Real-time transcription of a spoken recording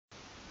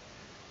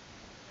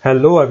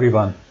Hello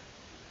everyone.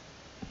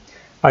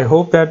 I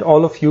hope that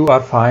all of you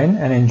are fine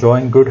and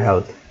enjoying good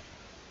health.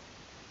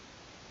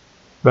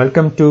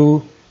 Welcome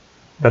to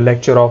the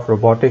lecture of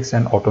Robotics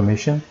and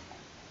Automation.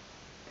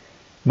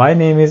 My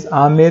name is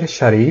Amir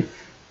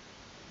Sharif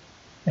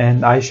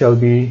and I shall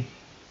be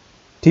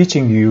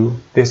teaching you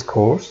this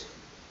course.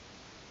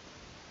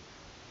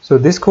 So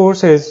this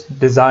course is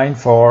designed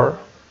for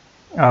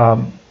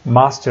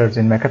Masters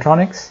in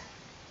Mechatronics.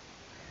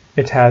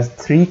 It has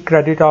 3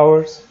 credit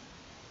hours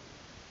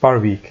per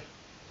week.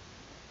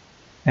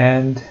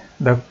 And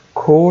the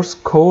course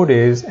code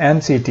is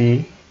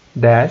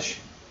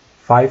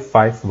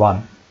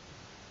MCT-551.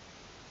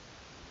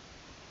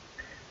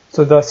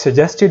 So the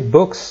suggested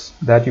books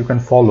that you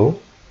can follow,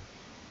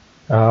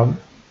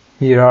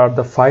 here are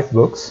the 5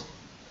 books.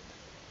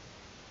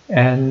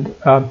 And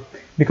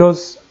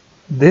because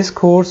this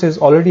course is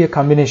already a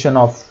combination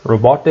of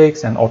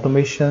robotics and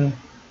automation,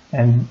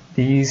 and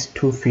these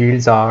two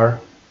fields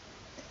are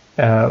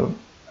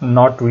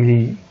not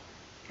really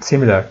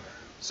similar.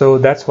 So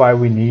that's why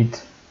we need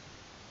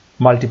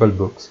multiple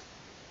books.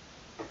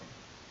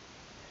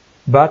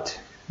 But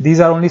these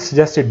are only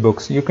suggested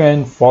books. You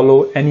can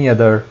follow any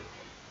other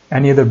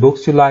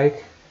books you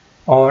like,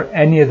 or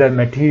any other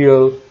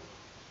material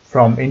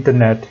from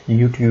internet,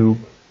 YouTube,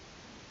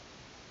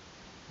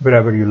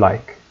 wherever you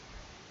like.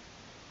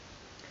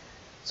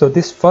 So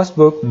this first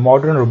book,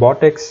 Modern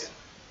Robotics,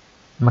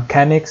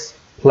 Mechanics,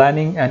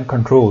 Planning and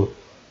Control.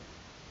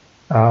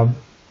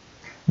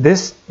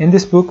 In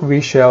this book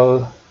we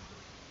shall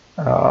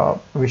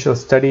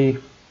study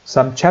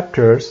some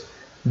chapters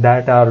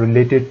that are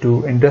related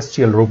to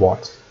industrial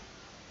robots.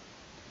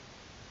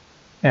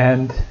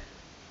 And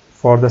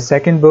for the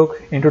second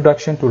book,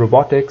 Introduction to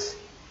Robotics,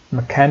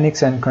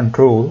 Mechanics and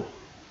Control,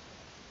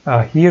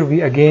 here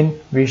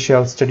we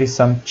shall study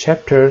some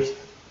chapters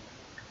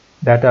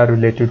that are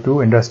related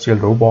to industrial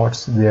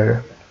robots,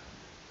 their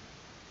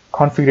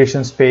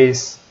configuration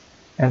space,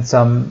 and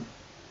some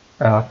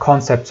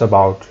concepts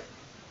about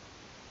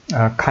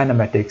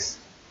kinematics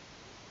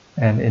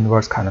and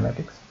inverse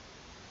kinematics.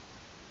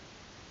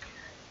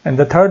 And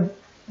the third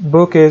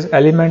book is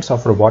Elements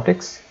of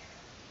Robotics.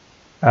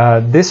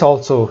 This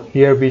also,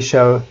 here we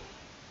shall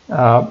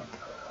talk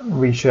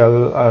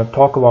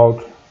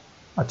about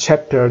a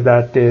chapter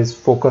that is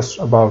focused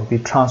about the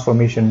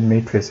transformation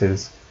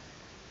matrices,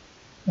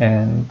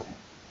 and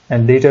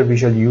later we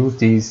shall use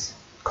these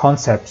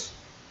concepts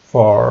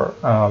for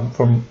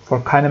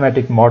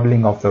kinematic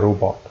modeling of the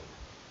robot.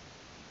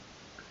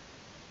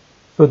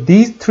 So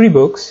these 3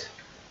 books,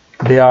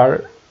 they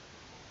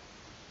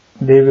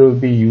will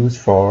be used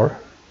for,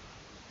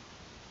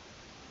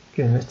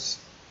 these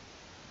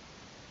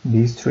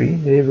 3,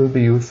 they will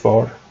be used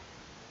for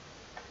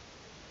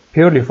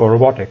purely for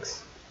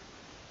robotics,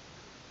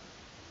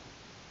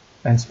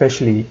 and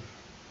especially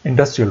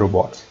industrial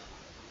robots.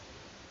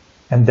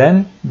 And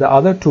then the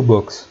other 2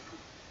 books,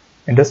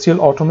 Industrial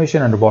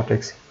Automation and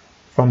Robotics.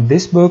 From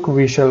this book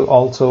we shall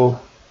also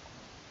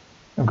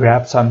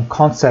grab some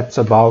concepts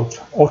about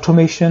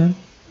automation,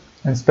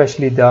 and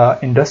especially the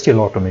industrial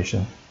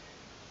automation,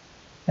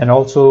 and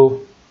also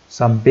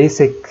some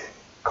basic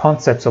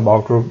concepts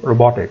about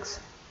robotics.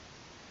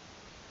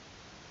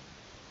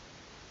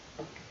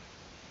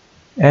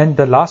 And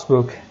the last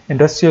book,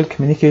 Industrial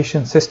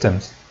Communication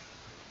Systems.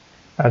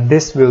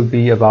 This will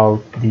be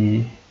about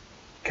the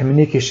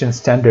communication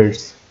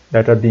standards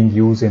that are being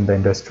used in the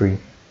industry.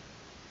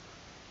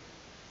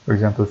 For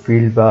example,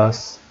 field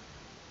bus,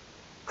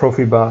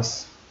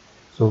 Profibus.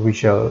 So we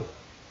shall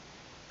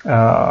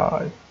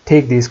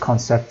take these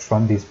concepts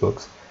from these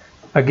books.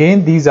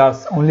 Again, these are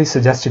only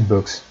suggested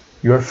books.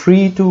 You are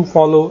free to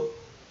follow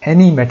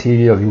any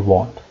material you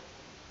want.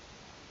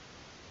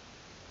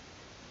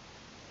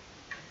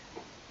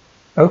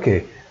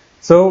 Okay,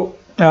 so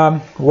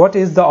what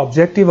is the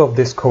objective of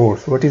this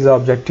course? What is the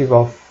objective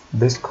of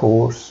this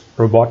course,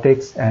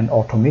 Robotics and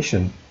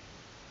Automation?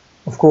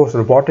 Of course,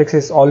 robotics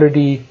is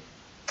already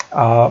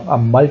a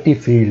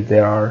multi-field.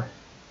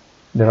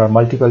 There are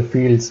multiple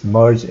fields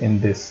merged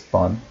in this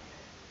one.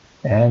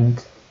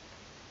 And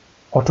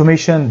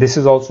automation, this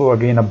is also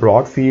again a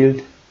broad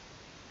field.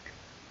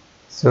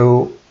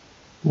 So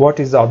what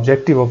is the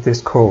objective of this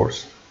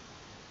course?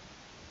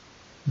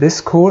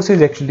 This course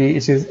is actually,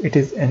 it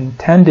is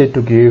intended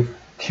to give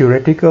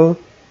theoretical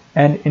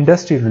and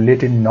industry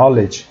related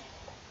knowledge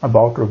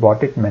about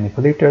robotic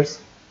manipulators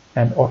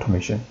and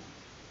automation.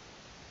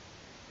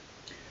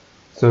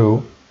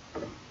 So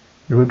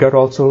you will get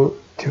also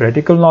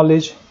theoretical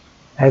knowledge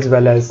as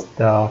well as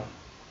the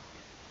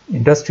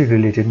industry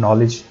related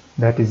knowledge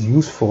that is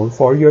useful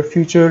for your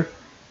future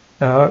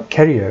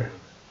career.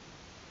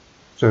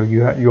 So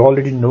you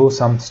already know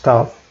some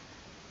stuff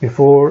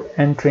before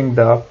entering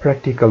the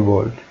practical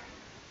world.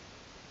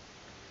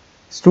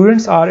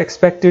 Students are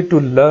expected to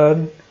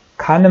learn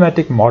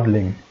kinematic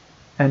modeling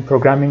and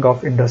programming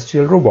of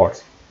industrial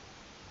robots.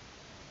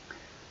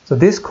 So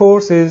this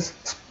course is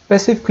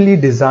specifically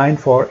designed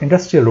for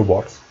industrial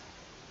robots.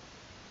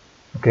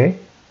 Okay,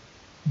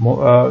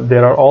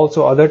 there are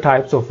also other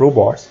types of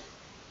robots,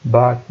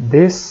 but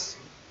this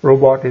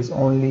robot is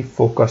only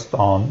focused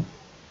on,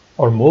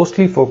 or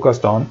mostly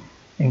focused on,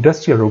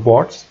 industrial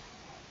robots,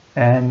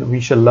 and we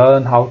shall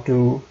learn how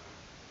to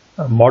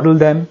model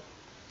them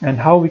and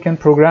how we can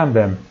program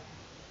them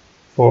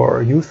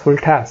for useful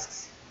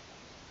tasks.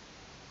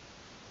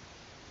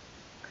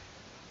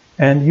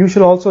 And you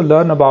should also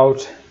learn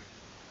about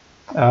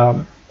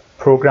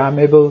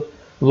programmable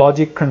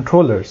logic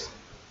controllers.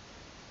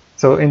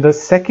 So in the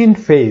second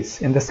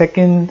phase, in the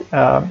second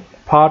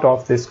part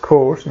of this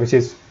course, which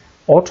is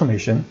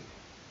automation,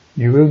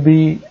 you will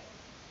be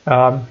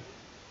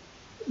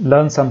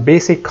learn some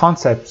basic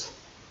concepts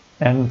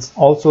and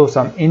also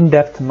some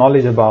in-depth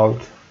knowledge about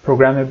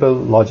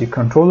programmable logic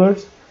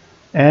controllers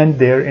and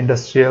their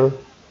industrial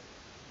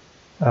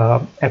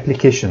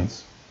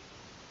applications.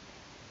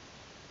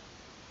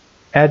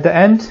 At the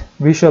end,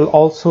 we shall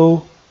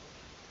also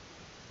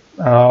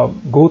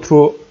go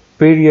through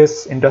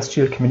various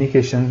industrial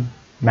communication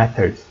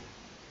methods.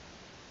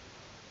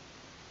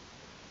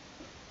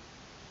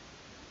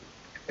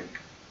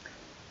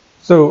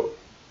 So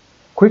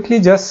quickly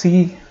just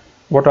see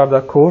what are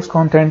the course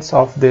contents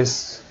of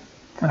this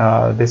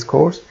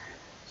course.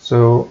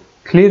 So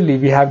clearly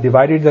we have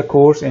divided the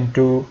course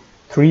into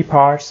three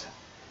parts.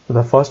 So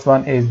the first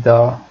one is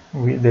about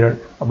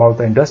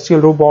the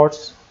industrial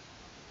robots,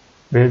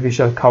 where we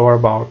shall cover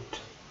about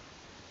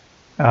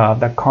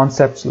the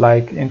concepts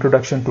like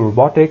introduction to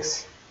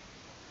robotics,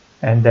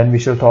 and then we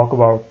shall talk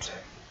about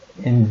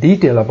in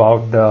detail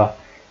about the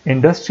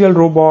industrial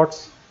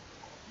robots,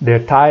 their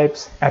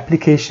types,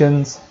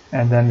 applications,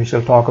 and then we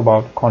shall talk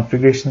about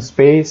configuration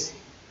space,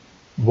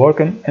 work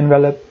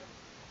envelope,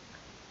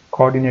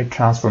 coordinate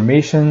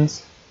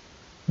transformations,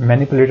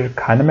 manipulated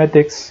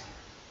kinematics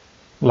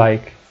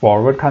like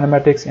forward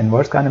kinematics,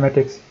 inverse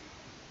kinematics.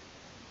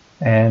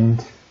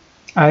 And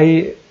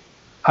I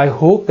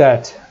hope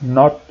that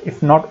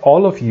if not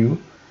all of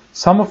you,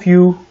 some of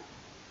you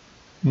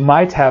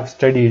might have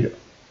studied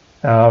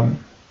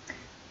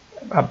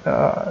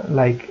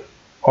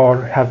or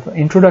have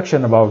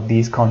introduction about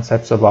these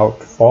concepts about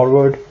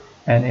forward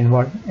and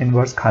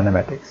inverse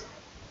kinematics.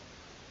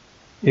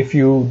 If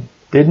you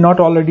did not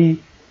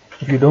already,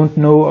 if you don't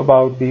know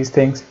about these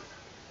things,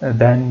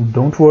 then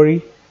don't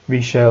worry,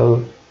 we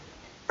shall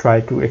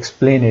try to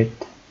explain it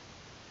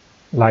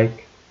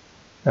like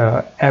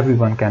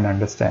everyone can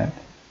understand.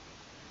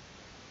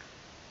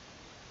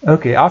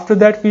 Okay, after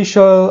that we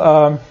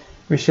shall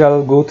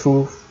go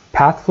through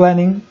path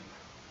planning,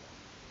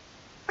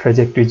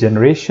 trajectory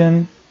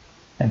generation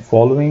and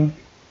following,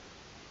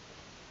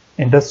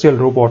 industrial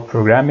robot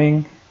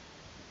programming,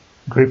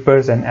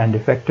 grippers and end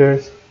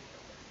effectors,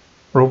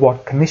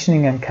 robot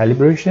commissioning and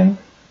calibration,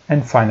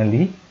 and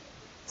finally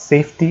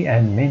safety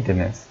and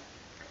maintenance.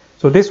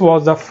 So this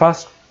was the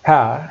first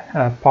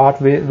part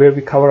where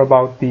we cover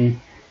about the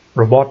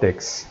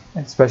robotics,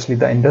 especially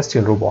the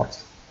industrial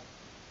robots.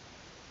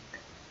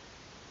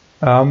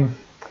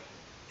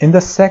 In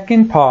the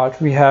second part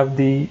we have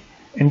the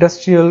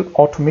industrial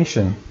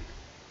automation.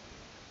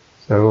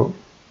 So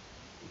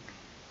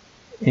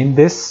in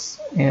this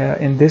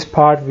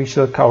part we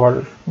shall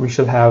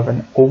have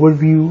an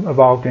overview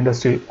about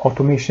industrial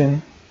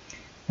automation,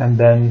 and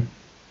then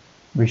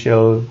we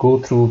shall go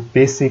through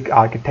basic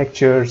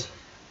architectures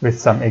with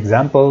some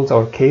examples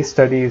or case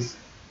studies.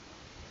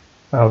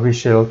 We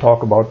shall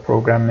talk about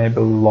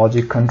programmable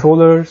logic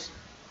controllers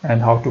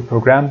and how to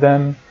program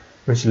them,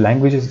 which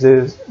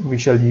languages we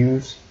shall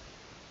use,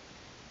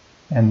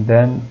 and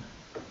then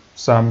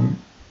some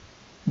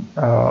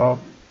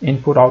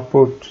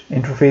input-output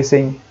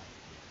interfacing,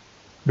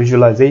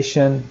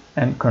 visualization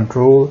and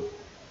control,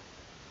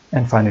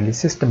 and finally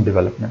system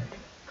development.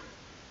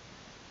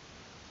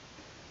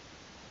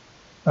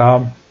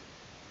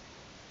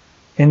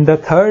 In the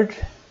third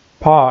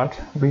part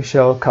we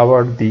shall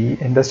cover the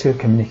industrial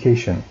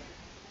communication.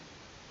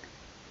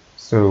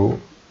 So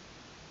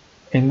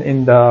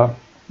in the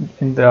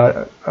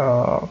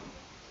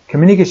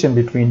communication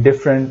between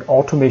different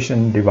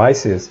automation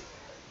devices,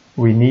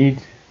 we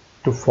need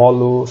to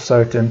follow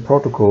certain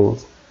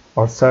protocols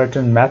or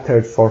certain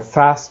methods for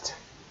fast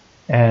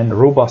and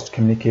robust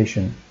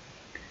communication.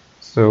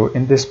 So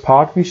in this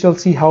part we shall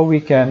see how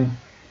we can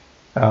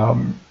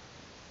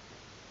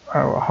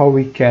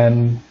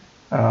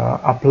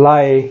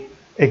apply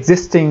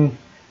existing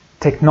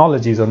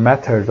technologies or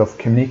methods of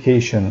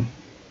communication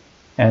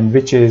and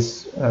which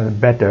is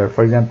better.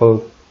 For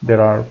example, there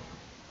are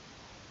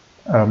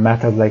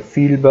methods like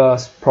field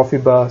bus,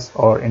 Profibus,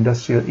 or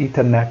industrial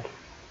Ethernet,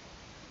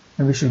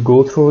 and we should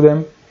go through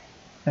them,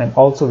 and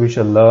also we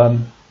shall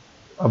learn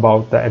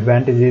about the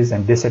advantages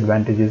and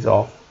disadvantages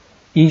of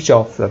each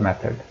of the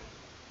method.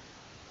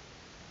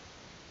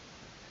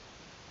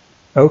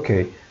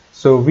 Okay,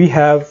 so we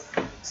have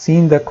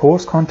seen the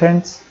course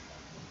contents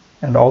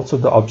and also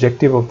the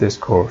objective of this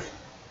course.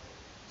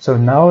 So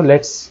now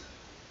let's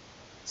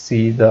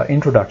see the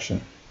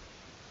introduction.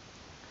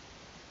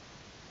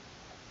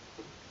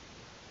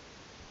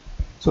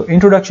 So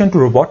introduction to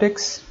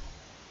robotics.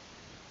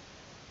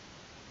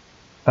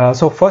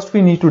 So first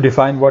we need to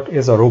define what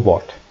is a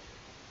robot.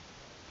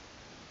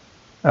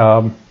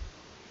 Um,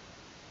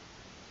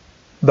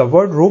 the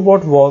word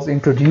robot was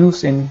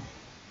introduced in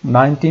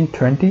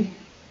 1920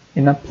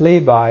 in a play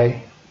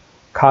by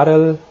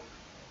Karel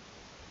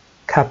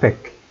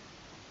Capek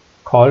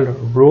called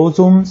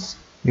Rossum's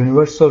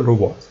Universal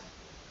Robots.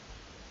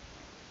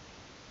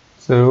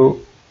 So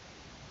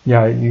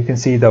yeah, you can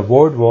see the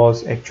word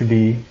was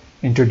actually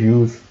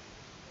introduced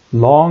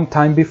long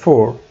time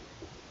before,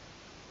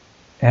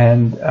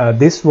 and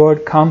this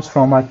word comes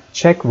from a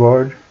Czech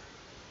word.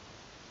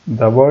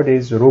 The word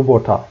is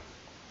robota,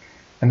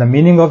 and the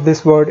meaning of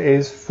this word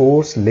is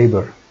forced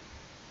labor.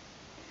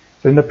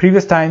 So in the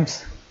previous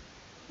times,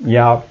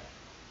 yeah,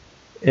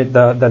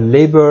 the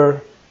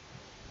labor,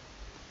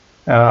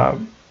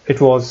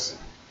 it was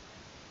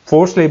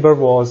forced labor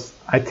was,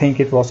 I think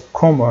it was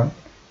common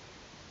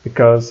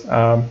because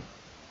of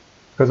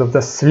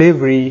the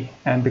slavery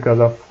and because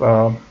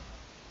of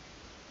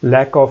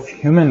lack of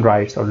human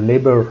rights or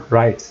labor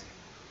rights.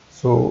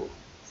 So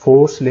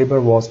forced labor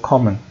was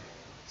common.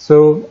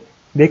 So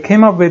they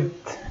came up with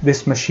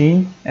this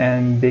machine,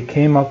 and they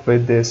came up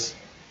with this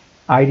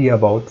idea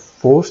about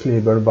forced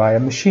labor by a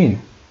machine.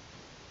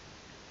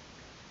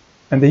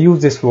 And they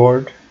use this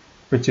word,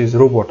 which is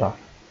robota.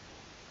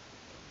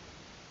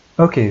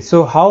 Okay,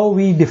 so how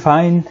we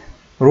define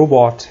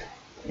robot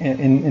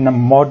in a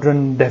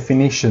modern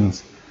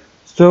definitions.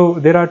 So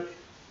there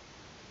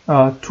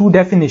are two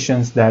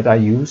definitions that I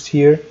used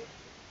here.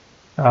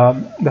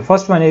 The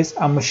first one is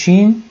a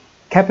machine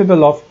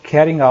capable of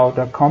carrying out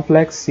a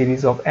complex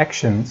series of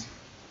actions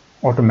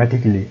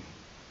automatically,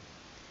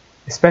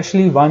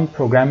 especially one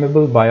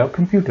programmable by a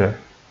computer.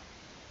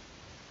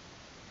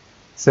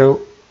 So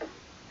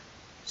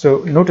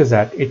notice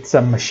that it's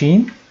a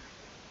machine,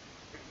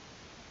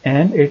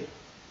 and it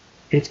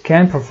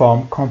can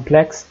perform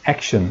complex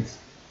actions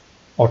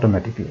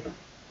automatically.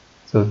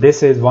 So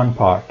this is one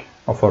part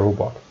of a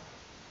robot.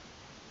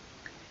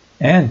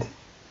 And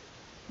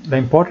the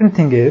important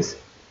thing is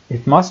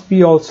it must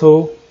be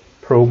also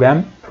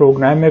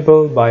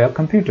programmable by a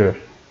computer.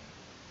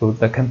 So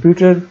the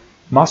computer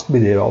must be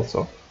there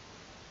also.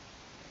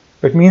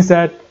 It means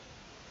that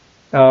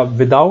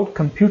without a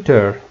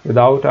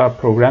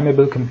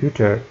programmable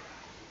computer,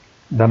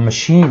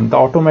 the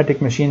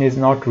automatic machine is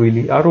not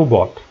really a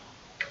robot.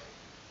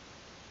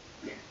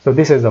 So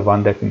this is the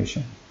one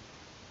definition.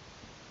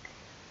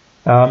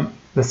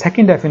 The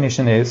second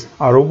definition is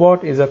a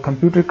robot is a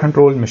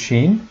computer-controlled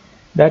machine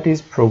that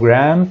is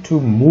programmed to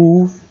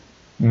move,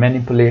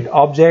 manipulate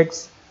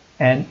objects,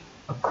 and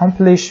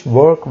accomplish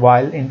work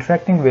while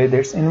interacting with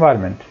its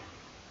environment.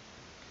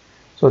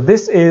 So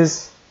this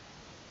is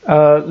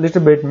a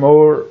little bit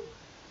more,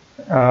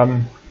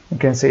 you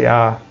can say,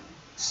 a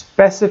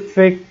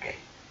specific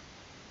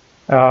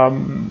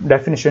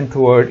definition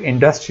toward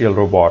industrial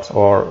robots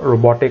or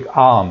robotic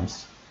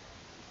arms.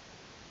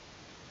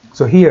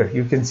 So here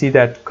you can see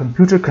that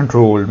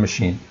computer-controlled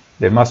machine.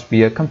 There must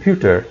be a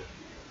computer,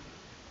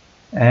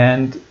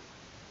 and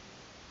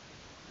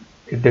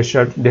there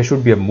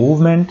should be a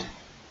movement,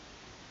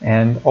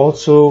 and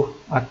also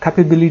a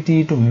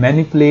capability to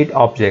manipulate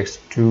objects,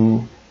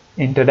 to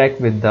interact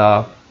with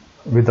the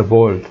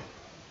world,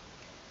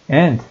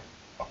 and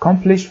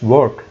accomplish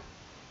work.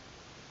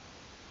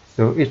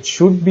 So it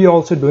should be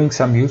also doing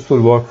some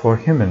useful work for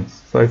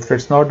humans. So if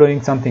it's not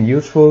doing something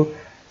useful,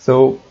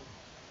 so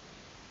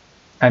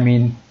I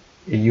mean,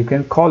 you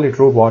can call it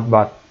robot,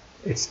 but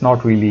it's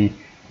not really,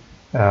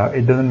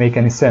 it doesn't make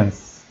any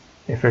sense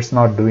if it's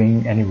not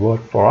doing any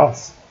work for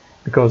us,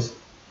 because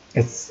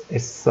it's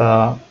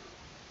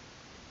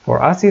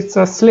for us it's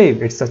a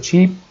slave, it's a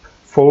cheap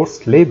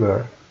forced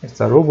labor, it's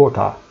a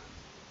robota.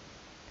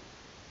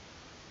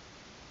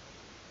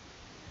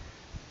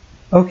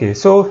 Okay,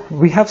 so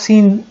we have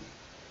seen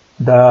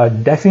the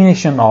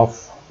definition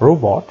of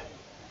robot,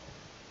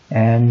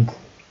 and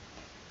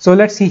so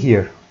let's see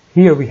here.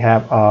 Here we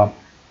have a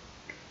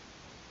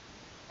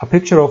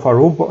picture of a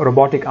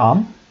robotic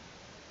arm.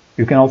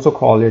 You can also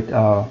call it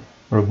a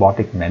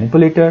robotic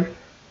manipulator.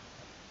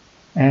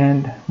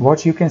 And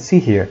what you can see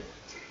here,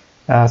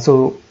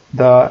 so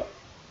the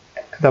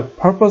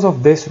purpose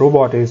of this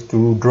robot is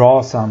to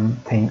draw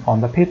something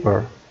on the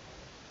paper.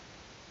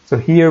 So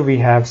here we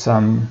have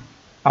a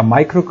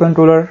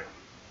microcontroller.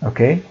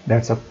 Okay,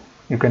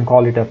 you can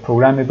call it a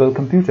programmable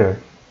computer.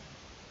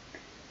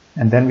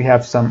 And then we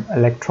have some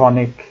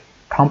electronic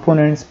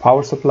components,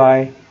 power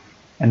supply,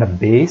 and a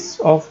base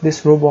of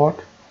this robot.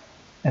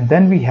 And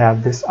then we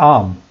have this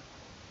arm,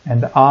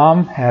 and the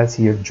arm has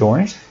here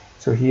joints.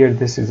 So here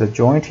this is a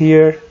joint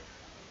here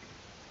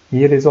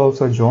is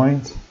also a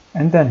joint,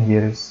 and then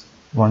here is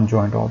one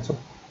joint also.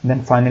 And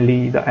then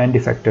finally the end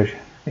effector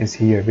is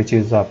here, which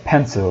is a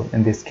pencil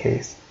in this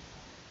case.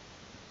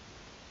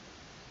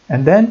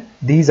 And then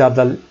these are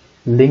the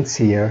links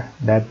here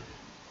that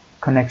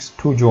connects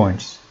two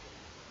joints.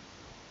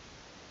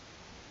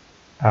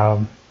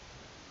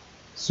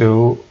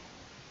 So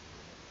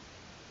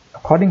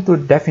according to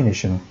the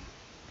definition,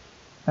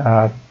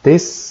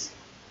 this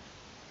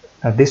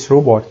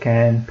robot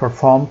can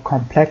perform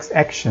complex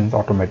actions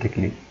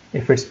automatically.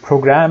 if it's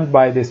programmed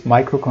by this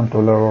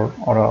microcontroller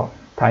or a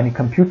tiny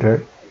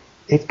computer,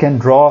 it can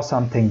draw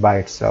something by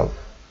itself.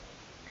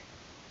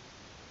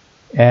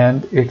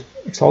 And it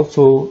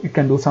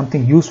can do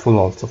something useful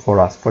also for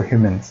us, for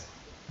humans.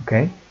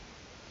 Okay,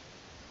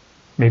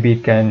 maybe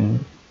it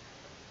can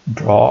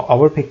draw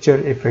our picture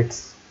if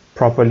it's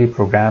properly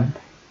programmed.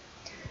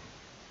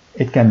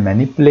 It can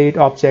manipulate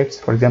objects.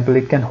 For example,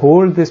 it can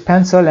hold this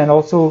pencil and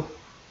also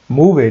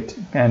move it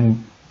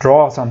and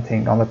draw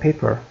something on the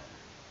paper.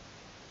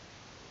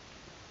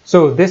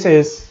 So this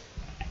is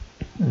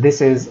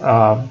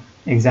an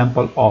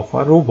example of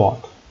a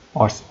robot,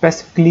 or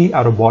specifically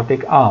a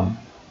robotic arm.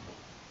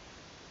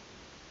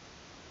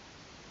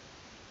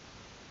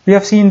 We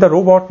have seen the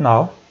robot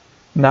now.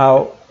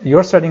 Now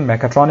you're studying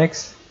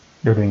mechatronics,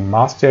 you're doing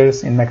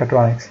masters in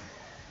mechatronics.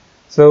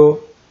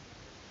 So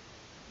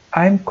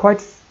I'm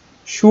quite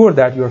sure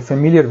that you're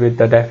familiar with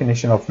the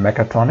definition of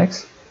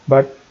mechatronics,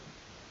 but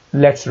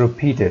let's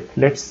repeat it.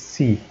 Let's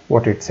see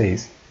what it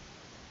says.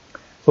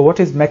 So what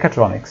is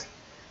mechatronics?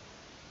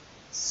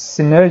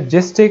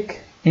 Synergistic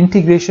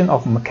integration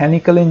of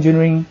mechanical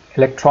engineering,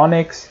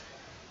 electronics,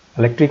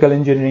 electrical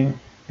engineering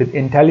with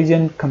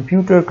intelligent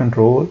computer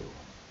control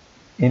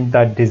in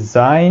the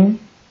design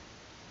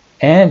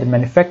and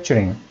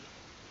manufacturing.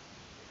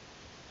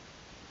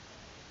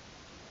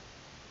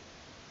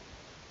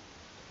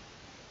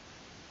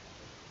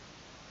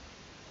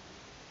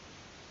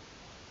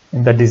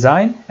 In the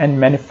design and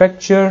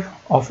manufacture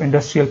of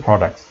industrial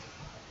products.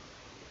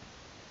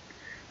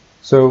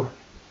 So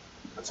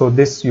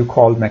this you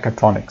call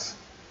mechatronics.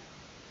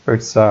 So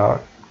it's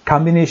a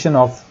combination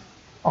of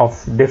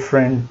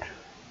different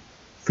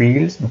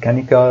fields: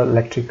 mechanical,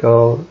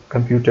 electrical,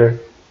 computer.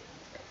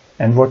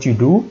 And what you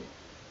do,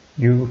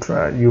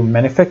 you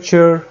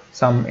manufacture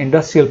some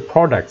industrial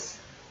products,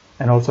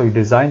 and also you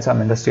design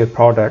some industrial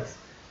products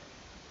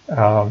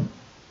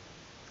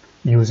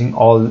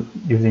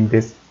using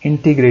this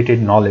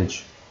integrated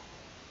knowledge.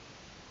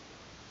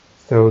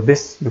 So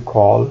this you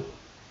call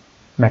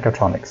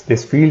mechatronics.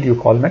 This field you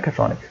call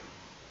mechatronics.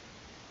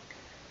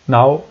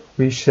 Now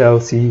we shall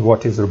see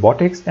what is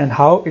robotics and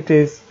how it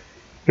is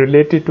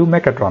related to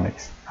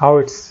mechatronics.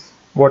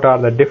 What are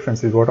the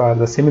differences? What are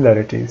the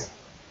similarities?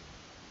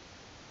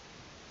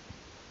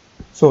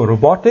 So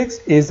robotics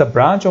is a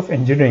branch of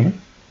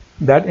engineering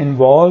that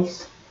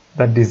involves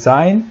the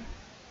design,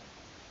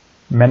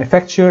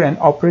 manufacture and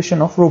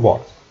operation of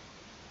robots.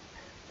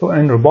 So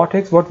in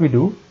robotics, what we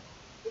do,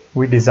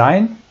 we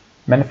design,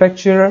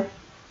 manufacture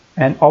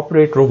and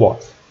operate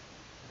robots.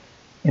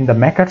 In the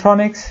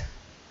mechatronics,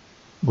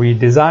 we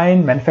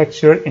design,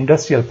 manufacture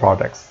industrial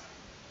products.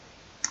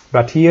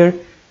 But here,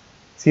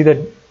 see that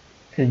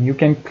you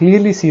can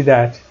clearly see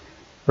that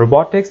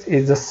robotics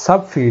is a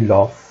subfield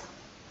of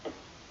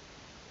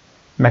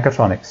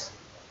mechatronics.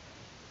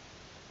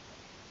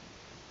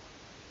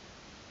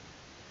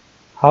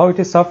 How it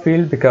is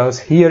subfield? Because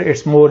here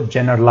it's more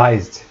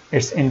generalized.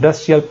 It's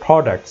industrial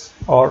products,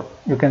 or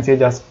you can say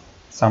just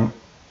some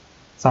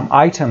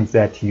items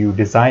that you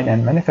design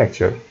and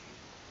manufacture.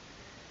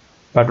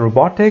 But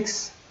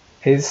robotics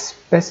is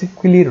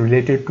specifically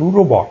related to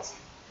robots,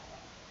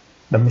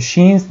 the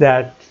machines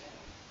that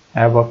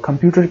have a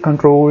computer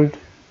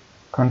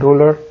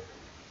controller,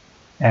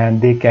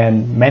 and they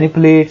can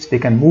manipulate, they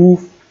can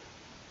move,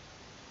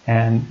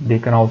 and they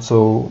can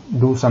also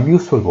do some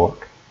useful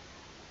work.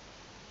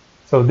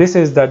 So this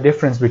is the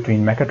difference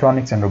between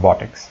mechatronics and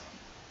robotics.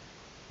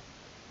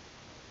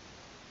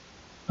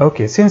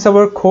 Okay, since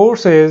our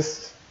course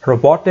is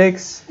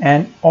robotics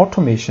and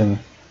automation,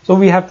 so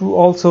we have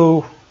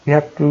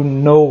to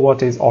know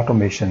what is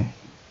automation.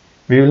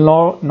 We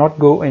will not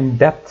go in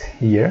depth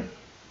here.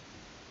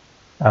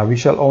 We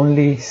shall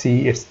only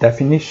see its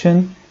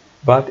definition,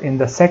 but in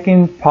the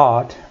second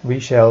part we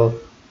shall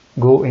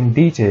go in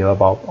detail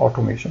about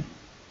automation.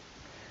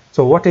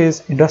 So what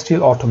is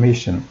industrial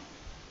automation?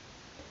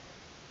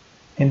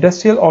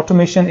 Industrial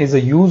automation is the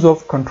use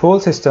of control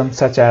systems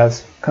such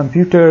as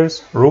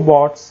computers,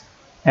 robots,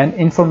 and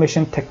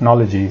information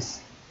technologies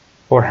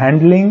for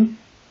handling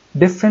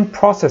different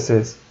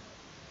processes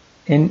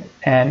in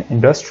an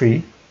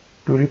industry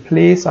to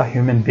replace a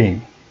human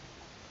being.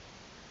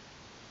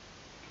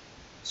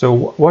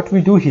 So what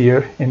we do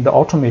here in the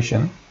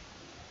automation,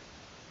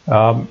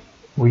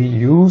 we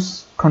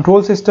use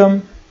control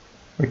system.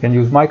 We can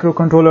use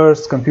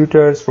microcontrollers,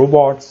 computers,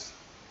 robots,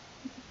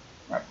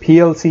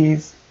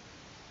 PLCs.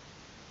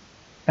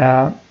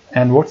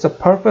 And what's the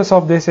purpose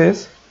of this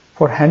is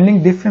for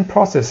handling different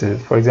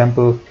processes. For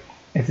example,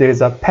 if there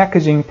is a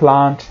packaging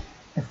plant,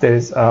 if there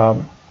is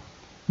a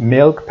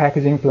milk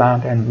packaging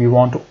plant and we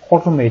want to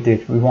automate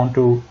it, we want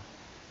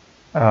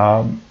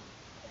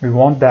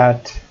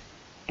that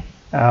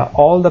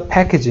all the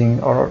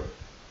packaging or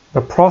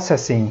the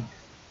processing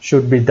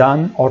should be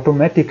done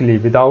automatically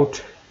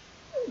without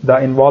the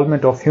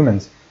involvement of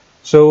humans.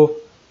 So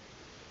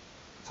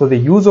the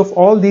use of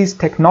all these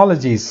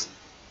technologies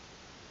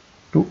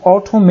to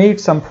automate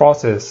some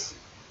process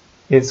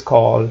is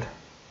called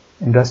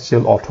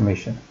industrial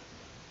automation.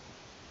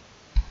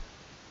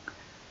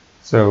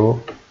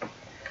 So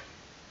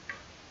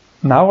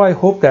now I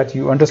hope that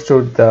you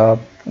understood the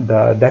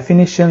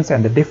definitions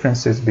and the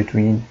differences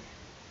between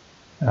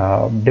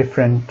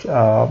different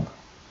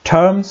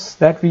terms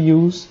that we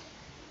use.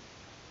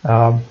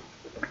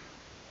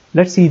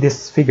 Let's see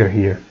this figure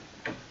here.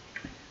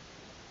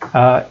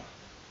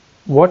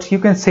 What you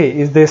can say,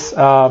 is this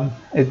a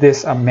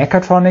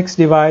mechatronics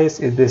device?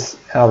 Is this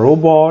a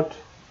robot,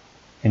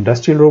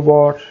 industrial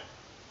robot?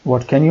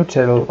 What can you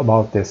tell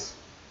about this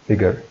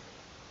figure?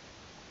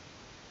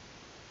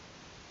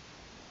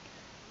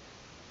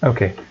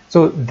 Okay,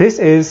 so this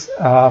is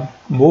a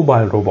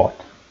mobile robot.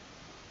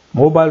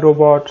 Mobile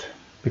robot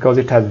because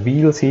it has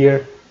wheels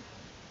here,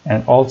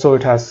 and also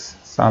it has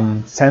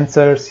some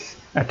sensors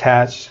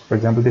attached. For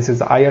example, this is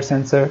the IR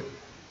sensor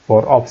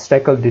for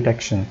obstacle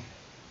detection.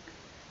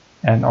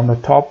 And on the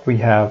top we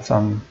have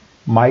some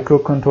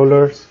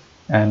microcontrollers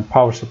and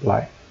power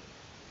supply.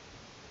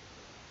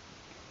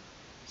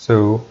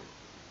 So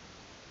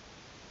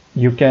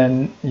you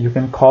can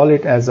call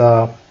it as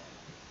a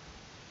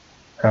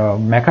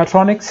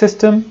mechatronic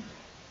system,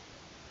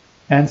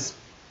 and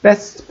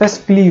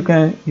specifically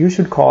you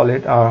should call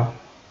it a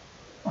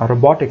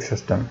robotic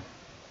system.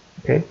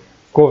 Okay,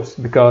 of course,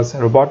 because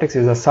robotics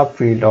is a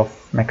subfield of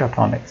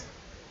mechatronics.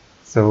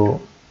 So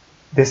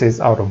this is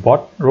our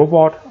robot,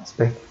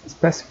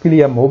 specifically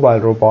a mobile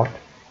robot.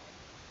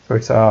 So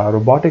it's a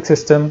robotic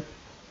system,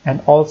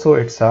 and also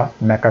it's a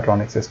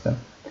mechatronic system.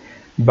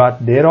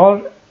 But there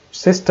are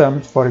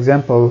systems, for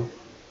example,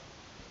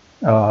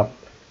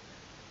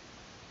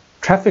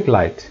 traffic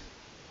light.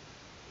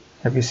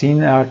 Have you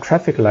seen a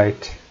traffic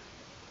light?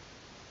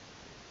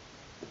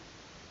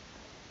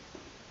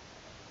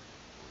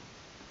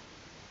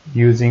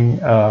 Using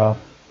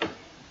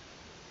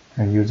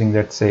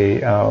let's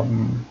say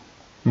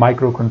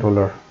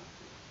microcontroller.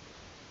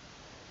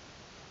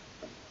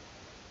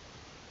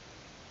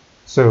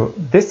 So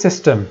this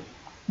system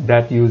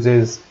that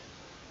uses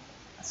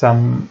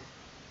a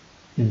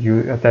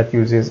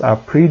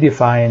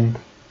predefined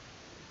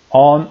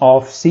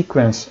on-off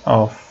sequence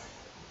of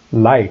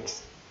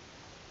lights.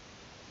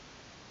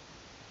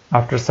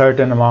 After a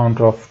certain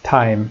amount of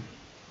time,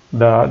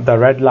 the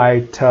red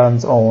light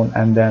turns on,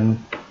 and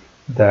then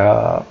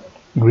the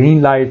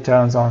green light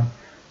turns on.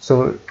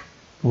 So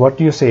what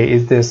do you say,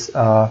 is this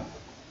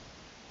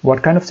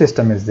what kind of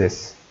system is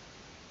this?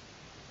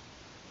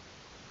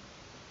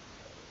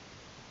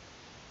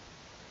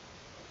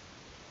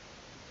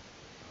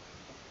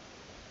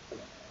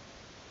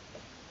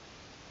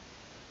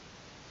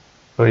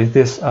 So is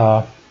this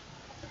a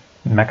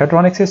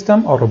mechatronic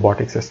system or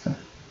robotic system?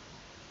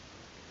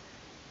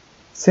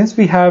 Since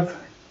we have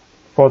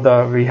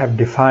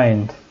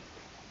defined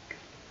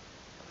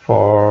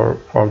for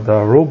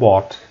the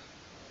robot,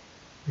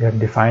 we have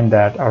defined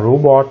that a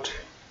robot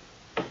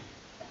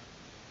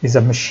is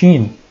a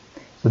machine.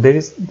 So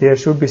there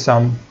should be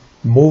some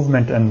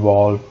movement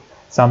involved,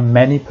 some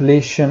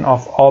manipulation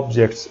of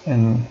objects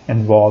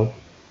involved,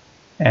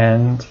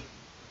 and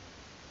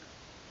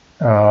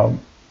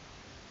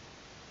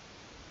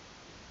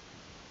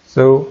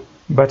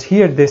but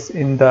here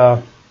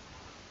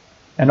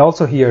and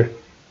also here,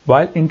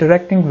 while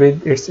interacting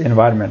with its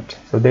environment,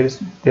 so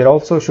there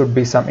also should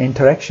be some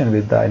interaction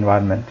with the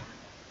environment.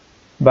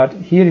 But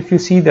here, if you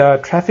see the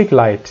traffic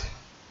light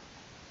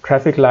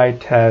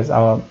has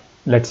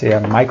let's say a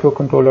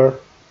microcontroller,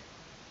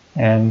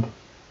 and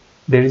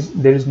there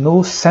is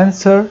no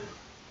sensor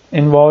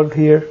involved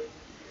here,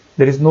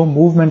 there is no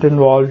movement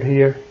involved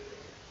here,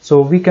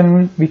 so we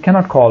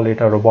cannot call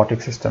it a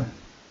robotic system.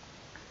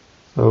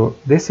 So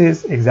this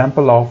is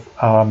example of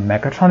a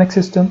mechatronic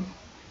system,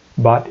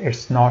 but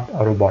it's not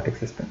a robotic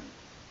system.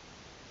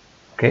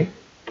 Okay,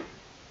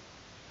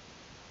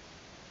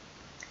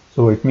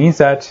 so it means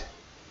that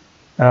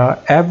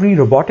every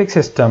robotic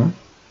system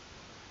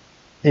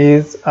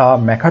is a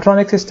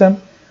mechatronic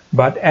system,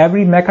 but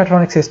every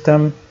mechatronic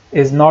system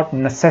is not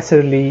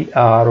necessarily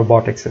a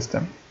robotic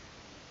system.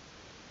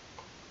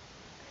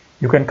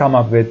 You can come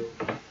up with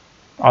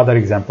other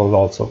examples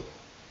also.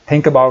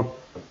 Think about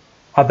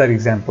other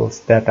examples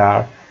that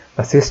are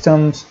the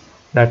systems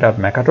that are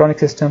mechatronic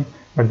system,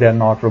 but they are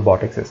not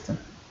robotic system.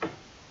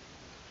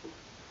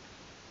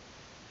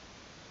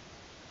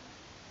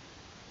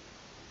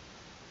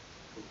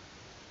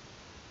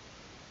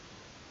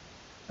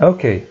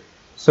 Okay,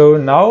 so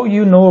now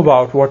you know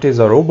about what is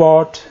a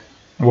robot,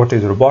 what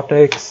is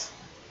robotics,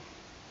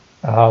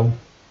 and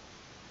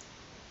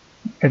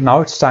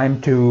now it's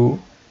time to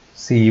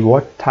see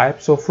what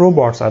types of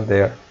robots are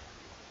there.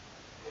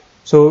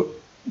 So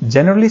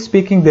generally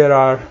speaking, there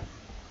are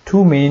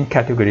two main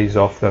categories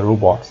of the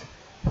robots.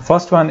 The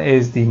first one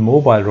is the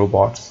mobile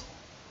robots.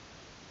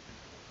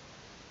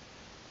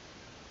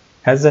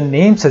 As the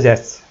name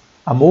suggests,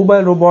 a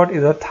mobile robot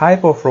is a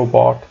type of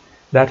robot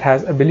that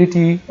has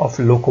ability of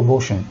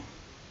locomotion.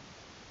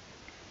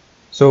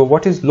 So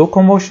what is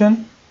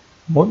locomotion?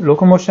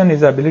 Locomotion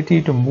is the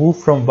ability to move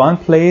from one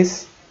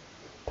place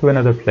to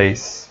another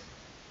place.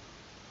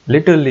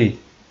 Literally,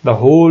 the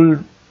whole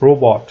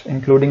robot,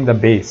 including the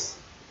base.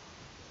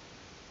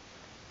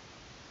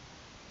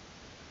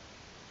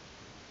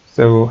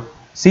 So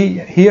See,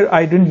 here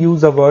I didn't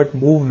use the word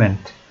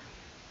movement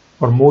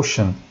or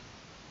motion.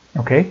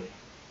 Okay,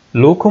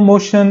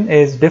 locomotion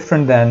is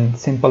different than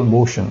simple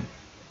motion.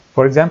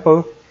 For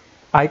example,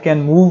 I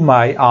can move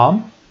my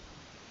arm.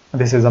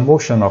 This is a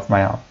motion of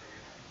my arm.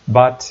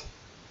 But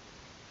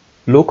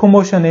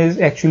locomotion is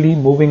actually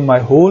moving my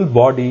whole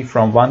body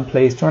from one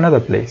place to another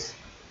place,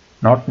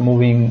 not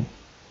moving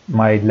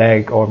my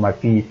leg or my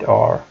feet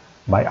or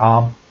my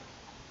arm.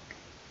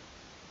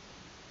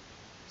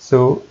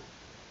 So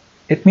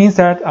it means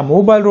that a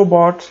mobile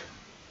robot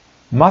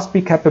must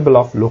be capable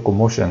of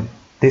locomotion,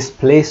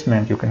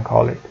 displacement you can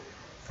call it,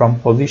 from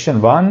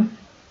position 1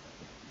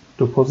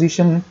 to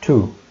position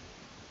 2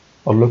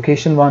 or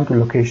location 1 to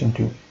location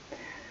 2.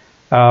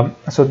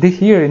 So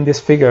here in this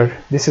figure,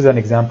 this is an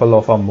example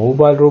of a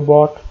mobile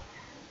robot.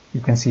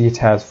 You can see it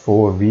has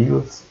 4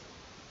 wheels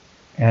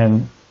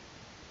and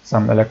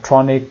some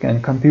electronic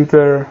and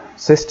computer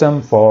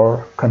system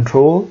for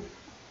control,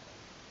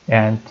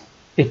 and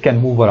it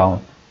can move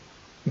around.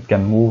 It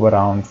can move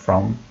around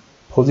from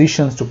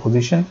positions to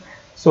position.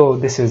 So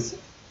this is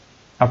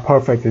a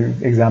perfect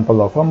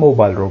example of a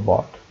mobile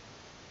robot.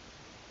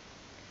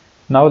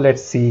 Now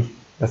let's see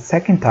the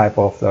second type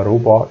of the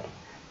robot,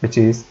 which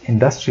is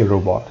industrial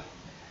robot.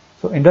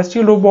 So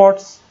industrial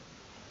robots,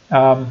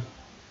 the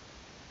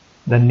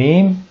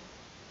name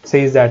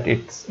says that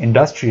it's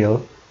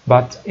industrial,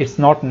 but it's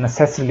not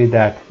necessarily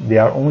that they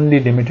are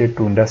only limited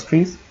to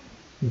industries.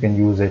 You can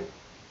use it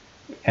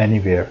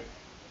anywhere.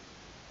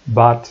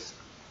 But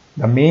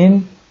the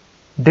main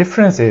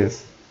difference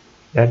is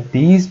that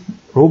these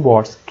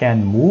robots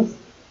can move,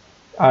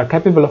 are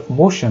capable of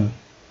motion,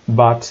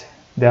 but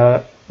they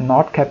are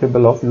not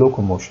capable of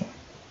locomotion.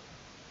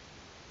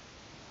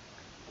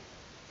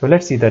 So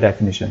let's see the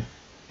definition.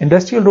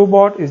 Industrial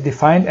robot is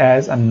defined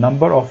as a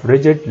number of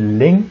rigid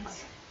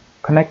links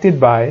connected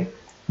by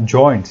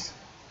joints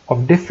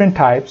of different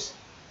types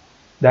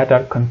that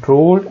are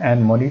controlled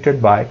and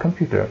monitored by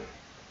computer.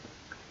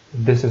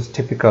 This is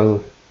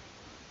typical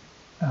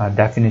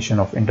definition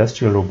of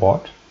industrial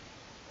robot.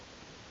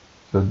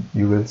 So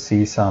you will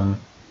see some,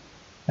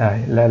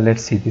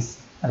 let's see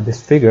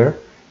this figure.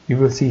 You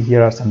will see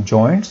here are some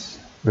joints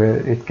where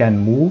it can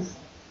move,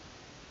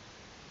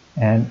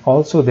 and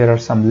also there are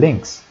some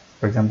links.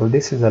 For example,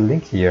 this is a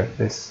link here.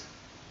 This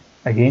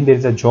again, there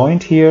is a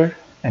joint here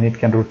and it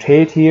can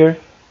rotate here,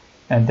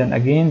 and then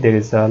again there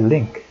is a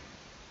link,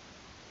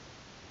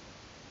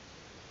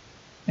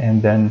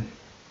 and then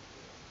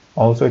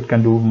also it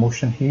can do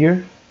motion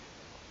here,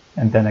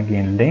 and then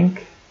again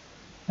link,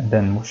 and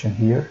then motion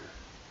here.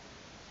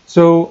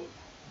 So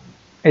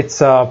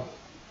it's a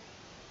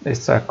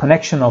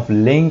connection of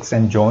links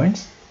and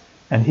joints,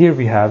 and here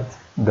we have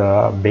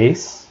the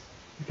base,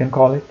 you can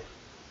call it,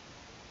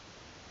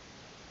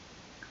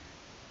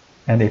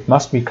 and it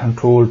must be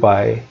controlled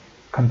by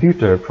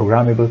computer,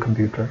 programmable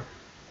computer.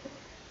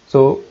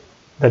 So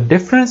the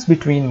difference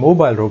between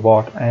mobile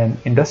robot and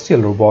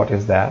industrial robot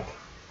is that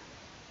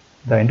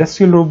the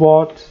industrial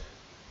robot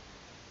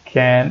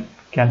can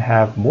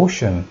have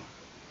motion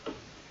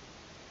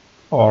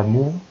or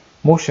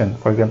motion.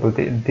 For example,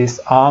 this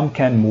arm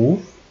can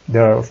move.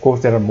 Of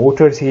course there are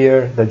motors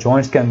here. The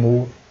joints can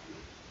move.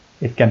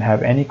 It can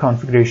have any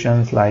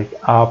configurations like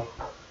up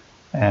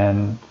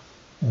and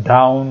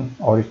down,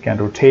 or it can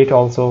rotate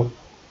also.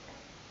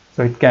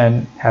 So it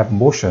can have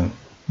motion,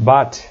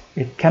 but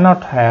it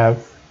cannot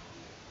have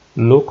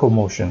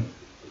locomotion.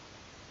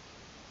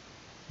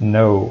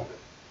 No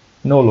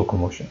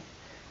locomotion.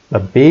 The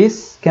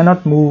base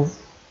cannot move,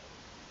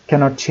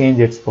 cannot change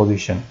its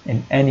position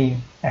in any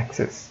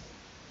axis.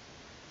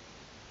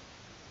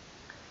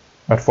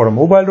 But for a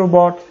mobile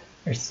robot,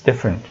 it's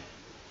different.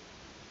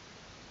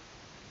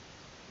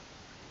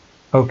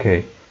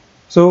 Okay,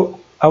 so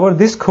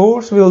this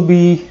course will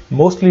be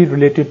mostly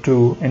related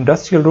to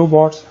industrial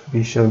robots.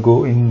 We shall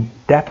go in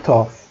depth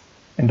of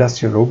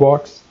industrial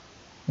robots,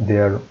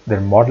 their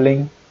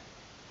modeling,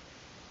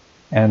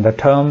 and the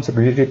terms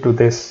related to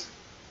this.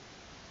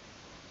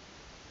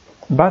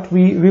 But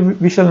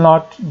we shall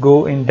not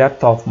go in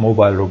depth of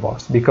mobile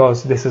robots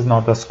because this is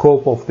not the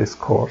scope of this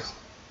course.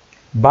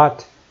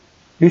 But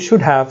you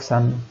should have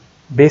some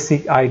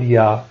basic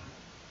idea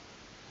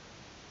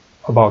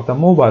about the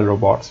mobile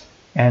robots.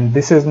 And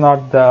this is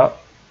not the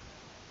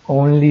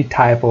only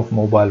type of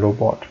mobile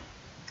robot.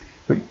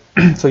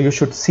 So you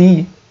should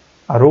see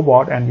a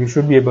robot and you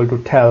should be able to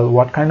tell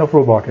what kind of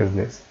robot is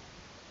this.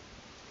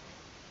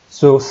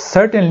 So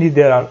certainly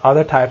there are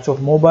other types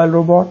of mobile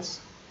robots.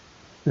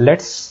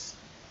 Let's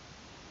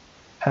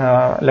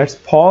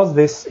pause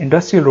this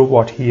industrial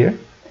robot here,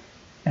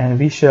 and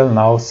we shall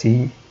now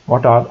see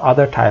what are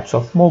other types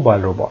of mobile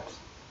robots.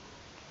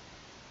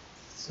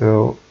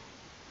 So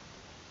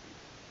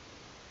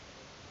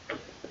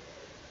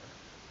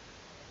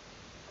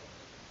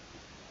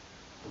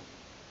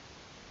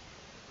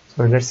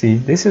let's see,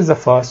 this is the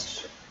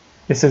first,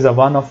 this is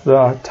one of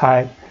the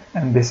type,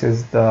 and this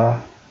is the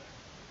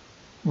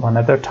one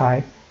other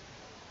type,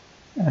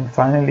 and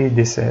finally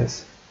this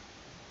is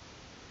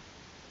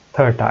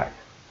third type.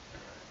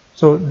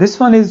 So this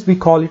one is, we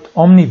call it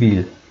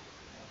omni-wheel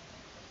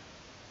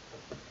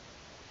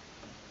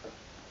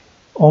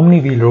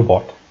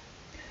robot.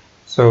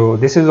 So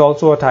this is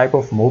also a type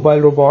of mobile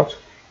robot.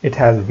 It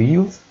has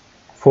wheels,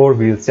 4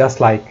 wheels, just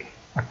like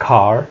a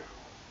car,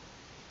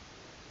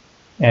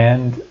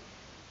 and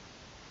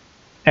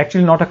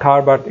actually not a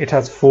car, but it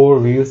has 4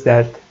 wheels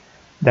that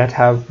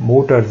have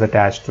motors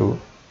attached to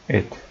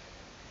it.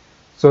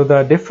 So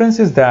the difference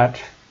is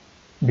that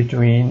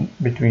between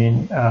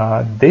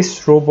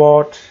this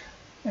robot,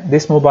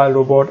 this mobile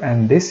robot,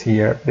 and this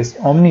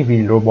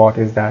omni-wheel robot,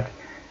 is that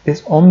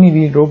this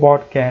omni-wheel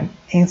robot can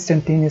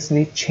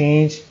instantaneously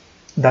change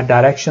the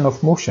direction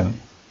of motion.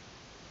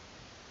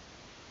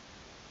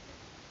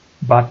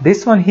 But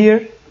this one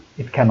here,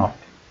 it cannot.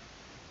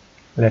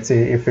 Let's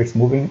say if it's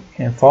moving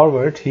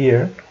forward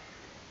here,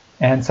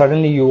 and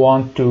suddenly you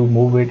want to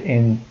move it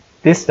in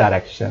this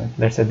direction.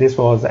 Let's say this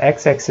was the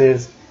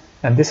x-axis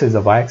and this is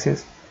the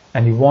y-axis,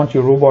 and you want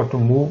your robot to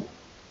move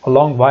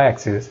along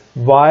y-axis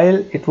while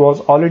it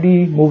was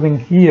already moving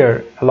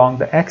here along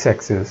the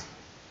x-axis.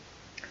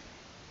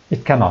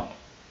 It cannot.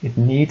 It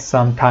needs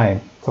some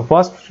time. So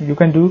first you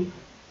can do,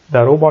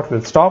 the robot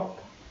will stop,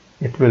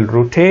 it will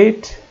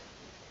rotate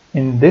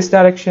in this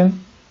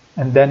direction,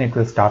 and then it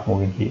will start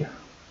moving here.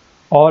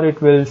 Or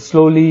it will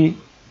slowly,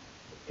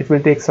 it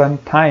will take some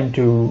time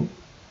to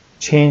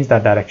change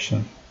that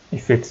direction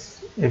if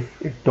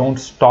it don't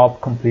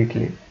stop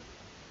completely.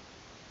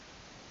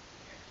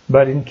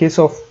 But in case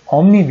of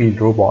omni-wheel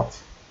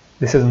robots,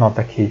 this is not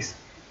the case.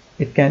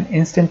 It can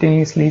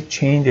instantaneously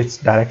change its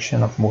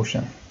direction of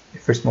motion.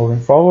 If it's moving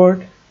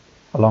forward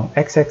along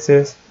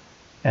x-axis,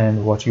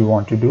 and what you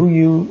want to do,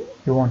 you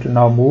want to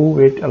now move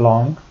it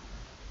along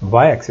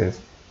y-axis,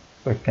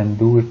 so it can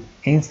do it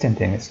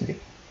instantaneously.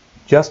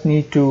 Just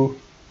need to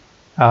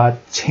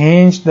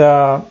change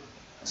the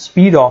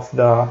speed of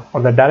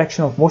the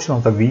direction of motion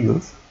of the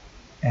wheels,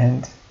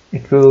 and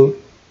it will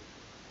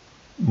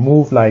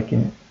move like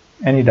in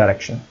any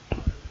direction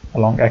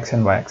along x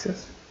and y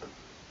axis.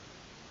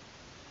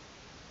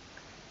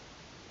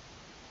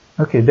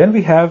 Okay, then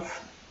we have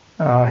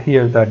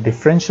here the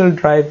differential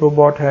drive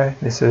robot.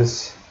 This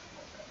is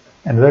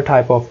another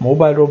type of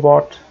mobile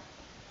robot.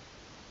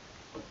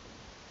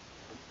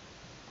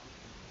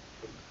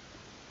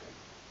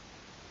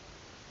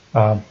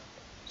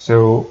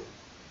 So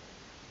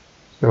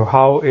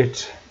how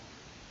it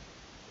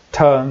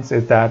turns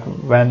is that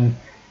when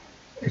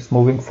it's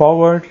moving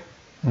forward,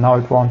 now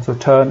it wants to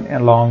turn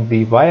along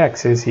the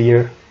y-axis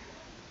here.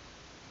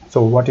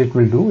 So what it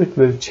will do, it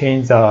will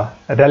change the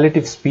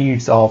relative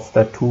speeds of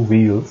the 2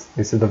 wheels.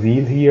 This is the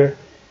wheel here,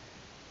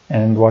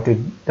 and what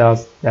it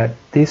does, that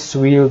this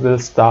wheel will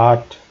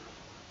start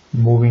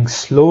moving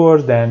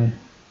slower than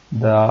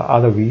the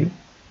other wheel,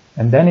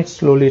 and then it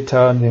slowly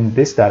turns in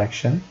this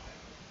direction,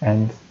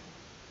 and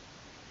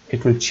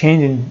it will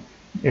change in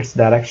its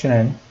direction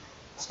and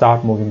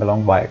start moving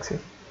along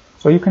y-axis.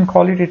 So you can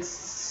call it's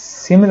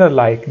similar,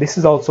 like this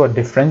is also a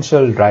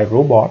differential drive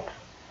robot.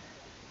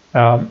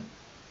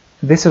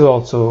 This is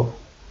also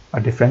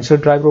a differential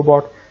drive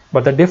robot,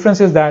 but the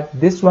difference is that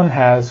this one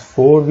has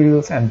 4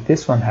 wheels and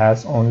this one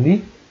has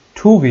only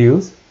 2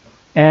 wheels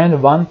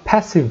and 1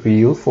 passive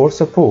wheel for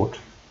support.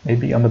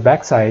 Maybe on the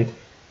back side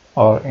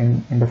or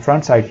in the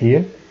front side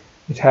here,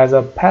 it has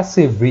a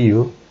passive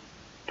wheel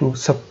to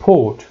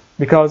support,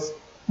 because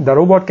the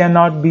robot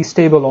cannot be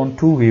stable on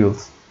 2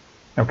 wheels,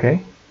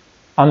 okay,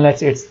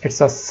 unless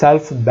it's a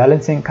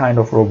self-balancing kind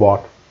of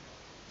robot.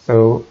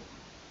 So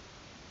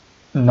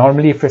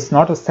normally if it's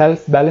not a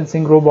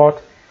self-balancing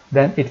robot,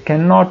 then it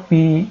cannot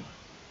be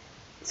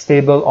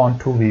stable on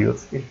 2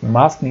 wheels. It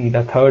must need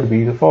a 3rd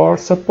wheel for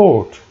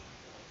support,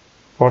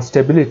 for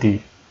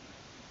stability.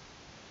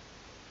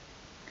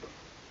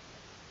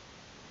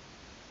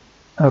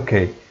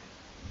 Okay,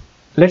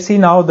 let's see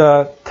now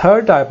the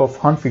 3rd type of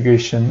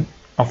configuration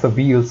of the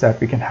wheels that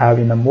we can have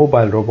in a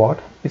mobile robot,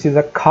 which is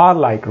a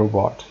car-like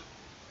robot.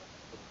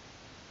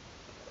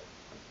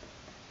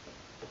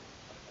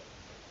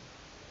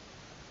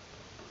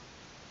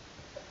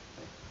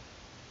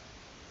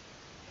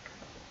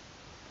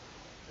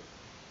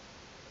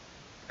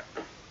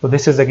 So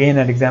this is again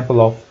an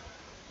example of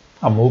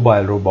a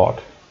mobile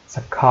robot. It's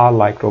a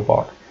car-like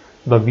robot.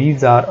 The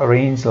wheels are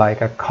arranged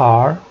like a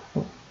car,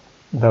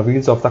 the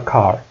wheels of the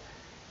car.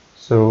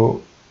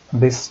 So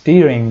this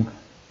steering,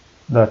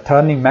 the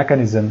turning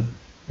mechanism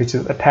which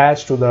is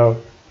attached to the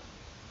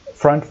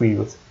front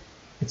wheels,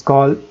 it's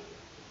called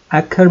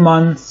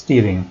Ackermann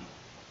steering,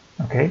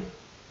 okay,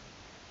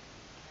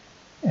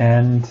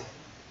 and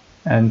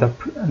the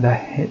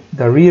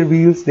rear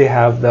wheels, they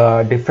have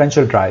the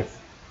differential drive.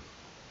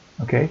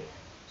 Okay,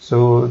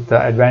 so the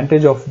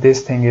advantage of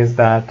this thing is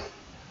that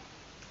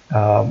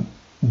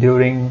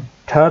during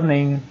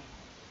turning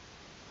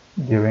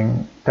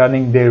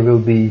there will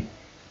be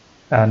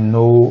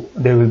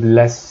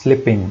less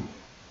slipping,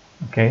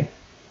 okay.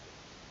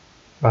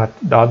 But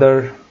the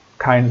other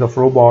kinds of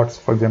robots,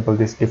 for example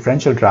this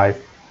differential drive,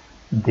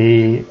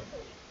 they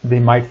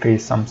might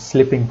face some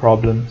slipping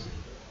problems,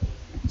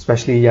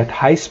 especially at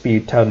high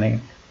speed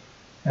turning.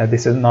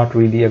 this is not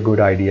really a good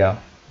idea,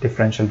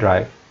 differential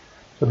drive.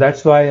 So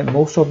that's why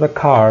most of the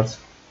cars,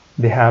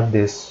 they have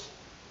this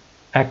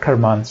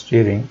Ackermann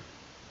steering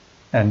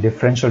and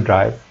differential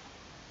drive,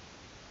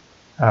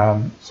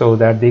 so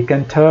that they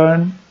can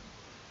turn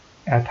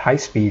at high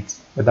speeds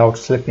without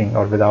slipping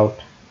or without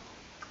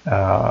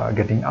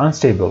getting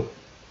unstable.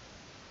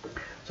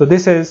 So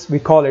this is, we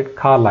call it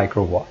car-like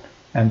robot,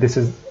 and this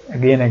is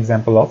again an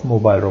example of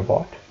mobile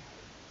robot.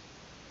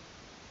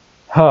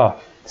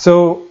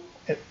 So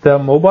the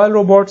mobile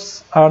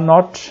robots are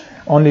not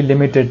only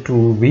limited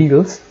to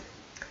wheels.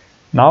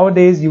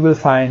 Nowadays you will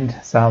find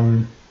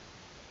some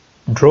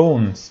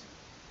drones,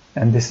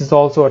 and this is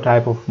also a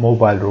type of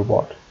mobile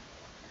robot.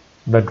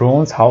 The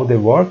drones, how they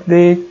work,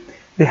 they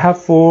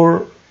have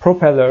 4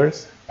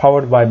 propellers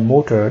powered by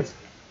motors,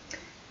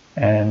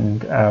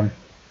 and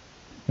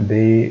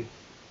they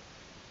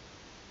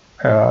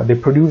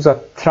produce a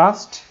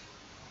thrust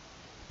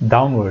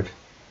downward,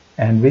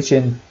 and which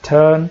in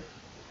turn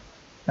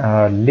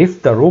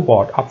lift the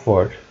robot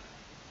upward.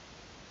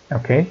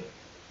 Okay,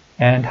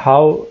 and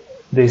how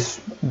this,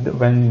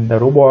 when the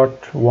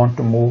robot want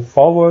to move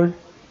forward,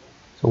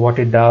 so what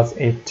it does,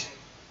 it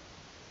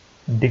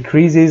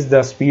decreases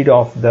the speed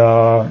of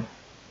the,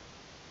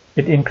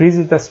 it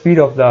increases the speed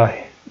of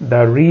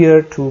the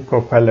rear 2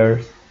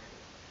 propellers,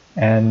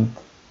 and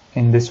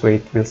in this way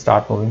it will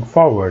start moving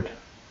forward.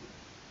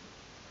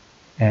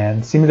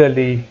 And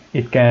similarly,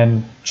 it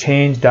can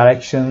change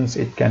directions,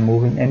 it can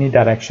move in any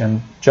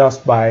direction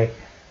just by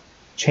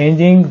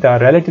changing the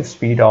relative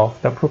speed of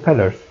the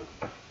propellers.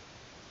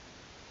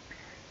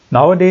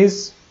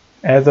 Nowadays,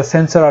 as the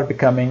sensors are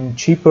becoming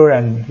cheaper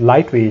and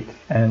lightweight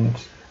and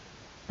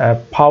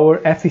power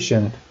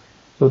efficient,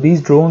 so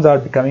these drones are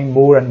becoming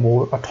more and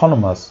more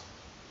autonomous.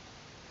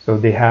 So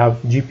they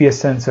have GPS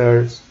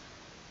sensors,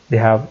 they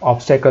have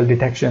obstacle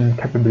detection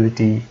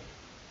capability,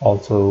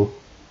 also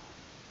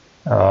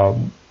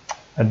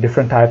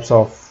different types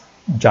of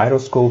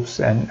gyroscopes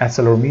and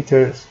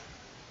accelerometers.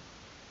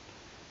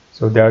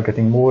 So they are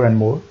getting more and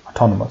more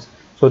autonomous.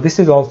 So this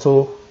is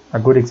also a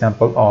good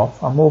example of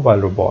a mobile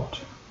robot.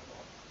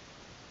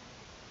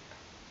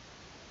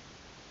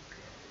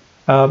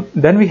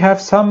 Then we have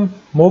some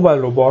mobile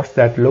robots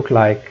that look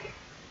like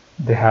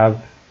they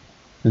have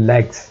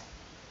legs,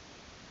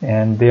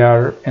 and they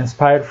are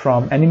inspired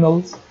from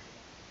animals.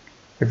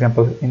 For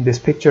example, in this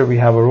picture we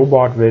have a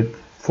robot with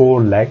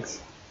 4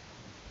 legs,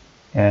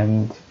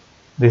 and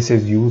this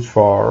is used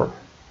for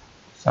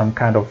some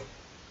kind of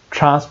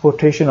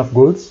transportation of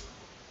goods,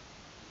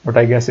 but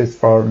I guess it's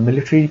for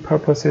military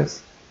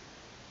purposes.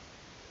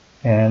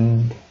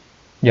 And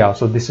yeah,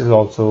 so this is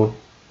also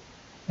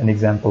an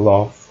example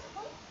of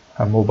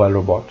a mobile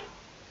robot.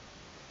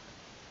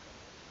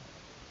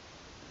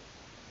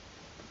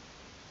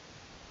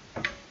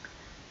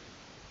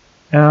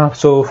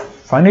 So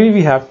finally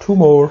we have 2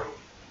 more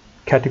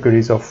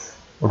categories of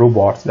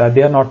robots that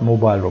they are not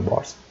mobile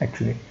robots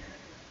actually.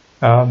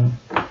 They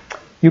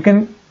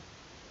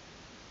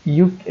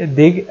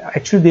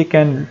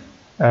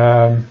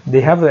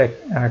have a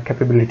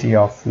capability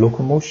of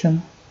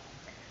locomotion,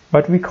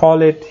 but we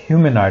call it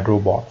humanoid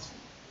robots.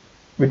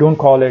 We don't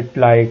call it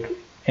like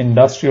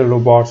industrial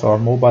robots or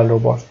mobile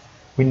robots.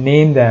 We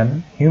name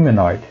them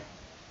humanoid.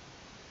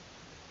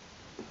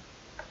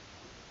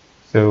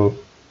 So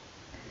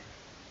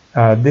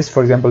this,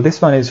 for example,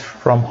 this one is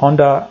from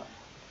Honda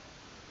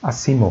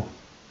Asimo,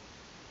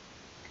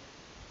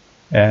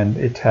 and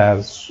it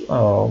has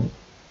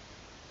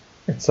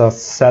it's a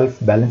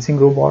self-balancing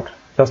robot.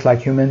 Just like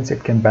humans,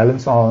 it can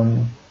balance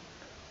on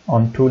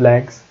 2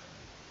 legs,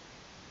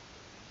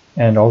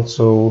 and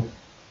also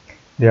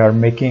they are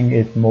making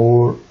it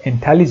more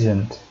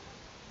intelligent.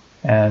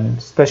 And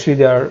especially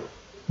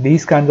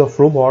these kinds of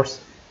robots,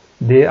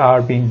 they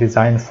are being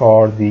designed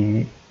for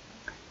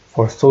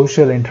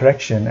social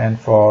interaction and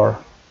for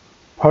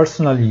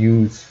personal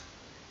use,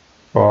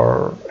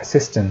 for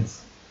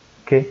assistance.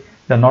 Okay,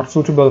 they're not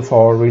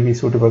really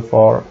suitable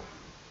for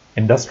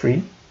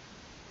industry,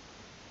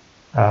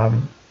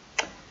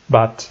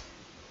 but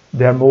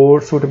they are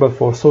more suitable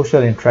for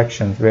social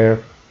interactions where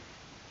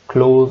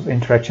close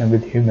interaction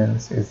with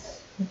humans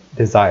is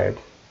desired.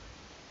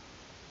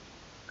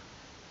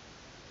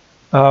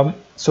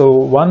 So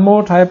one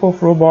more type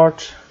of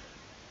robot,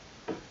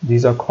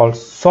 these are called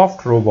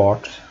soft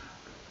robots.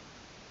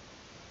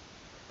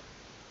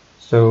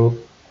 So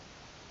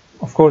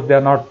of course they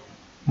are not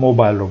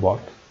mobile robot.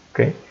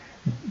 Okay,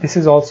 this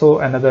is also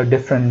another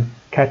different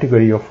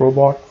category of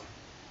robots.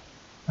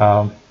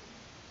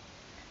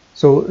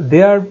 So they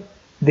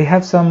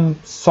have some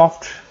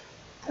soft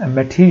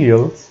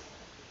materials,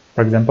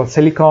 for example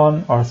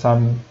silicone or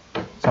some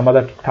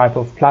other type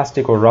of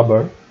plastic or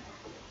rubber,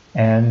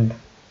 and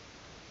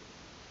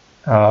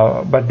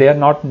but they are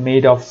not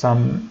made of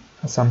some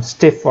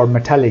stiff or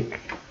metallic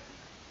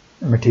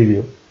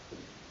material.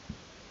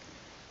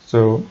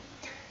 So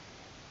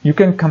you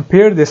can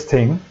compare this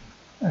thing,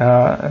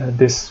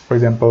 this, for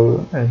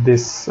example,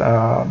 this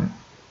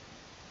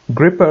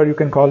gripper, you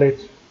can call it,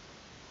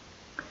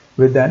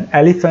 with an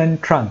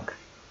elephant trunk.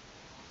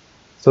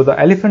 So the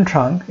elephant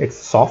trunk, it's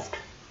soft,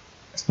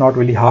 it's not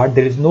really hard,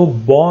 there is no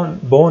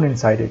bone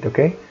inside it,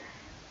 okay?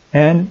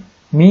 And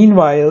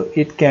meanwhile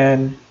it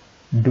can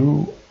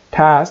do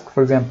tasks,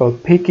 for example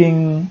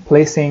picking,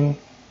 placing,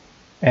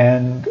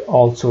 and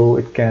also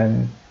it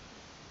can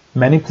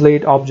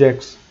manipulate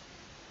objects,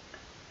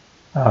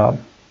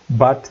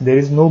 but there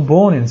is no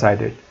bone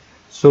inside it.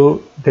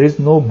 So there is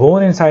no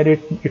bone inside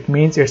it, it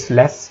means it's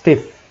less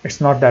stiff, it's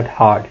not that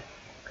hard.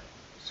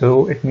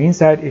 So it means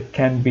that it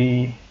can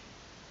be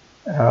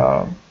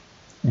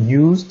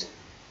used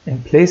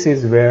in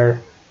places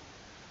where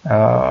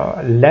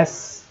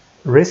less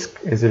risk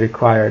is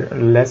required,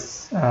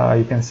 less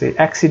you can say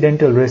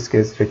accidental risk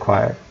is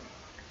required.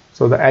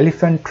 So the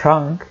elephant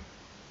trunk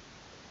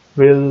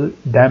will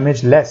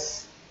damage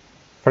less.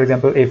 For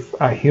example, if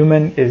a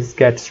human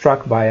gets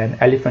struck by an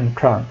elephant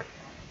trunk,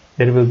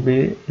 there will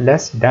be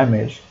less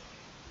damage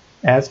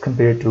as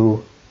compared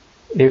to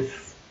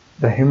if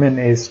the human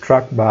is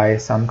struck by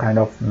some kind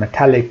of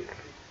metallic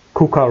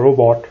KUKA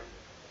robot.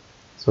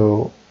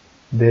 So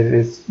there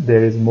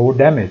is more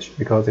damage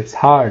because it's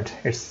hard,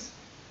 it's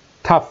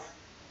tough.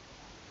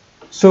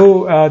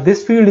 So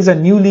this field is a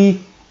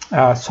newly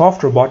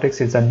soft robotics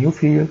is a new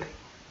field.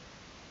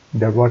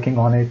 They're working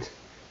on it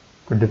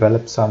to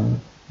develop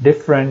some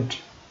different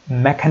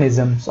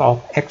mechanisms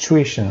of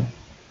actuation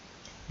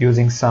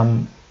using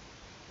some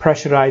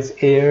pressurized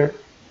air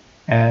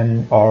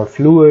and or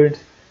fluid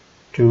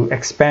to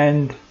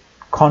expand,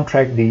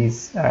 contract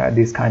these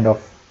kind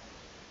of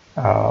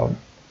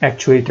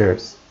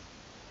actuators.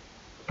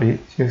 You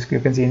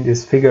can see in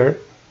this figure,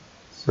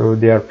 so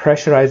they are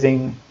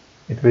pressurizing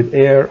it with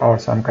air or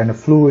some kind of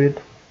fluid,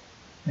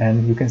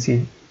 and you can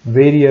see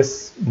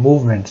various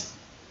movements,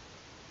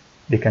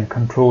 they can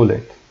control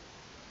it.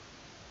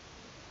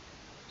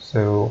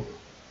 So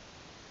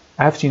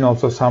I've seen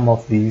also some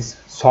of these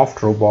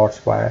soft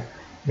robots where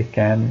they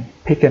can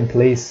pick and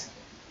place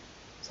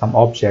some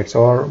objects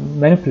or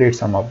manipulate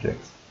some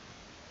objects.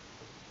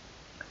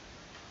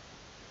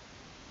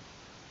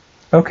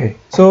 Okay,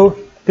 so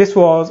this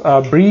was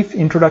a brief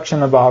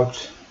introduction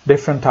about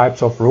different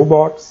types of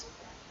robots.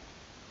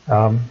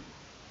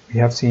 We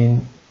have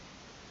seen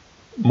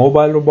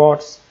mobile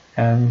robots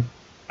and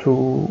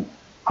two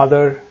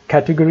other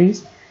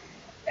categories,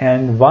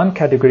 and one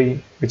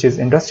category which is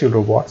industrial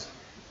robots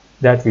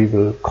that we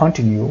will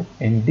continue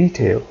in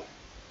detail.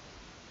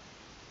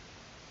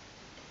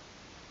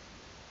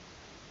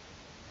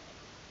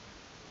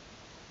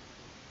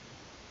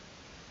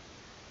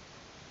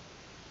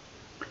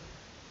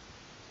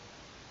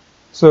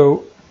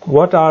 So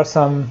what are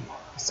some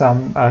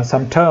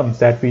terms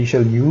that we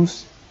shall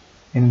use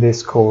in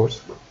this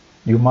course?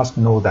 You must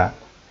know that.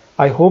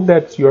 I hope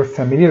that you're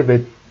familiar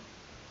with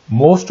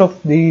most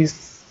of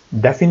these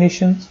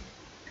definitions,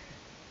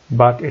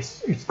 but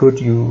it's good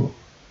you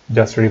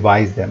just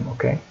revise them,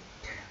 okay?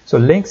 So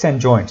links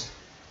and joints.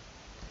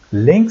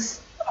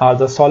 Links are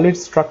the solid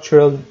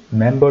structural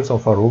members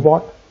of a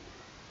robot,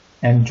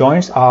 and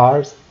joints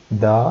are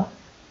the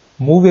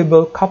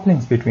movable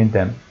couplings between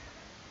them.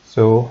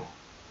 So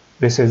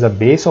this is a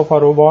base of a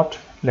robot,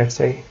 let's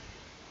say,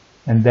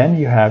 and then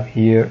you have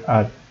here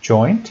a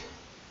joint,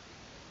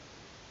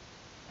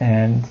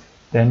 and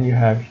then you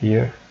have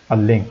here a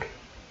link.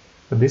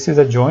 So this is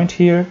a joint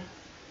here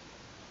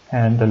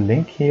and a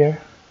link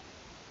here,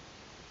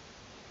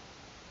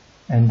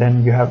 and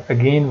then you have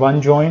again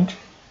one joint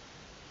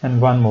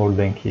and one more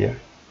link here.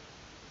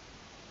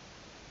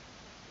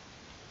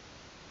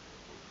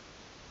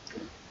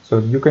 So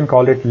you can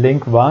call it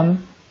link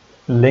 1,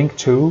 link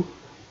 2,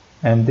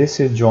 and this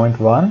is joint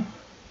 1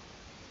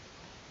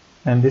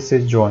 and this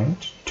is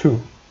joint 2.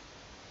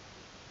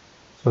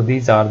 So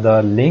these are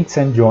the links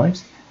and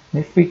joints.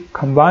 If we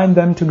combine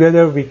them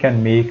together, we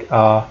can make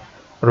a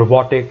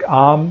robotic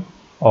arm,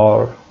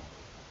 or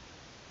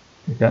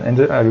you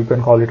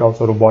can call it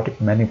also robotic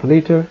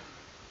manipulator.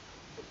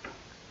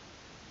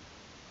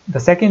 The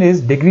second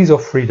is degrees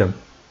of freedom.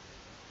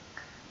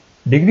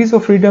 Degrees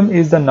of freedom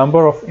is the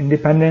number of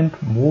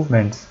independent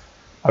movements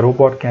a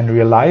robot can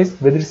realize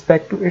with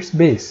respect to its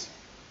base.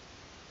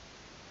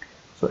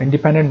 So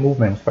independent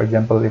movements, for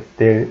example, if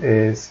there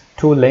is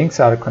two links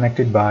are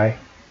connected by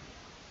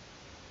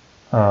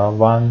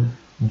one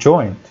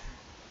joint,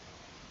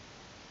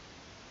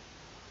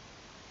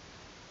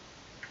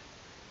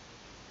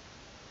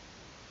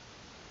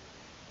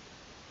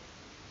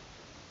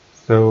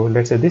 so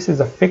let's say this is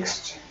a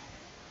fixed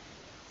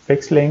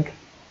link,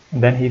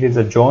 and then here is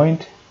a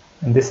joint,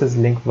 and this is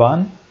link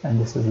 1 and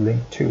this is link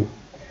 2.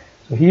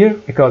 So here,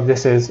 because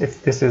this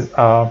is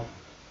a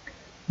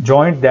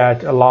joint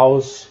that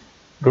allows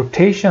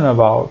rotation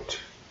about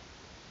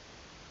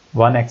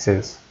one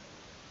axis,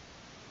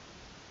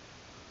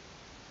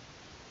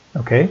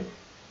 okay,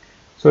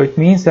 so it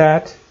means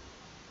that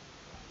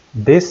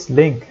this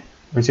link,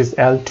 which is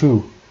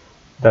L2,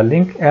 the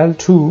link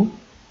L2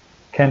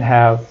 can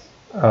have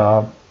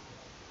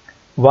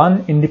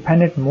one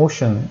independent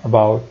motion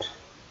about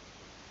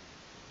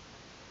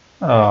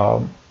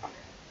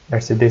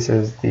let's say this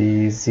is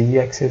the z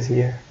axis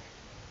here.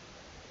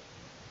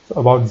 So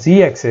about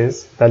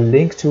z-axis, the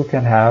link 2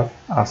 can have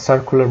a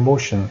circular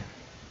motion,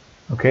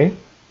 okay,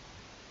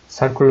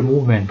 circular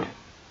movement.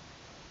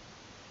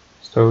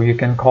 So you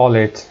can call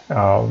it,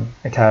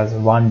 it has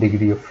 1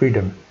 degree of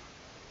freedom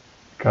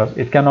because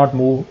it cannot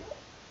move.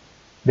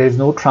 There is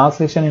no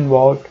translation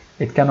involved.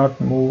 It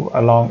cannot move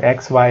along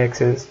x-y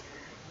axis.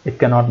 It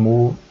cannot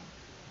move.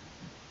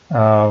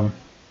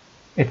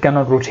 It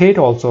cannot rotate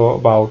also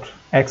about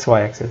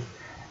x-y axis.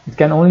 It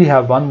can only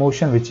have one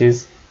motion, which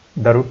is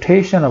the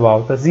rotation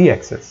about the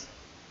z-axis.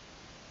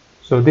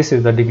 So this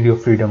is the degree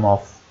of freedom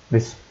of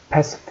this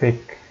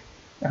specific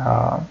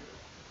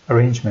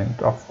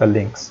arrangement of the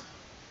links.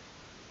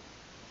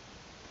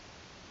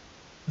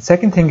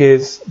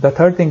 The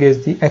third thing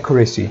is the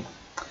accuracy.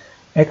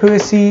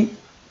 Accuracy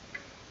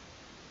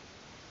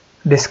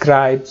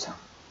describes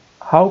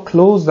how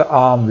close the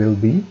arm will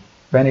be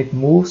when it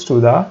moves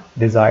to the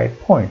desired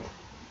point.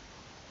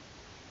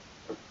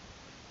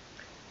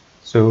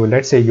 So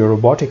let's say your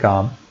robotic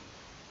arm,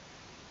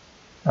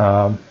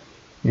 the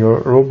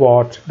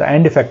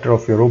end effector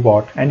of your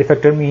robot. End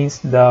effector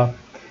means the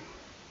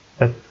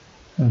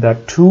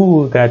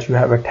tool that you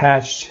have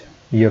attached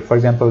here. For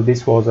example,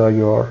 this was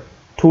your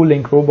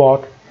two-link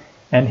robot,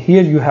 and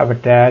here you have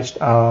attached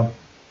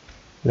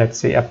let's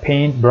say a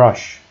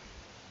paintbrush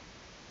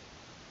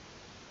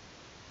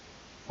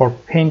for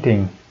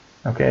painting.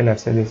 Okay,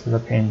 let's say this is a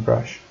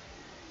paintbrush.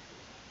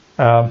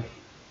 So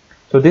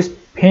this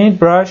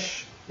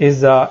paintbrush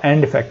is the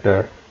end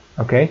effector.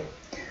 Okay,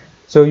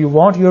 so you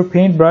want your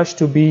paintbrush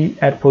to be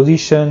at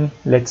position,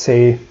 let's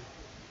say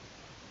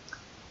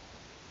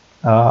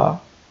at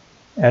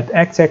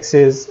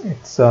x-axis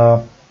it's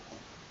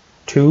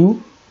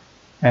 2,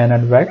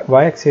 and at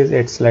y-axis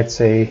it's, let's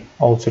say,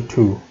 also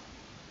 2.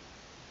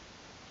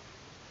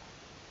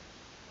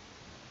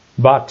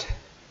 But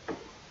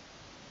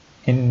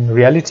in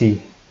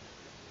reality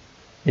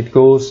it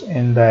goes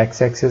in the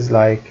x-axis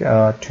like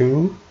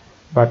 2,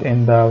 but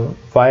in the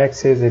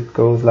y-axis it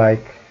goes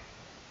like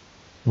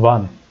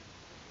 1.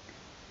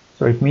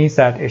 So it means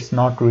that it's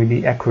not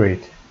really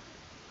accurate.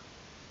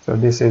 So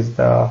this is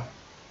the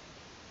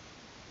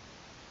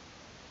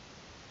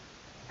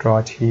draw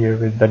it here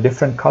with the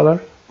different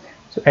color.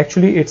 So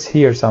actually it's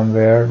here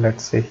somewhere,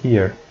 let's say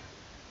here.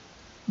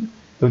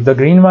 So the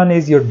green one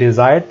is your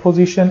desired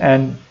position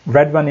and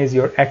red one is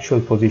your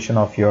actual position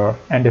of your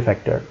end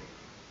effector.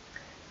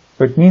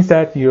 So it means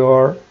that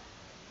your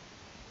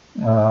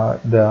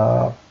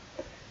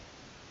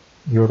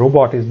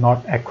robot is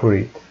not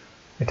accurate.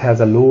 It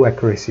has a low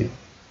accuracy.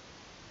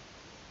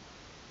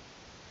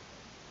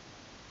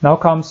 Now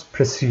comes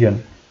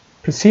precision.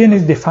 Precision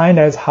is defined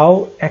as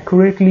how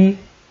accurately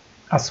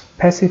a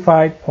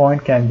specified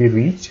point can be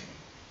reached.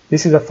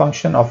 This is a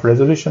function of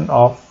resolution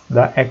of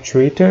the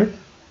actuator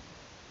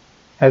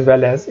as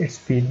well as its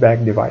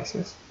feedback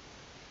devices.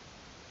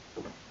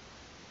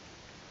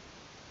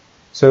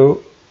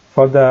 So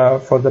for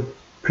the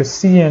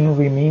precision,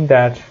 we mean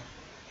that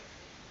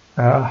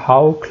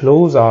how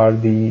close are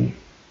the,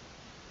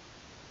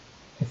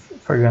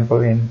 for example,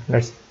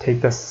 let's take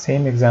the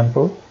same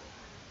example.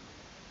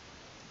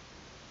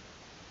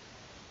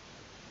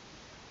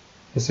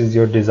 This is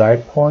your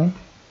desired point,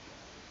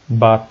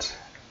 but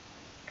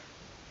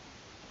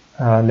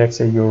let's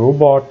say your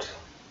robot,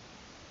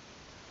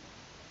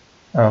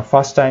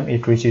 first time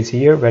it reaches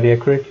here very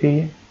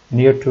accurately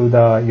near to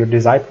your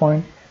desired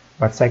point,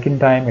 but second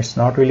time it's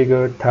not really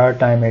good, third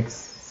time it's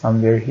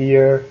somewhere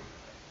here,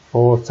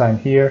 fourth time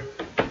here.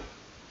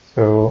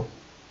 So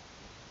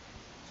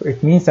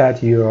it means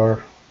that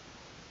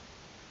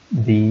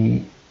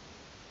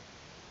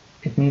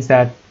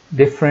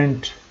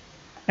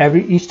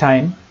each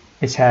time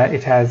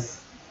it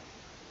has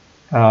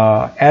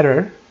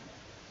error,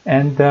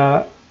 and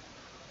the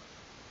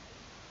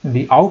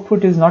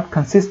output is not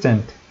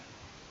consistent.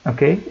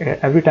 Okay,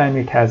 every time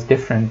it has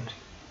different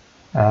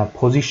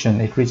position,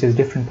 it reaches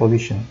different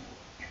position.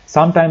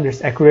 Sometimes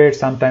it's accurate,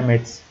 sometimes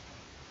it's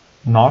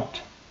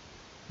not.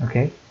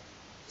 Okay,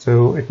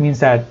 so it means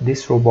that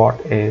this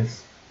robot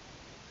is,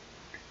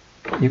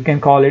 you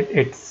can call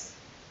it's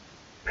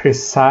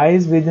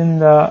precise within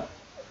the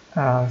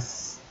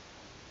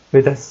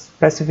with a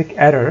specific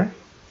error.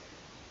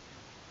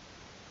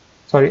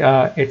 Sorry,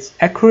 it's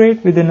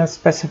accurate within a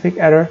specific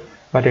error,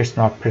 but it's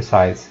not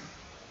precise.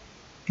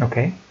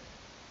 Okay.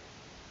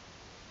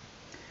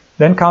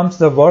 Then comes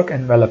the work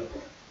envelope.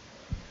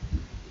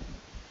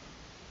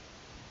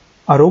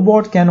 A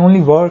robot can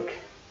only work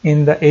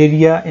in the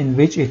area in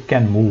which it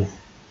can move.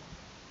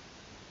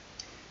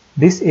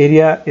 This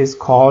area is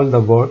called the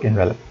work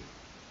envelope.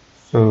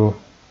 So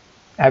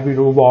every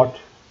robot,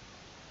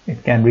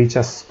 it can reach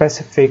a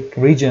specific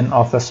region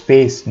of the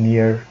space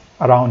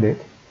around it,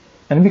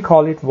 and we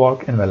call it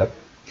work envelope.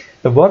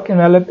 The work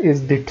envelope is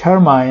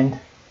determined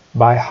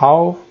by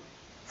how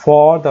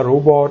far the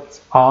robot's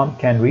arm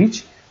can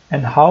reach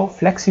and how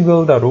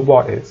flexible the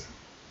robot is.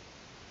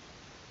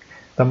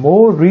 The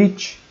more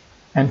reach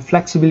and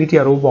flexibility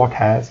a robot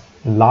has,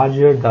 the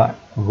larger the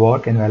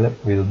work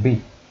envelope will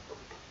be.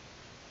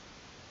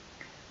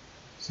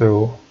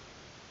 So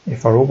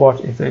if a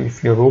robot,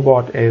 if your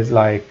robot is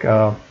like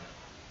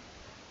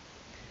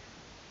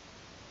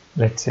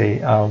let's say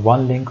a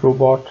one link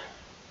robot,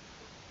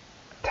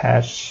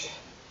 attach.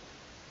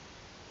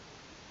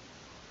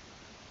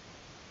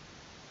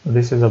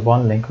 This is a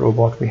one link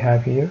robot we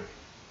have here.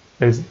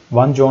 There's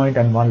one joint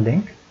and one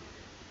link.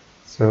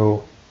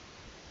 So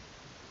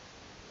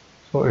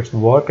its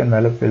work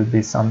envelope will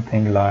be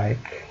something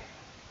like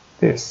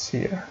this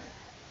here.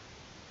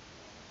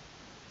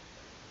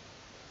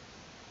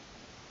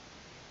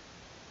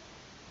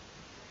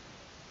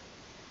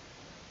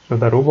 So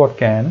the robot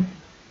can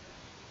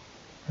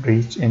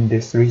reach in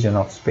this region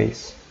of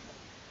space.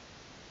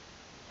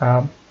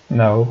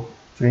 No,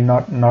 actually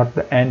not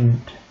the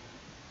end.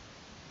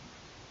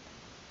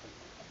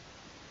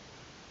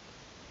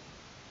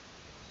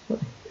 So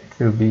it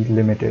will be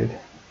limited.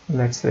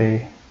 Let's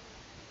say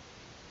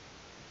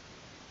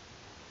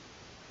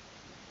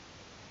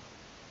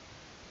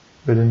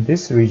within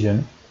this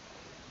region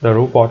the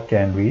robot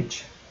can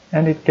reach,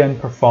 and it can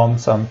perform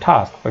some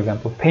task, for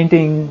example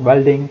painting,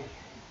 welding,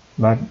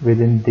 but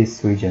within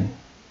this region.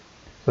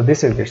 So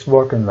this is its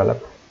work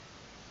envelope.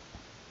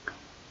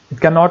 It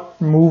cannot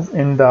move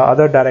in the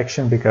other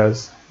direction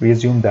because we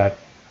assume that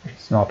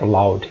it's not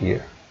allowed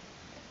here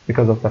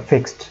because of the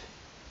fixed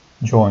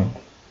joint.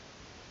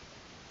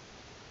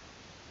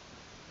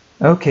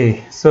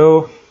 Okay,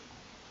 so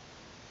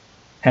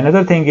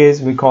another thing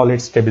is we call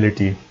it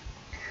stability.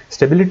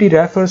 Stability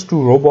refers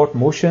to robot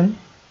motion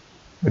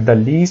with the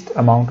least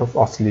amount of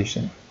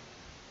oscillation.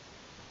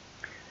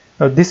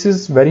 Now this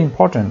is very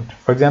important.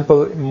 For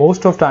example,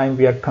 most of the time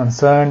we are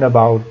concerned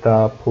about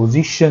the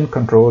position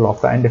control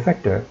of the end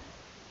effector.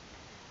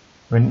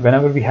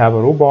 Whenever we have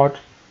a robot,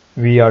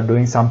 we are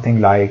doing something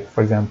like,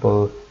 for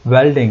example,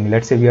 welding.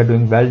 Let's say we are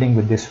doing welding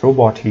with this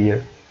robot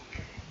here,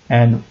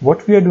 and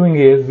what we are doing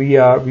is we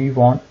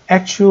want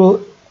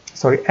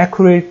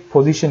accurate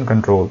position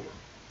control.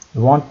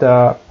 We want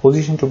the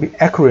position to be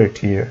accurate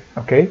here,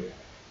 okay?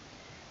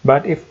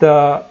 But if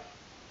the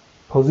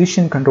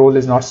position control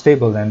is not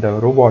stable and the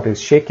robot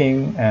is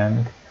shaking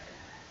and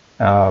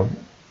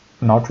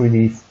not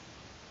really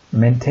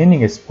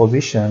maintaining its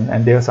position,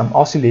 and there are some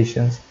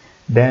oscillations,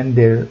 then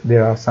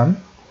there are some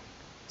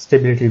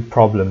stability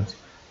problems.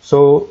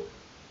 So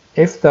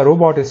if the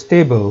robot is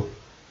stable,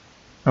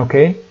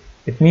 okay,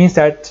 it means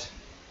that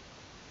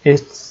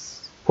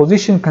its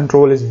position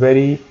control is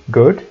very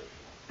good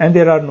and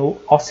there are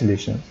no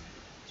oscillations.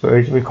 So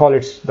we call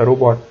it the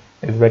robot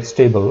is very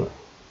stable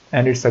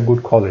and it's a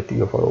good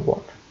quality of a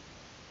robot.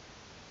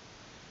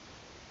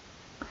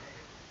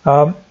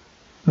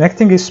 Next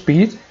thing is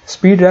speed.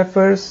 Speed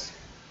refers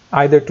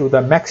either to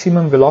the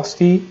maximum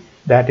velocity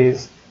that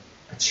is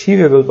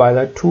achievable by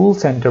the tool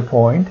center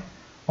point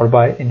or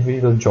by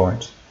individual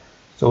joints.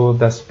 So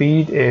the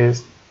speed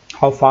is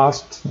how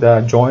fast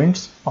the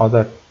joints or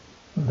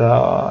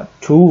the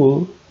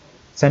tool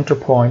center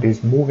point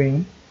is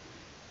moving,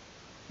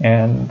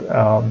 and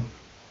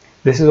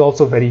this is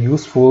also very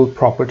useful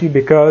property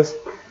because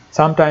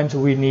sometimes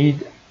we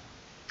need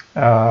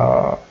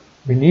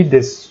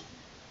this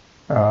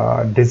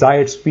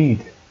desired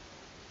speed,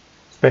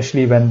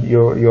 especially when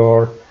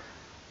your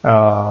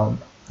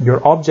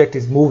object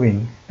is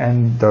moving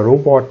and the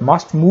robot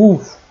must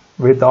move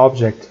with the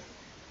object.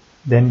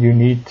 Then you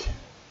need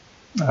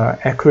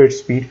accurate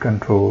speed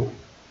control.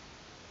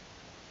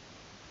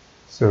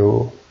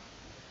 So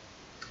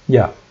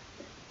yeah,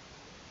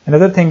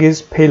 another thing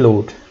is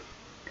payload.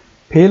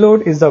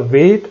 Payload is the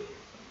weight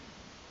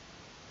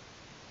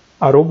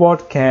a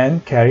robot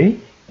can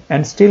carry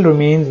and still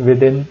remains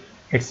within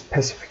its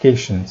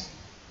specifications.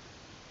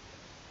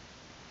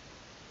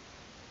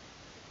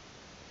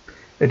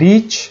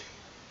 Reach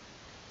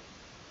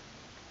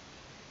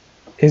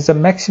is the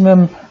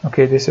maximum.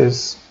 Okay, this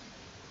is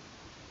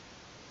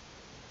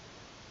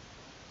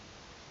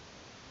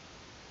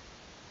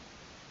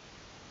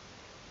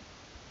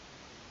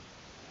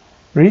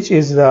reach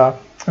is the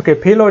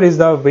payload is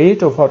the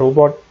weight of a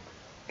robot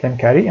can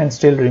carry and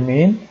still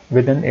remain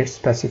within its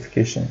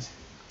specifications.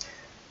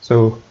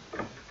 So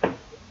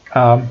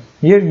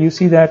here you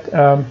see that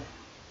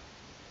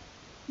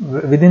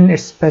within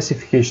its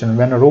specification,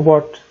 when a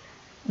robot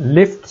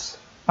lifts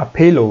a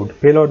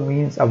payload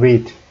means a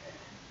weight.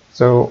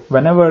 So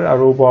whenever a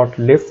robot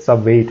lifts a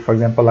weight, for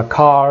example a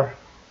car,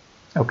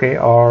 okay,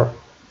 or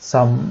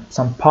some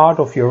part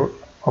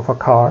of a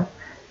car,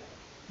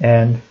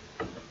 and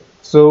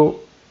so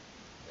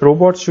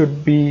robots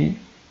should be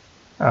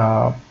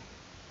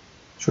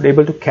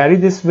able to carry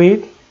this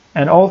weight,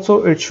 and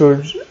also it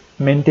should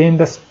maintain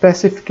the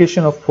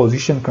specification of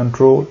position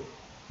control,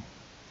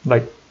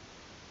 like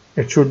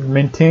it should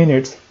maintain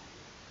its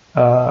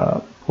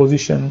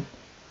position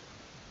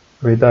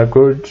with a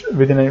good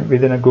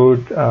within a good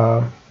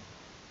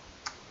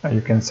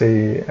you can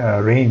say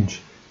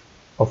range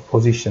of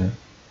position.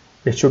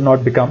 It should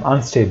not become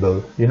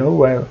unstable, you know,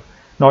 while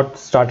not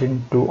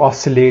starting to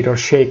oscillate or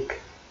shake.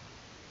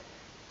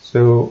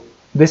 So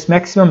this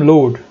maximum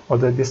load or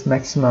this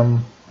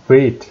maximum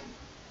weight,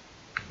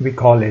 we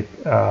call it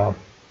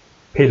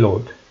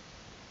payload.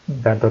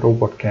 that the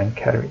robot can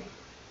carry.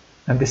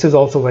 And this is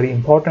also very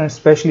important,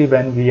 especially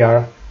when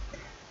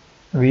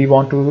we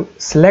want to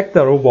select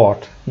the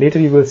robot. Later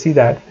you will see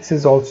that this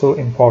is also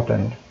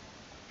important.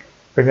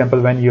 For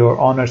example, when your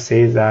owner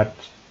says that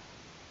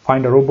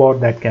find a robot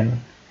that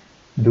can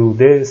do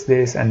this,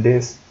 this and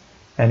this,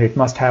 and it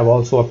must have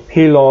also a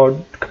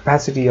payload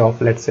capacity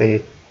of, let's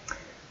say,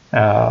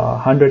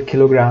 100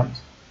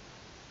 kilograms.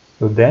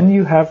 So then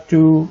you have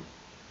to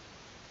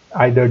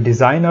either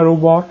design a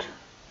robot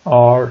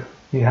or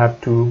you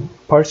have to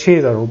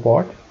purchase a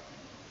robot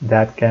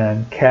that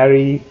can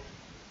carry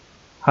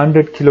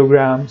 100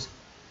 kilograms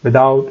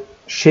without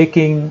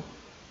shaking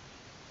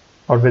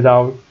or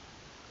without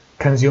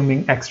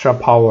consuming extra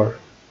power.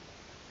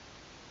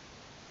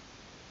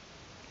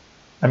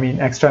 I mean,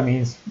 extra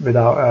means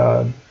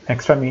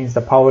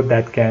the power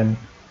that can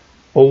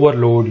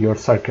overload your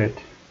circuit.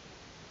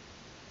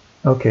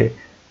 Okay.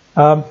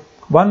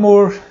 One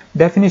more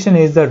definition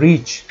is the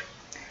reach.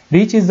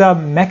 Reach is the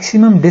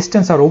maximum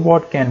distance a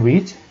robot can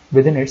reach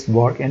within its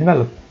work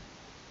envelope.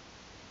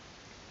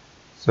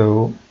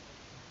 So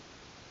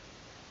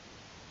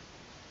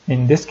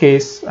in this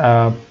case,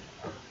 you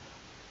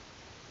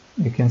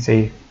can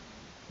say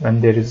when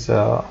there is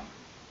a,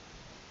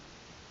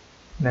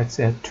 let's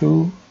say,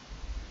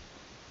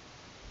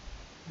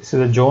 this is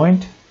a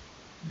joint,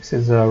 this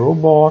is a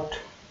robot,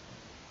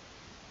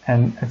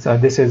 and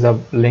this is a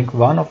link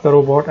 1 of the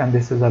robot, and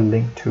this is a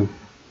link 2.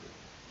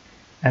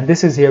 And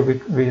this is here,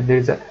 there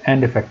is an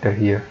end effector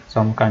here,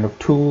 some kind of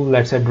tool,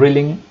 let's say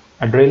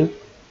a drill.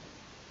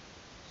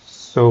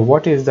 So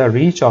what is the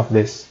reach of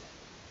this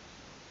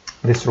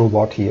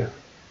robot here?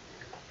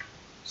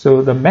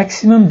 So the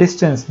maximum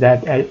distance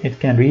that it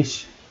can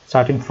reach,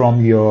 starting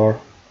from your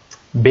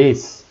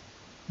base,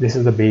 this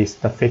is the base,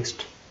 the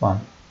fixed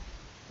one.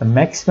 The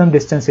maximum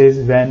distance is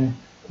when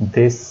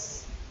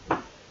this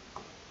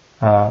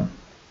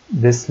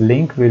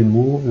link will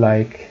move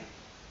like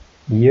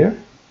here.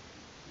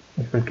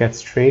 It will get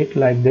straight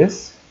like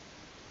this,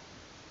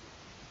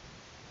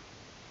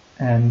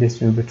 and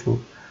this will be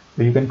true.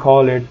 So you can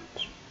call it,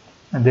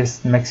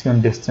 this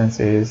maximum distance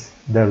is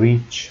the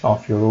reach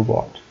of your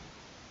robot.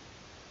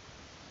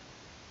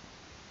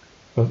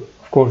 So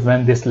of course,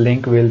 when this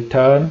link will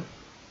turn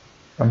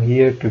from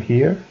here to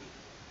here,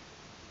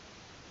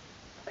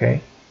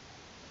 okay,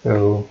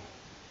 so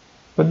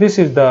but this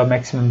is the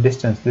maximum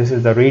distance, this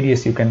is the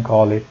radius, you can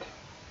call it,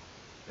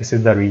 this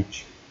is the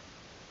reach.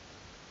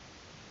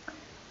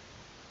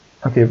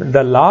 Okay,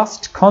 the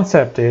last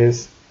concept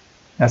is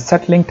a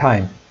settling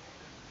time.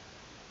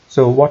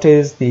 So what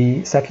is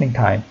the settling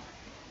time?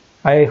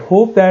 I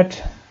hope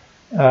that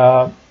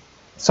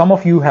some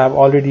of you have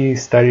already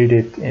studied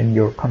it in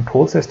your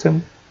control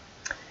system.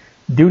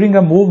 During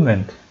a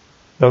movement,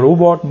 the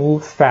robot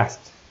moves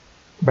fast,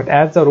 but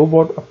as the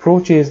robot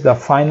approaches the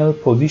final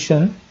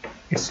position,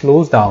 it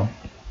slows down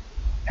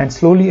and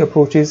slowly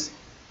approaches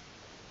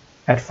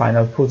at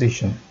final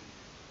position.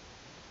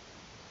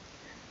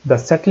 The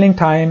settling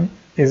time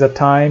is a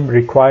time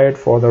required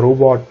for the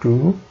robot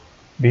to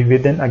be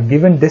within a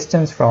given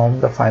distance from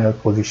the final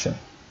position.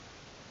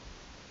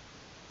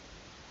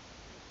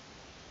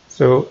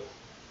 So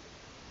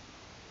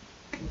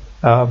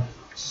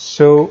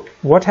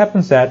what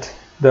happens that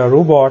the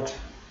robot,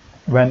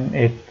 when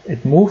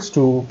it moves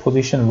to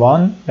position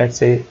 1, let's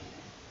say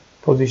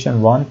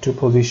position 1 to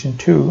position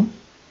 2,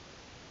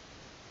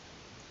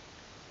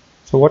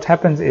 so what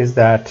happens is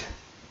that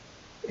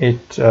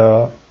it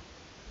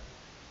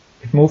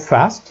moves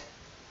fast,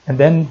 and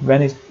then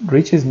when it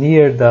reaches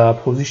near the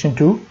position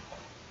 2,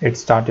 it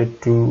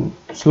started to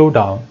slow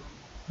down.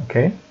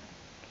 Okay,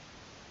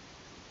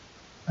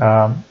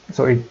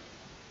 so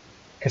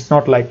it's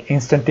not like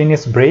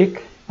instantaneous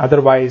brake.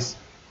 Otherwise,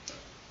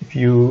 if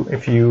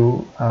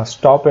you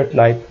stop it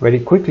like very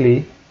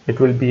quickly, it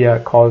will be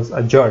cause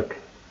a jerk,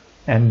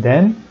 and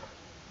then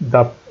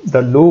the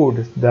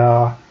load,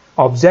 the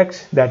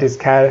object that is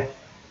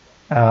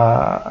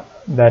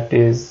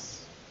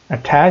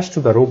attached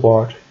to the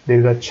robot, there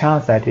is a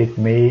chance that it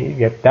may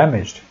get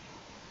damaged.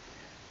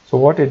 So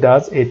what it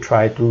does, it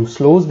tries to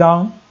slows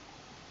down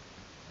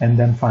and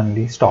then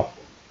finally stop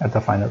at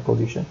the final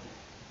position.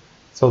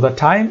 So the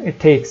time it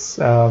takes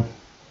to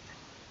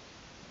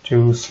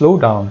slow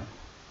down,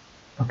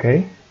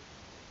 okay,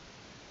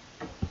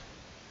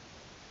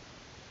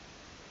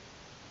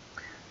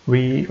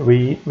 we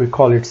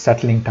call it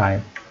settling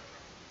time.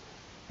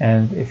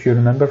 And if you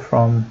remember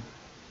from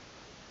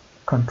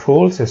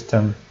control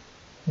system,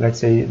 let's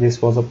say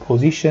this was a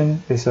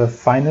position, this is a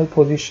final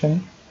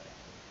position,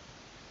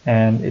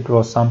 and it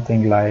was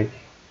something like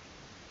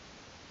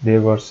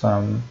there were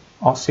some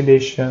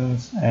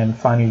oscillations, and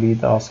finally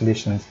the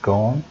oscillation is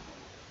gone,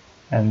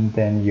 and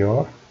then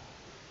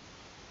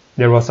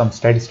there was some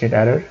steady state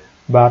error,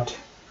 but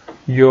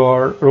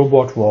your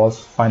robot was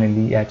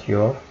finally at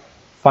your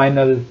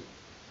final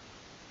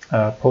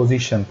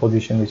position,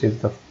 which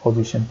is the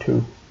position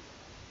 2.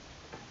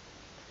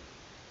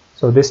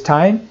 So this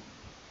time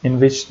in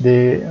which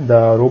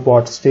the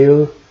robot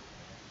still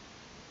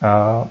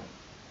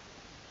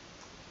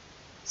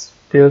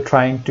till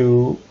trying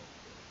to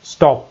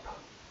stop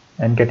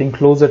and getting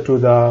closer to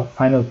the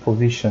final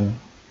position.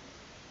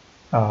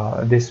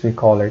 This we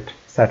call it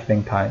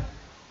settling time.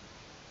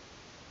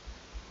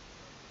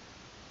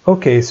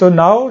 Okay, so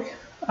now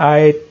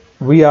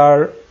we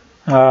are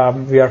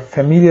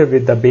familiar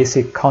with the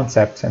basic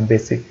concepts and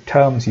basic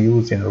terms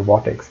used in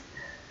robotics.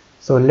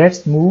 So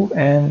let's move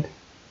and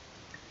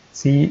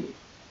see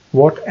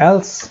what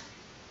else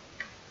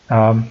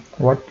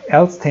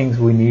things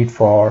we need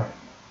for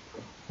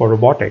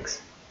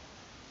robotics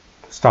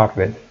to start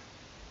with.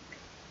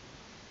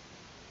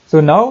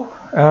 So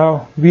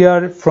now we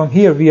are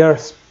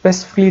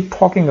specifically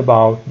talking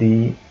about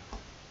the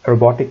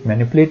robotic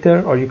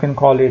manipulator, or you can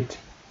call it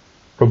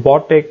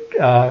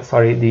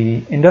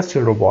the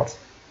industrial robots.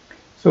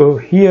 So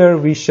here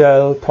we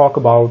shall talk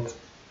about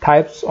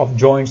types of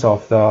joints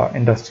of the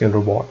industrial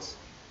robots.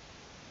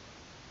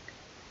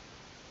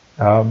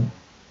 A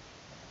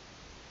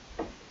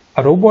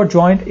robot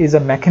joint is a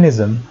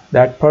mechanism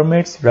that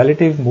permits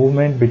relative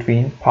movement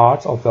between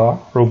parts of the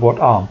robot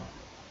arm.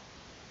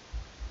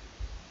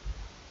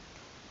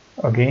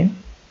 Again,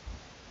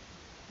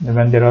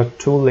 when there are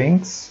two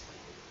links,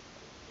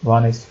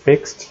 one is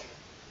fixed,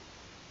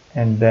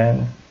 and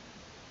then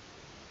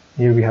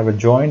here we have a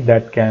joint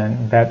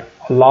that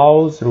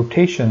allows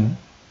rotation,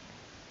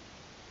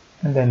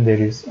 and then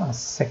there is a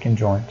second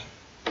joint.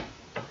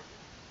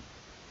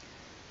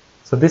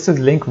 So this is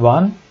link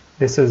 1,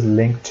 this is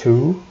link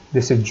 2,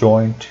 this is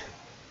joint.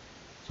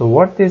 So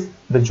what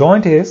the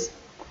joint is?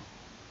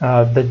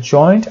 The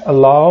joint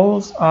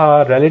allows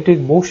a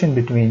relative movement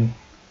between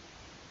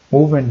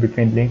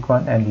link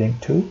 1 and link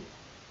 2.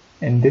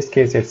 In this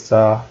case it's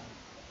a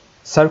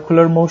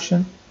circular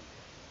motion,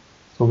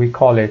 so we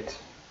call it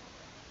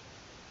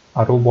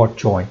a robot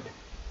joint.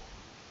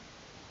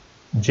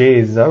 J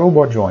is a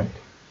robot joint.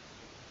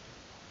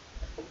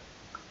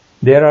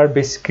 There are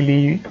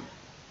basically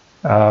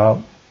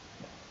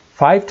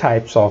five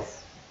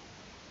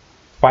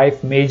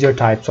major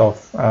types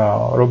of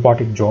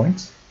robotic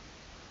joints.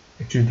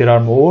 Actually there are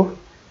more,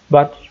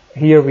 but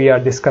here we are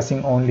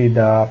discussing only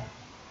the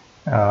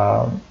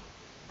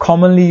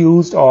commonly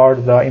used or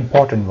the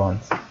important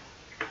ones.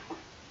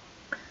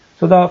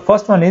 So the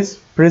first one is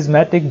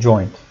prismatic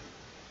joint.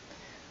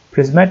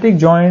 Prismatic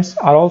joints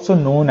are also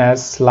known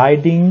as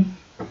sliding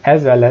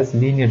as well as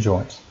linear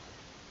joints.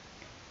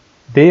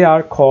 They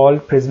are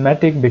called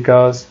prismatic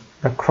because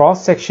the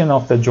cross section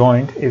of the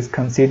joint is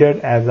considered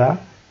as a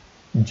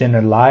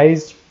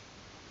generalized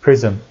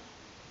prism.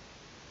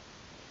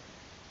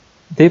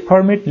 They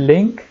permit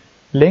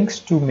links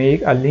to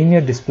make a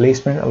linear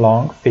displacement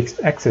along fixed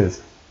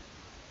axis.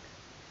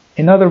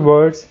 In other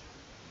words,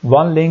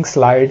 one link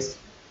slides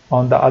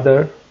on the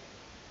other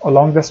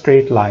along the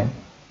straight line.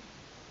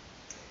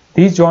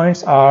 These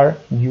joints are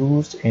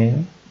used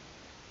in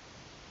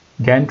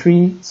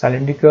gantry,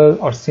 cylindrical,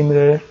 or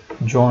similar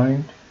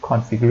joint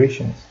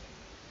configurations.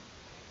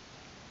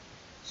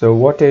 So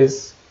what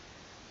is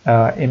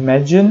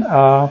imagine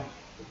a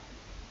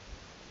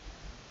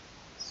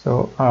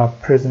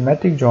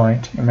prismatic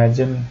joint?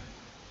 Imagine,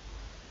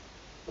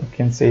 you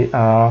can say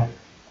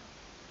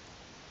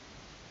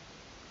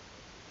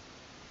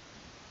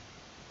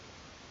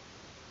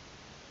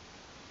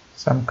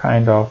some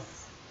kind of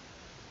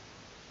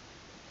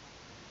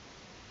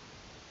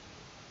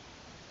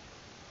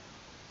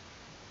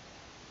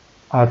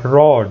a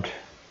rod,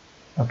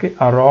 okay,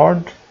 a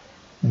rod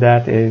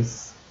that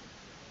is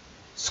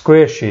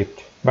square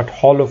shaped but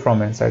hollow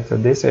from inside. So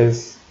this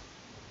is,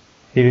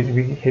 here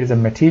is a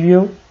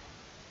material,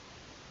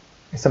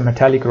 it's a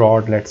metallic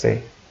rod, let's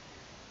say,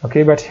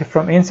 okay, but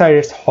from inside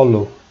it's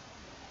hollow.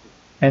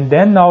 And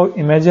then now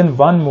imagine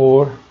one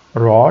more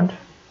rod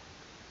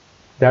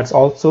that's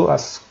also a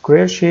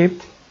square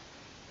shaped,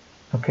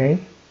 okay,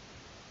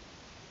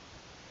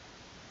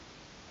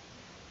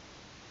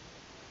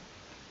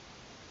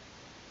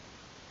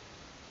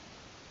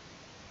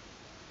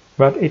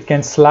 but it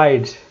can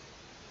slide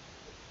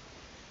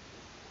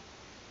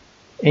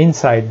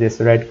inside this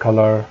red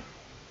color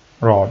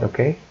rod,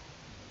 okay.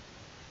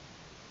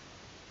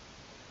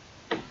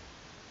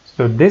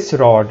 So this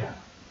rod,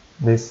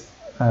 this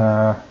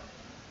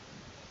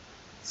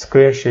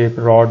square shaped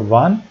rod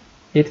 1,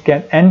 it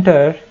can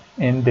enter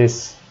in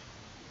this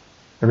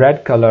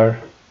red color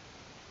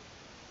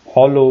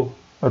hollow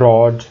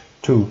rod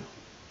 2.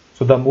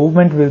 So the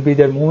movement will be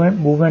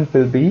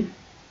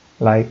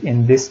like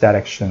in this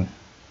direction.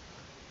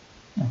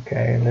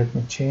 Okay, let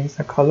me change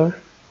the color.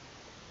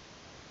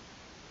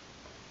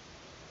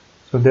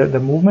 So the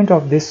movement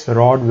of this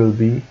rod will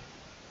be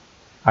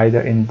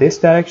either in this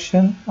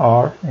direction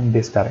or in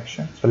this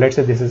direction. So let's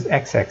say this is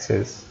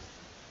x-axis.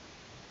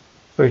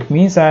 So it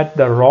means that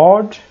the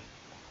rod,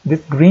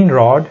 this green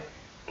rod,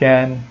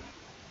 can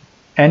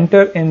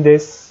enter in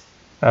this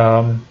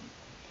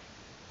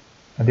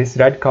this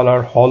red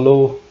color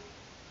hollow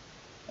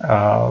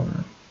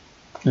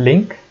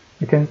link,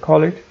 you can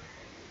call it,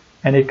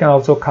 and it can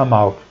also come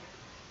out,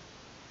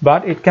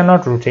 but it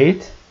cannot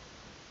rotate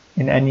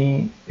in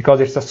any,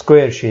 because it's a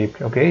square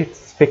shaped, okay,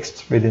 it's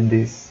fixed within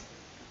this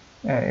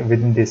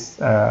within this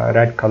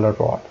red color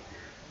rod.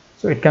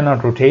 So it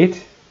cannot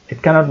rotate,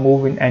 it cannot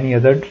move in any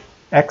other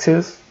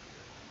axis.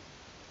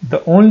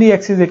 The only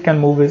axis it can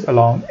move is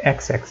along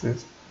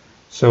x-axis.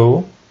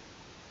 So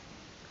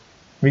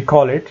we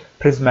call it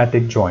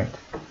prismatic joint.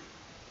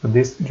 So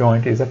this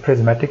joint is a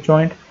prismatic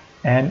joint,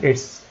 and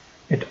it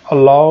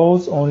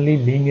allows only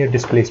linear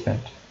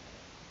displacement.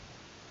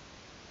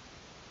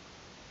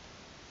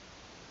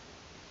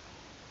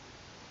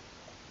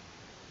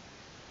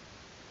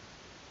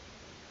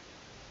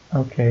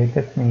 Okay,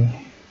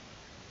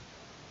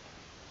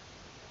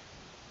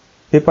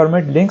 they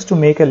permit links to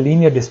make a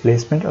linear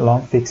displacement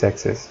along fixed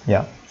axis.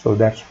 Yeah, so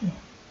that's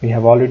we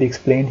have already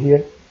explained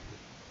here.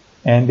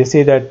 And they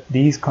say that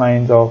these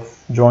kinds of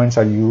joints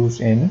are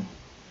used in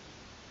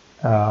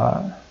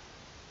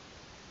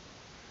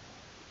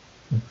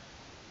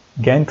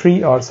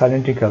gantry or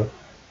cylindrical.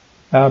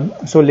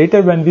 So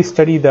later when we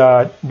study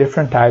the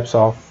different types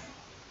of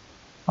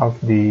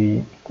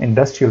the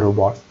industrial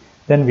robots,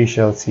 then we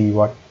shall see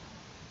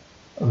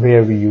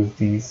where we use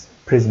these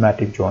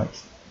prismatic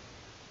joints.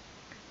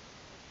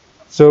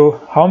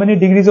 So how many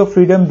degrees of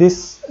freedom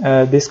this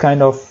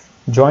kind of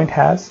joint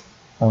has?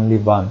 Only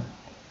one.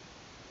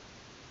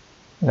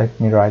 Let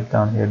me write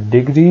down here,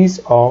 degrees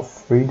of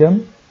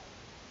freedom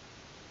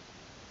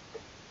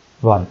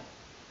 1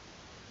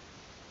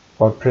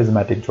 for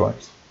prismatic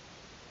joints,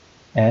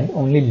 and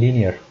only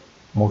linear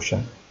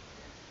motion.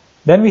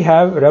 Then we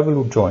have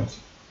revolute joints.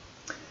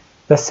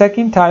 The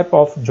second type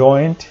of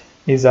joint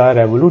is a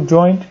revolute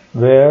joint,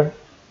 where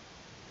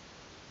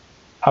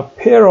a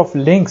pair of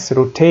links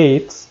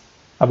rotates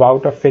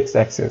about a fixed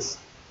axis.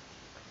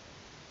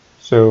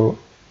 So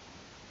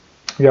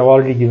we have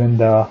already given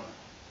the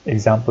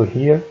example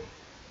here.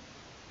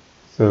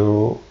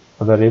 So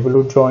for the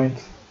revolute joint,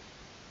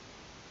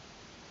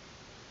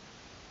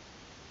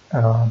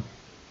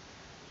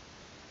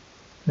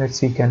 let's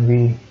see, can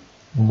we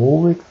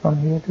move it from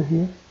here to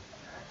here?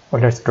 Or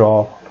let's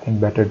draw, I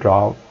think better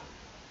draw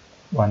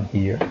one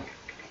here.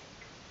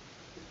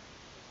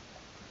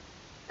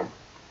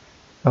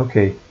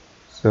 Okay,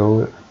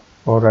 so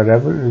for a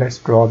let's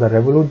draw the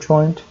revolute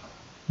joint.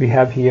 We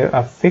have here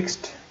a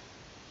fixed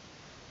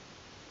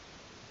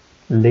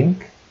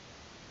link,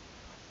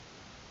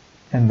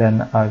 and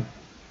then a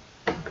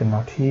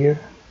knot here,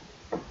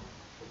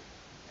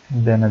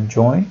 and then a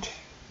joint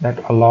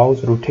that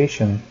allows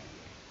rotation,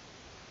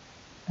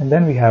 and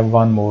then we have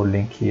one more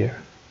link here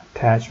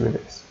attached with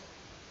this.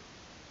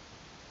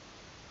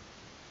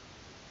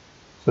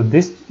 So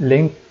this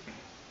link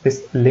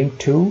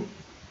 2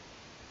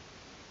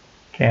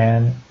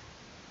 can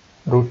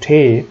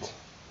rotate,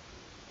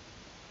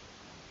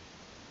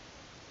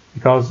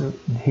 because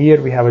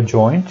here we have a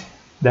joint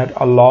that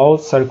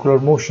allows circular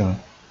motion.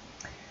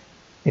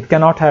 It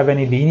cannot have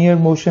any linear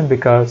motion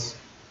because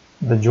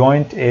the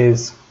joint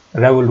is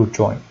revolute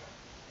joint.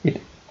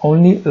 It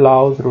only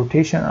allows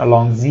rotation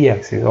along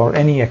z-axis or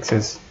any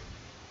axis.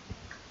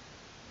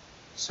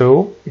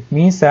 So it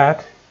means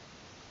that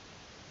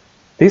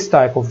this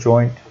type of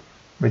joint,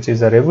 which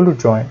is a revolute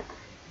joint,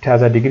 it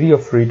has a degree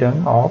of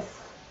freedom of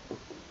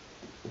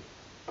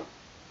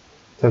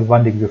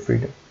 1 degree of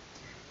freedom,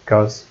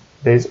 because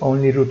there is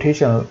only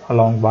rotation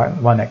along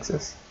one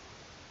axis.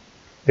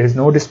 There is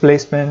no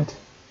displacement,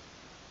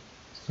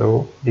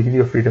 so degree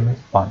of freedom is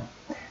 1.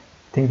 I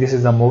think this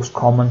is the most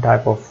common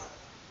type of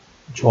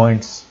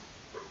joints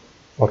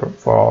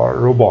for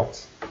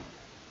robots.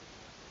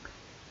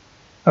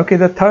 Okay,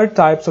 the third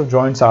types of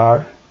joints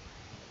are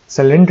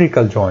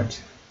cylindrical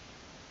joints.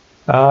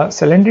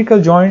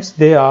 Cylindrical joints,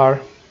 they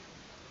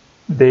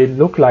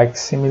look like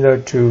similar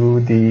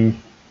to the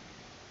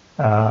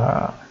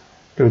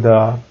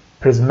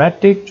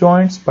prismatic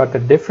joints, but the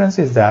difference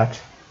is that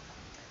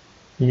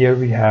here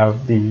we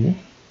have the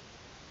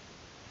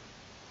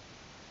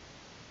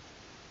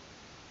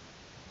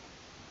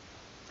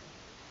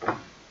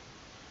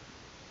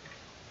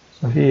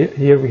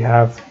here we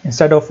have,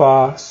 instead of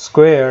a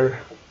square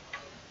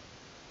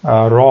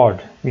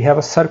rod, we have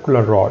a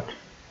circular rod,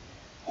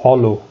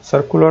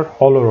 circular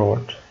hollow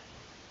rod.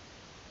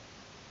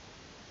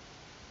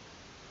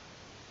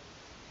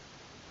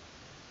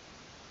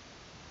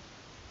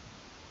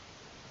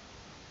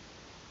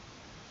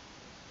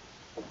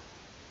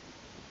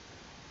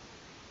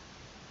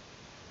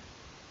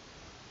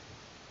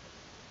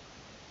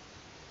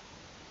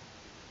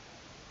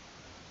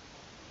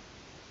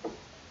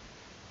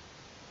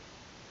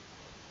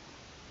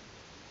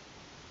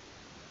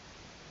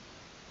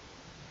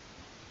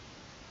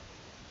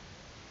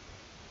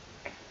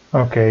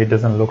 Okay, it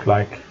doesn't look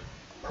like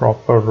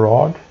proper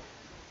rod.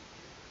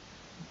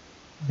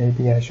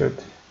 Maybe I should.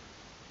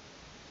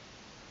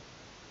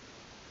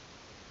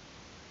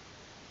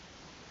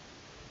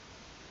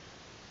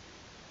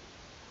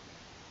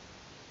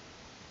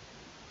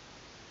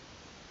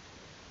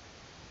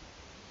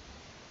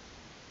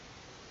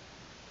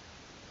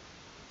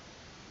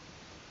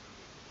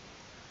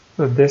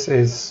 So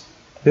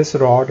this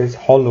rod is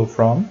hollow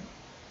from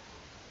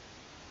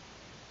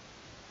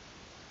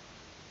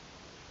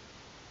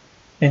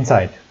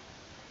inside.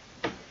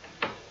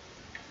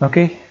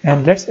 Okay,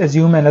 and let's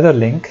assume another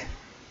link,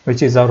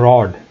 which is a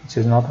rod, which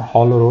is not a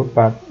hollow rod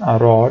but a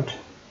rod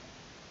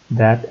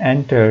that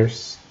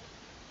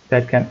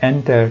can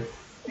enter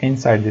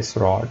inside this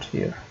rod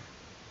here.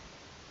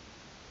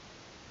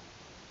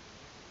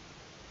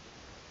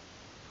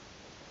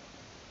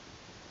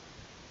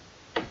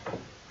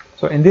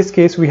 So in this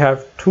case we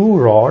have two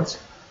rods.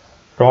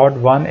 Rod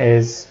 1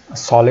 is a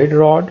solid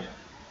rod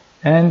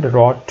and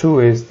rod 2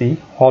 is the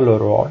hollow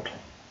rod,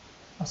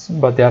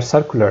 but they are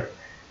circular.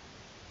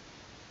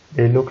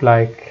 They look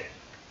like,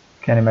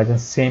 you can imagine,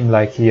 same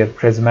like here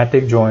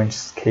prismatic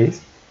joints case.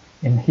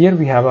 In here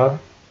we have a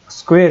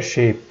square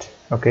shaped,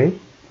 okay,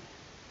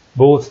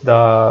 both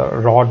the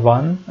rod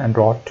 1 and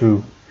rod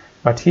 2.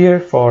 But here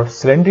for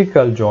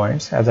cylindrical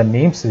joints, as the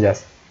name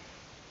suggests,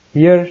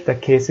 here the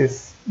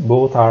cases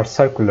both are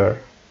circular.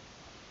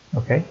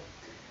 Okay,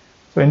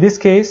 so in this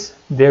case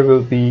there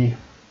will be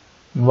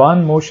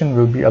one motion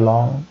will be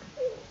along,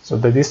 so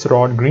that this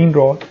rod, green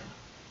rod,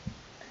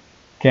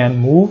 can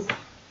move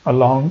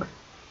along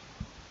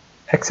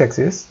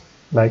x-axis,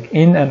 like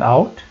in and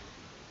out.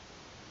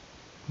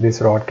 This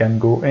rod can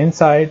go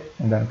inside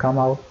and then come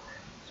out.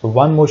 So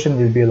one motion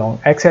will be along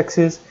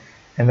x-axis,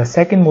 and the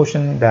second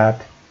motion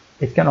that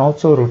it can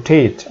also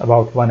rotate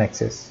about one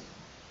axis.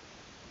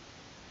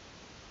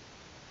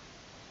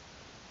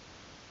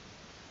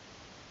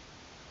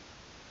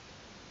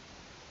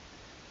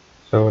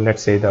 So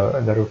let's say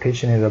the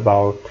rotation is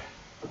about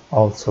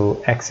also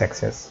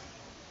x-axis.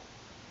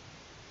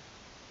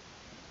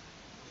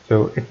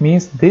 So it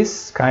means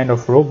this kind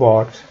of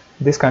robot,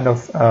 this kind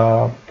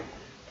of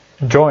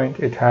joint,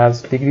 it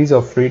has degrees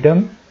of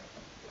freedom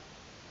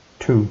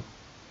 2,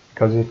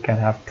 because it can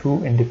have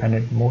two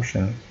independent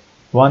motions.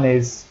 One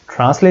is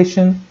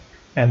translation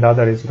and the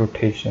other is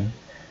rotation.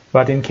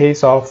 But in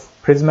case of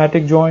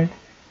prismatic joint,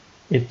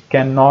 it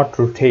cannot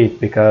rotate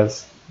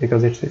because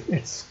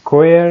it's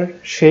square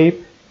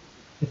shape,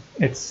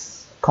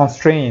 it's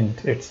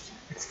constrained, it's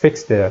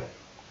fixed there.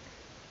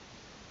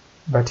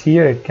 But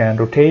here it can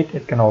rotate,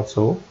 it can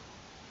also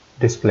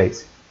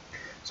displace.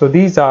 So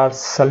these are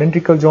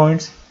cylindrical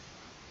joints.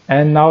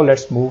 And now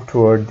let's move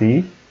toward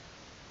the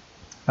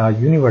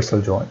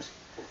universal joints.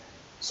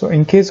 So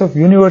in case of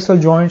universal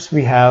joints,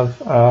 we have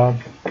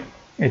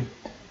it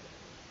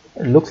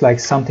looks like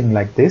something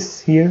like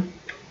this here.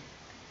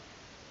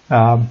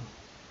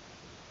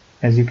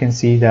 As you can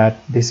see that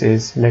this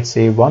is, let's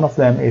say one of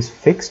them is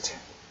fixed.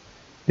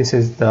 This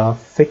is the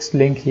fixed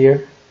link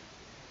here,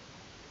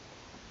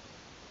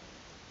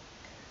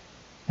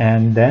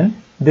 and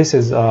then this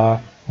is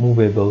a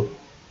movable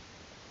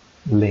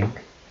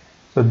link.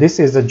 So this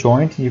is the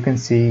joint. You can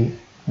see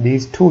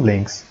these two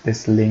links,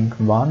 this link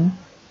 1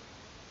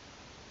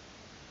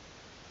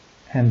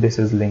 and this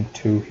is link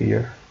 2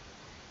 here,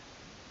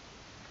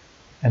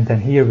 and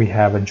then here we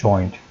have a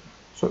joint.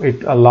 So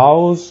it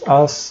allows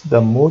us the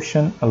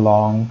motion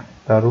along,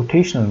 the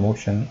rotational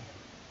motion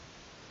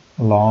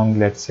along,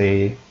 let's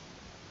say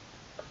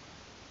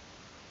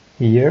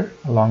here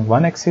along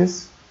one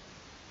axis,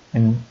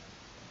 and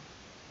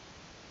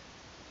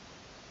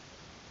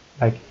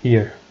like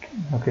here.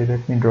 Okay,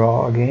 let me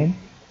draw again.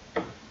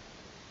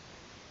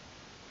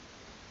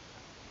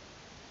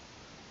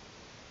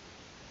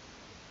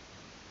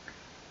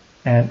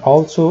 And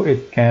also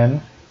it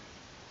can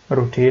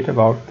rotate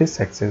about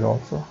this axis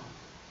also.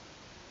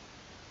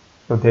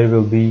 So there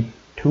will be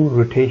two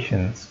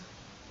rotations.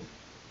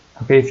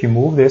 Okay, if you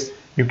move this,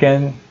 you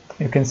can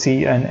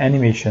see an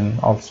animation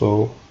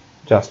also.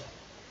 Just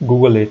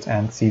Google it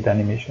and see the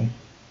animation.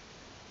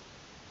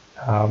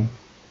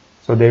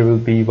 So there will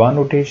be one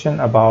rotation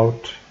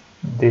about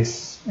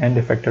this end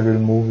effector will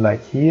move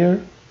like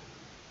here,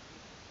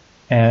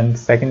 and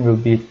second will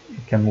be it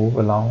can move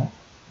along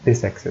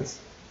this axis,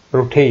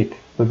 rotate.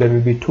 So there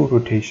will be two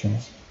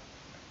rotations.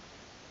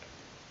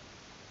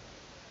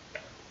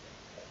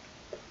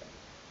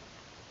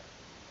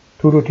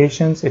 Two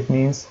rotations, it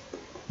means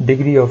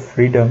degree of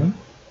freedom.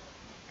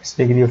 This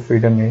degree of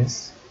freedom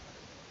is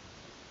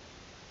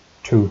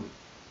 2.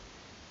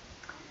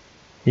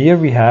 Here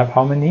we have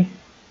how many?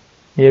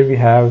 Here we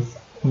have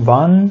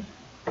one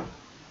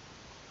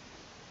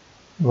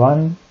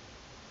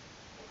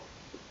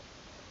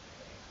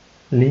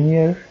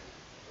linear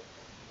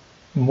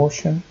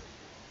motion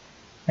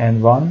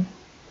and one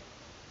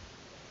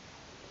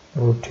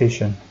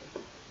rotation.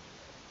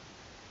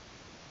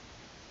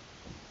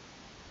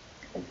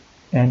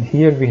 And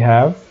here we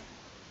have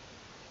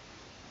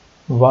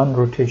one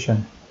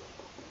rotation,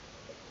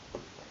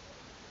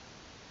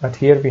 but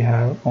here we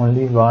have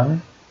only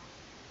one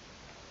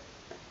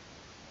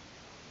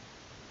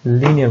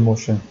linear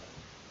motion.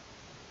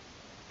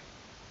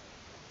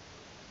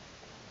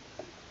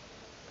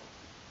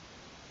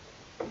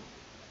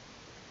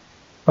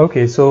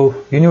 Okay, so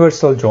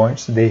universal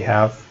joints, they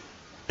have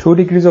 2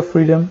 degrees of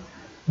freedom,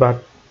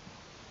 but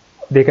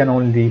they can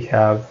only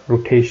have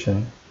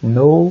rotation,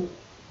 no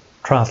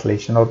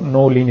translation or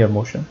no linear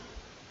motion.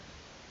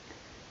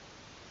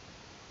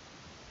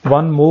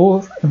 One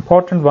more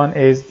important one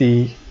is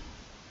the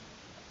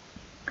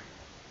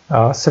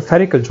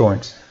spherical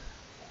joints.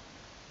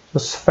 The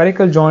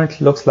spherical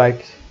joint looks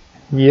like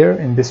here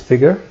in this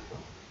figure.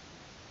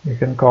 You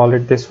can call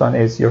it, this one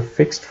is your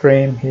fixed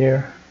frame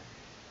here.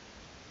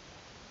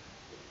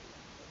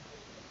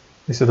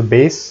 This is the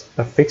base,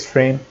 the fixed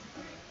frame,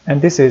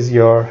 and this is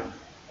your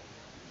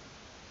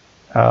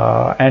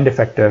end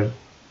effector,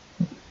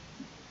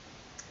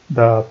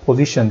 the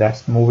position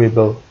that's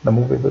movable, the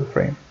movable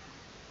frame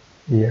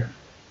here.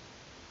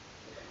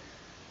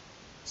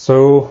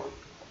 So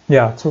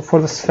yeah, so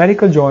for the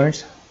spherical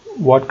joints,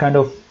 what kind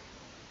of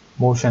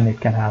motion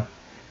it can have?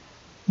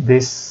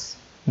 This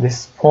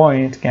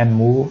point can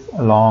move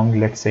along,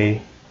 let's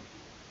say,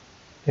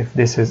 if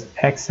this is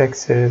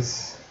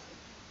x-axis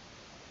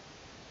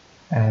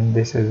and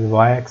this is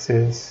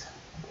y-axis,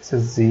 this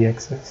is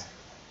z-axis,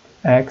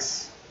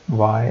 x,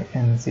 y,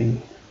 and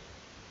z.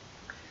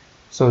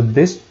 So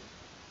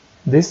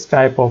this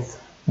type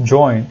of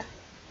joint,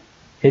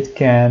 it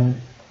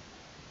can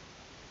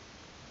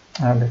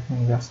let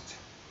me just,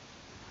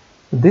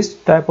 this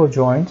type of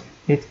joint,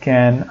 it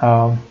can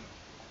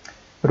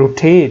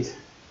rotate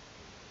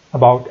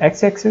about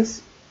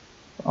x-axis,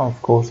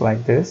 of course,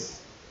 like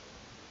this,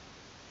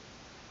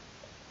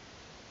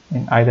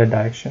 in either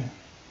direction.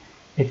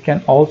 It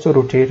can also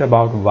rotate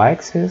about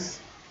y-axis,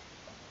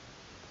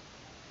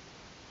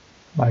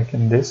 like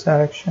in this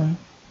direction,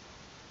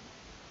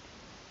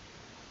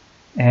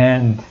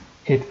 and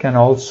it can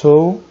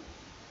also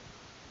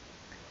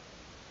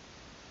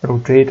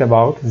rotate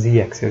about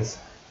z-axis.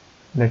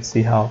 Let's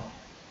see how,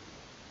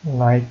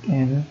 like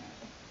in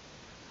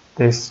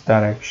this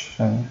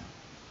direction.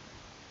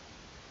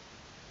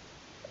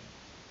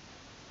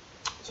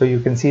 So you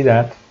can see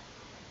that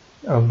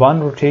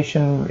one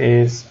rotation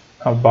is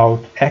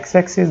about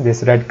x-axis,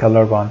 this red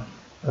color one.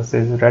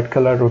 This red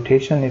color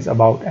rotation is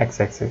about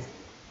x-axis.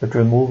 It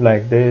will move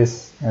like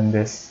this and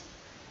this.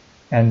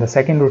 And the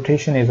second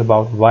rotation is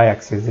about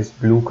y-axis, this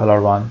blue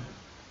color one.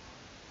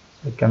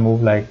 So it can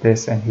move like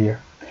this and here.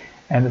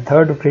 And the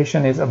third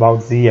rotation is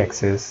about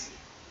z-axis.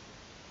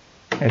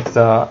 It's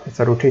a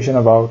rotation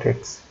about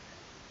its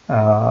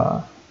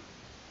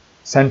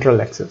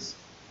central axis.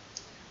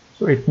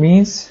 So it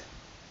means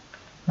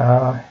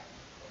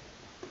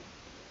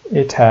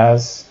it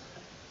has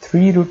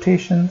 3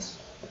 rotations.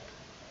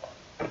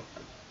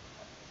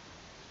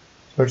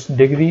 So its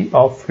degree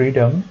of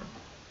freedom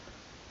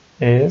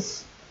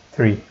is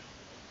 3.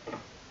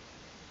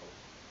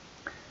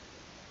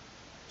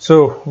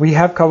 So we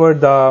have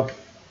covered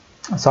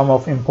some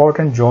of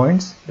important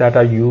joints that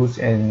are used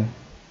in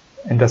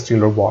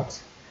industrial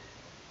robots,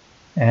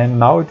 and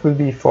now it will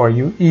be for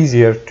you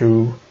easier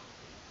to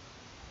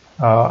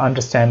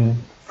understand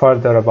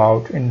further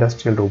about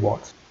industrial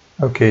robots.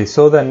 Okay,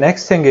 so the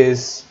next thing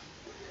is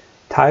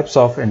types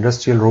of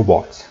industrial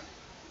robots.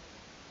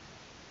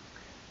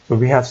 So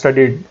we have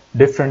studied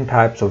different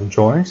types of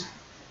joints,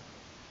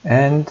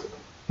 and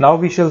now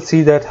we shall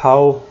see that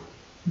how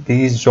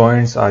these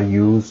joints are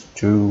used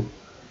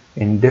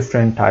in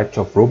different types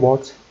of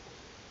robots.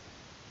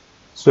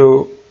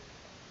 So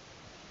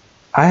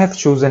I have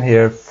chosen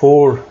here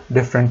 4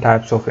 different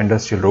types of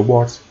industrial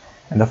robots,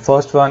 and the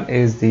first one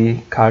is the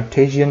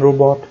Cartesian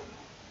robot,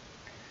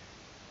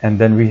 and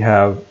then we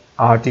have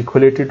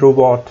articulated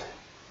robot,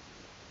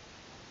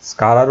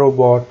 Scala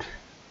robot,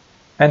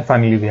 and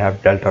finally we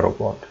have Delta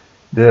robot.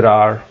 There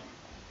are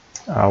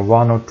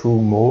 1 or 2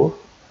 more,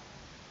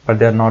 but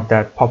they're not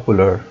that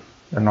popular,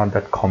 they're not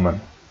that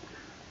common.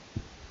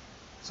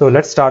 So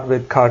let's start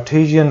with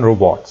Cartesian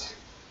robots.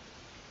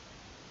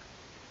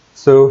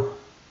 So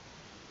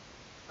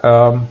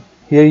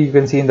here you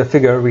can see in the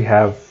figure we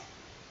have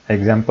an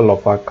example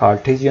of a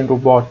Cartesian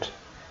robot.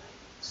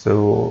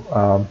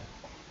 So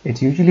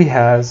it usually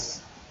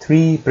has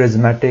 3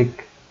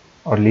 prismatic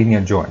or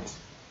linear joints.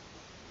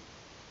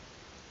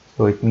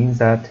 So it means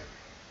that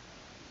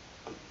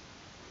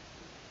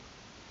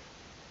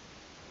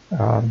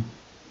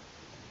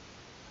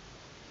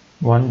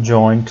one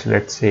joint,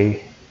 let's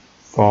say,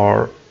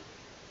 for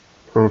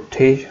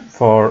rotation,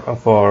 for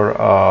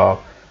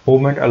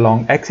movement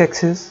along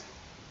x-axis,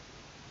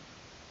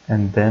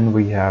 and then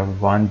we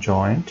have one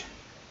joint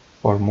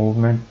for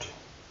movement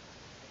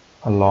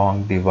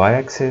along the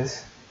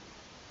y-axis,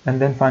 and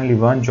then finally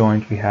one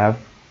joint we have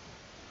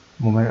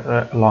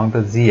movement along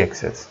the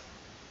z-axis.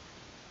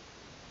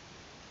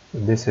 So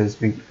this is,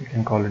 we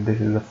can call it, this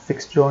is a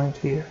fixed joint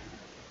here,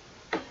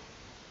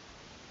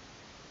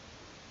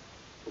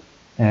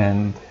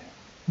 and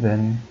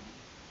then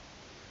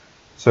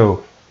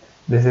so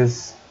this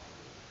is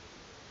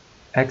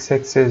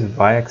x-axis,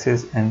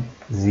 y-axis, and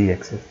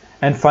z-axis,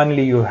 and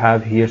finally you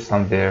have here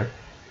somewhere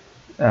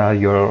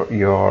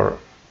your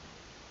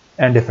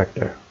end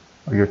effector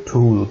or your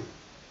tool.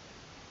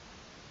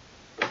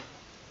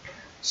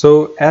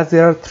 So as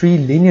there are 3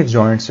 linear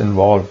joints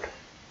involved,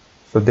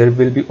 so there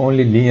will be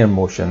only linear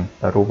motion.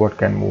 The robot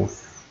can move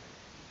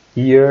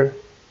here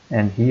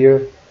and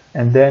here,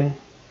 and then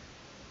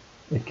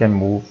it can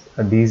move,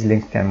 these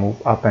links can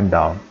move up and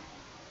down.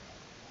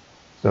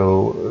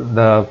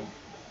 So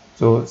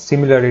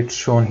similar, it's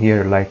shown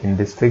here like in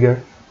this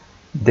figure.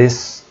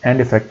 This end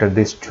effector,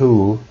 this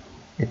tool,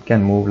 it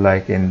can move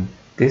like in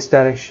this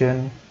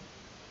direction,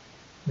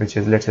 which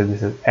is, let's say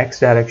this is X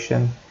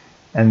direction,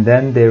 and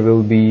then there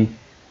will be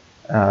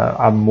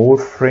a more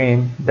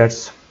frame that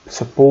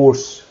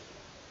supports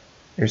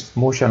its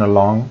motion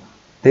along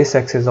this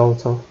axis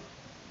also,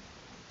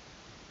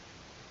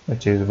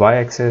 which is Y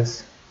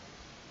axis,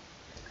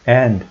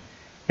 and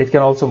it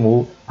can also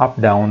move up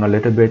down a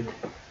little bit,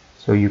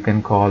 so you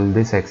can call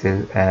this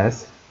axis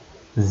as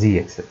Z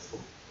axis.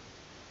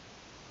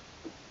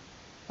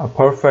 A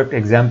perfect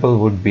example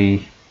would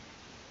be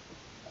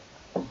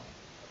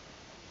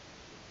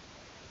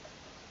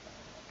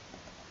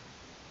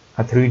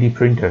a 3D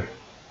printer.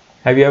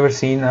 Have you ever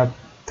seen a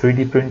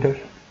 3D printer?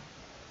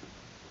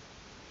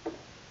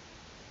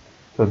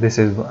 So this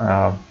is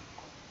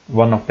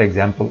one of the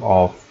example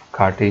of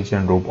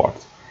Cartesian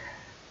robots.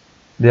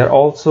 They are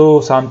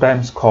also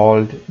sometimes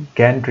called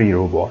gantry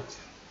robots.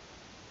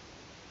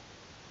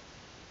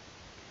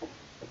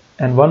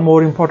 And one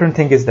more important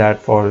thing is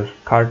that for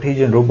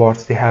Cartesian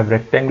robots, they have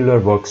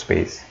rectangular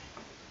workspace.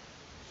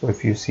 So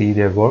if you see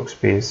their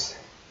workspace,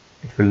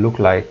 it will look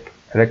like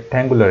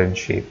rectangular in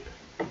shape.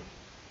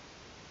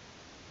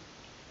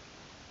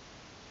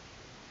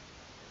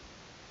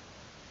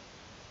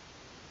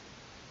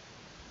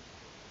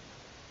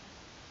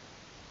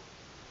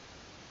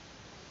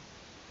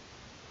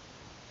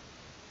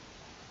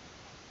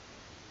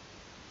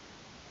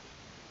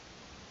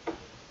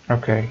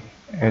 Okay,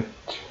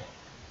 it's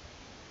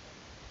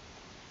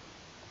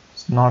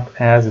not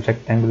as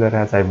rectangular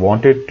as I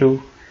wanted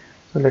to,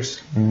 so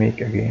let's make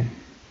again.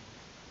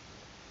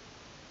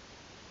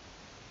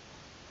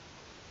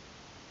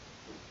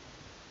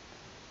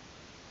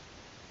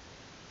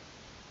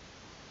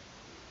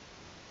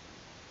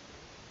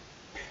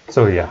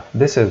 So yeah,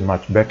 this is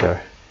much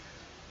better.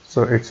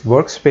 So its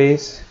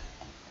workspace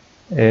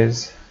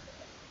is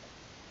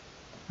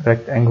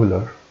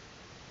rectangular,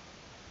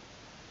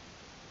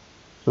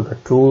 so the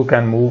tool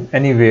can move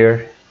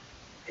anywhere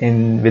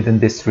within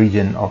this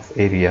region of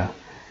area,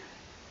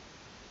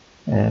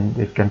 and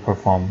it can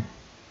perform.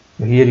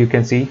 So here you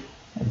can see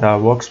the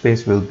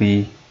workspace will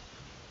be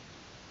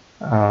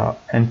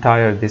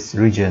entire this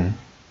region.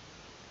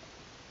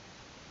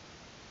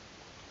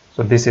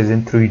 So this is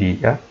in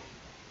 3D, yeah.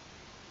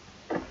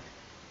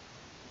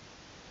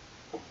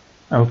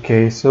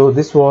 Okay, so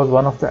this was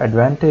one of the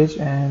advantage,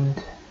 and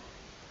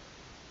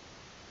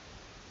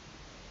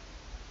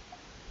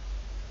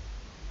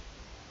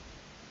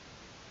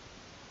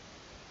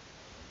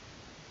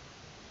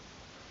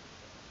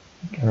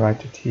you can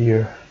write it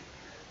here.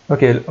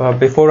 Okay,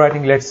 before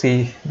writing, let's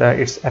see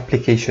its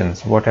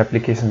applications. What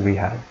applications we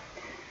have?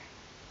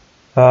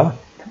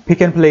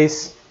 Pick and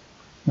place.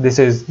 This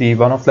is the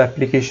one of the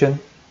application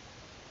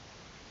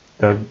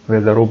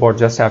where the robot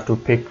just have to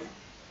pick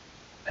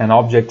an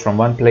object from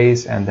one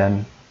place and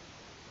then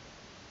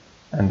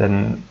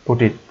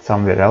put it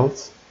somewhere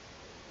else.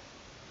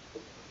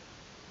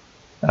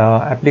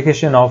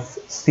 Application of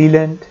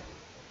sealant,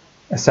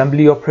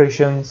 assembly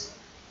operations,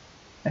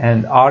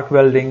 and arc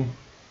welding.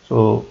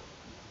 So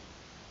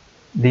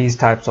these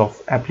types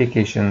of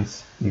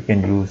applications you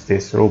can use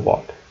this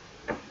robot.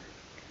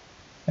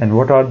 And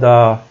what are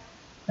the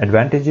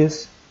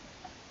advantages?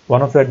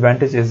 One of the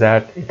advantages is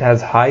that it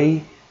has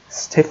high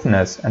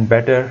stiffness and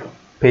better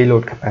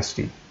payload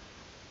capacity.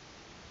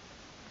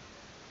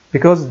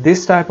 Because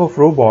this type of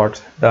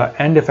robot, the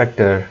end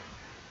effector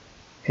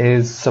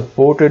is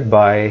supported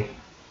by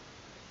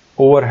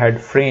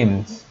overhead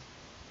frames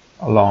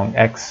along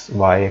X,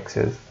 Y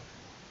axis,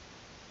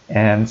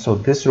 and so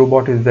this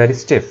robot is very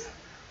stiff,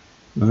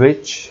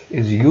 which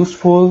is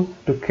useful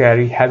to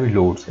carry heavy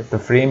loads. If the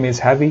frame is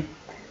heavy,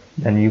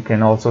 then you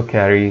can also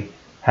carry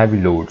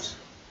heavy loads.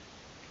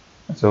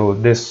 So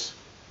this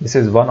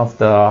is one of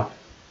the,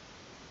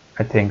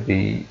 I think,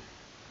 the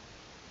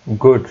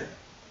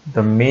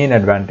main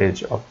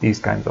advantage of these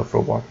kinds of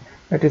robots,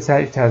 that is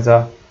it has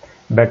a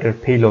better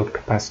payload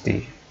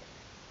capacity.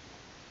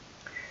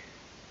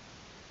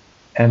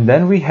 And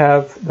then we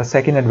have the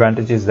second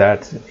advantage is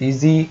that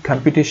easy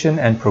computation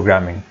and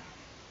programming.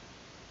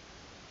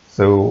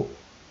 So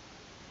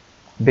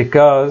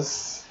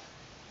because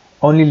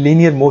only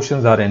linear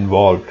motions are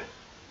involved,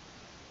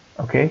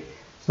 okay,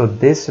 so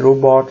this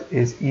robot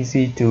is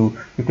easy to,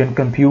 you can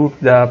compute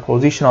the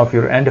position of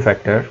your end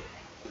effector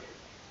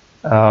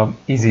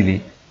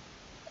easily,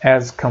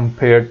 as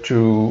compared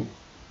to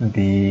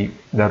the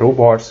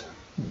robots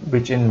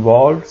which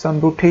involve some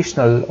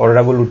rotational or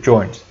revolute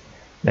joints.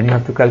 Then you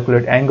have to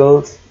calculate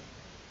angles,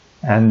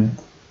 and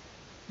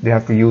they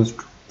have to use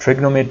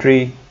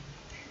trigonometry.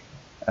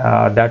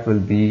 That will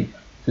be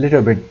a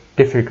little bit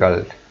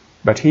difficult,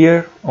 but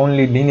here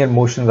only linear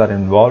motions are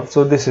involved,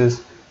 so this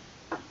is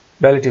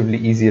relatively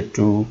easier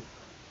to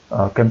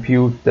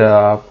compute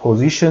the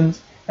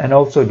positions and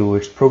also do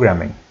its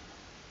programming.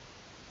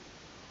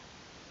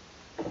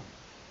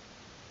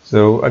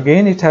 So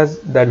again, it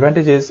has the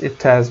advantages.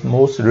 It has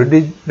most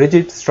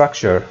rigid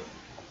structure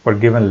for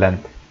given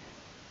length.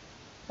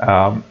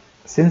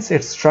 Since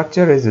its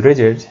structure is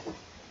rigid,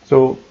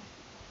 so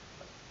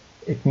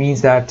it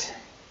means that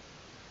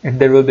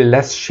there will be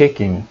less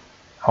shaking.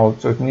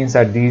 Also, it means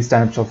that these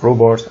types of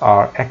robots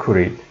are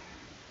accurate.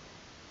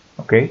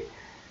 Okay.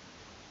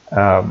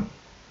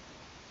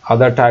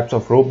 Other types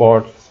of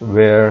robots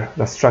where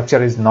the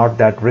structure is not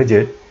that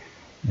rigid,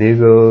 they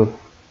will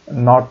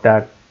not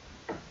that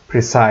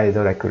precise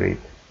or accurate.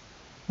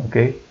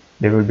 Okay,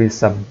 there will be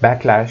some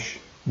backlash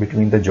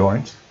between the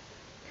joints,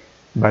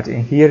 but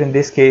here in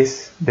this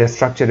case their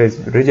structure is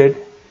rigid,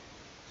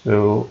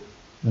 so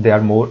they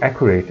are more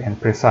accurate and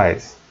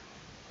precise.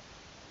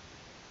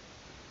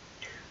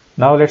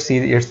 Now let's see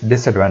its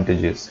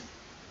disadvantages.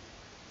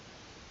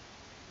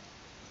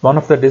 One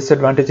of the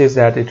disadvantages is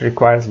that it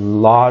requires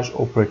large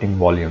operating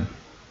volume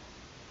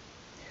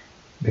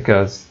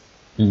because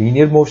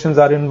linear motions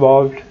are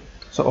involved.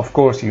 So of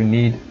course you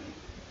need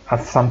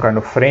some kind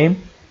of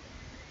frame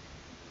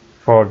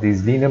for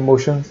these linear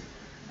motions,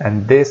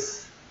 and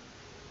this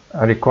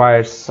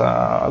requires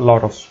a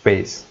lot of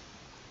space.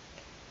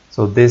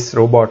 So this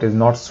robot is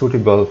not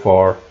suitable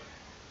for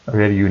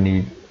where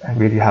you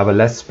have a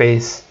less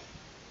space.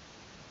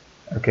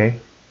 Okay.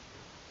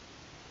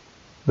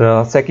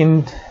 The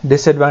second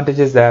disadvantage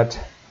is that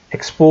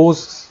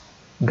exposed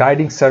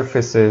guiding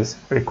surfaces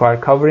require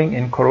covering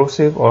in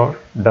corrosive or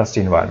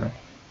dusty environment.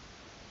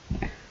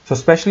 So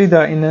especially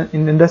in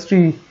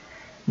industry,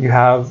 you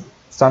have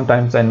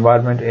sometimes the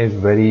environment is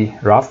very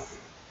rough,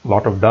 a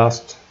lot of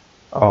dust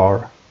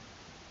or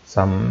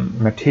some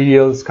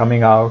materials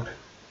coming out,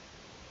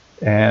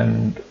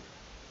 and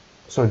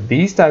so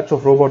these types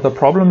of robots, the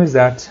problem is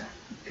that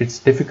it's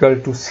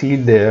difficult to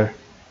seal their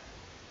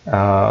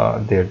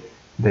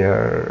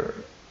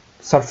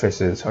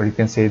surfaces, or you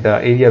can say the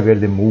area where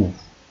they move.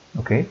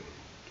 Okay,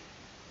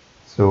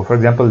 so for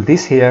example,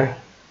 this here,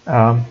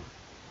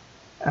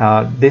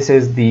 this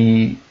is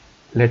the,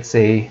 let's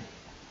say,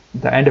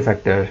 the end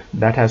effector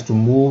that has to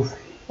move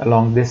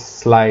along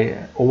this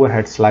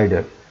overhead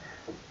slider.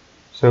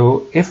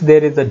 So if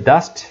there is a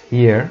dust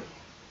here,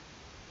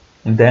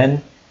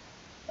 then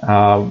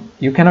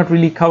you cannot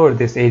really cover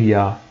this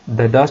area.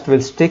 The dust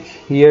will stick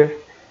here,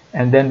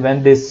 and then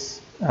when this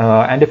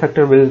end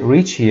effector will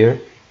reach here,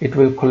 it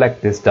will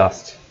collect this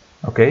dust.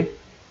 Okay,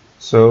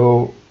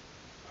 so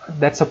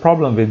that's a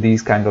problem with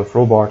these kind of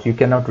robots. You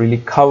cannot really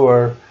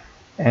cover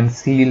and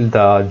seal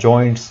the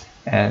joints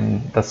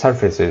and the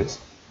surfaces.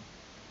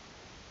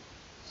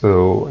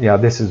 So yeah,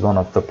 this is one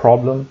of the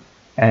problem,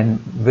 and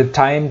with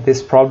time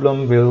this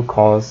problem will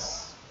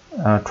cause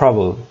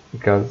trouble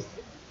because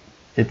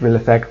it will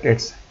affect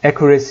its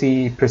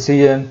accuracy,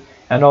 precision,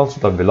 and also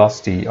the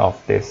velocity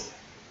of this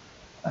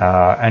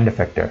end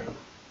effector.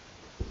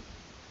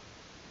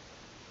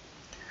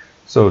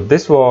 So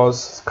this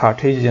was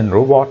Cartesian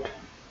robot,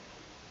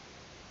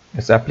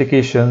 its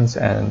applications,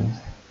 and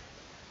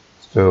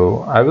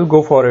so I will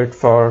go for it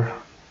for,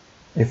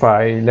 if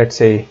I, let's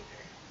say,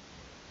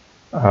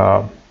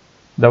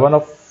 one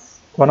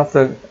of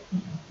the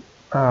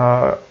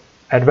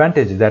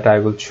advantage that I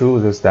will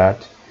choose is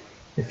that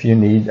if you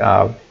need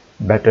a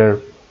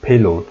better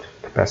payload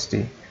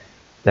capacity,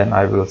 then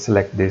I will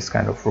select this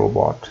kind of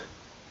robot.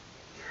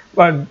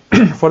 But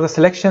for the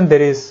selection,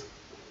 there is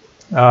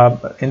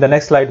in the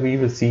next slide we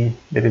will see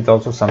there is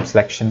also some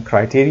selection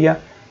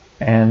criteria,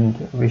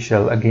 and we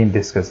shall again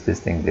discuss this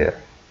thing there.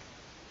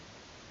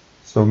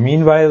 So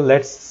meanwhile,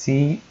 let's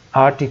see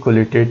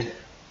articulated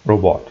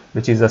robot,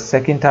 which is a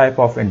second type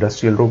of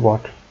industrial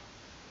robot.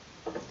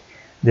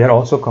 They are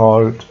also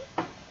called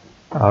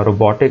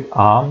robotic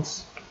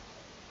arms.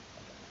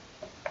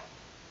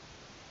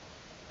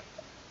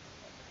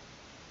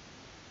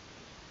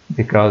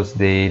 Because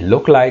they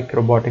look like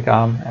robotic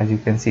arm, as you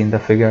can see in the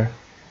figure.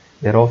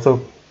 They're also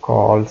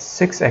called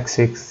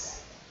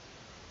 6x6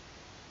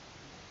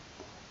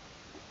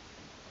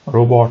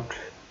 robot,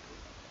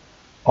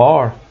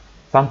 or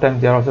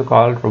sometimes they are also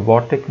called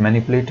robotic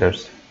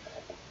manipulators.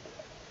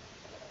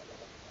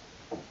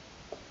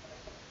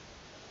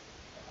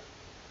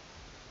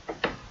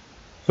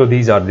 So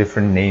these are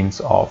different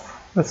names of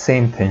the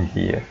same thing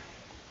here.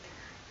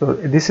 So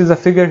this is a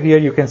figure here.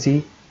 You can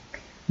see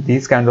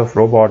these kinds of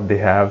robot, they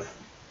have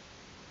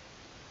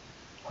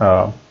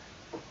a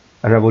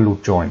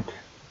revolute joint.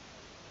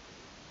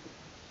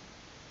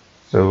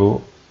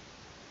 So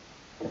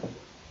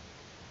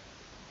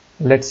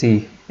let's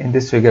see in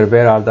this figure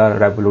where are the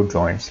revolute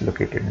joints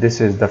located. This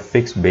is the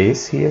fixed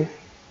base here,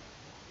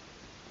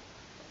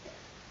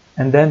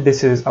 and then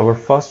this is our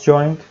first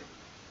joint.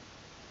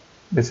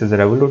 This is a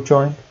revolute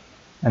joint,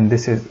 and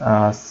this is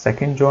a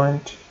second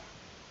joint,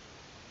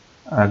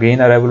 again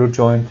a revolute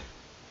joint,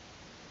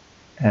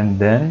 and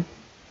then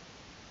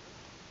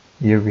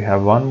here we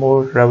have one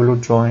more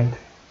revolute joint,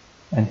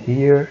 and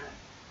here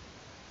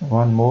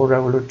one more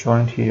revolute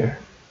joint here,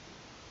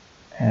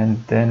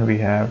 and then we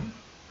have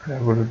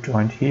revolute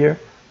joint here,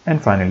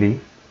 and finally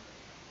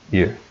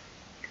here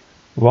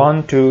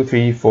 1 2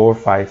 3 4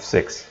 5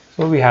 6.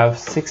 So we have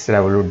 6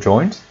 revolute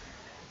joints,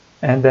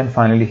 and then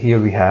finally here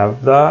we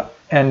have the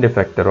end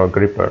effector or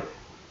gripper.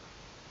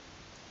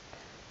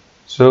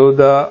 So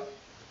the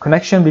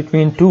connection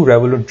between two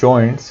revolute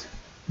joints,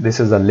 this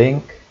is a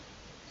link.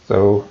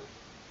 So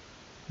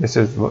This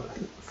is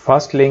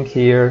first link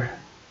here,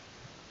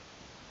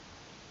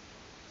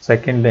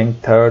 second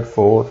link, third,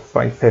 fourth,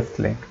 fifth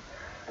link.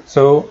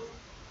 So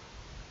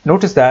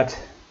notice that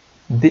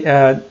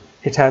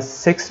it has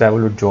 6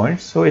 revolute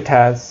joints, so it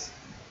has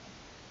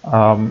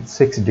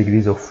 6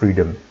 degrees of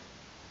freedom.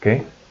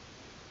 Okay.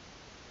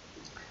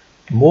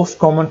 Most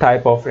common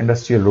type of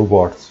industrial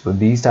robots, so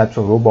these types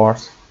of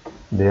robots,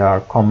 they are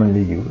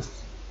commonly used.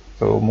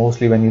 So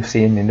mostly when you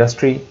see in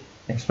industry,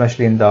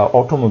 especially in the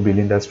automobile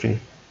industry,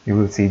 you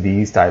will see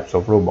these types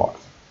of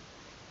robots.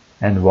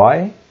 And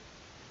why?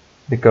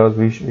 Because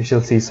we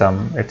shall see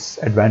some its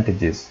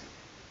advantages.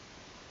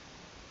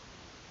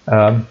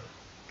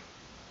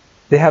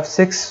 They have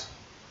 6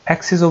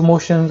 axes of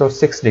motion or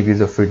 6 degrees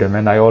of freedom,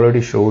 and I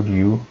already showed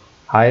you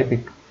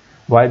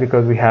why,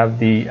 because we have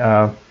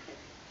the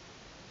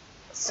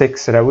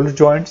 6 revolute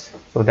joints,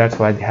 so that's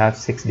why they have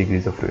 6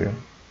 degrees of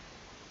freedom.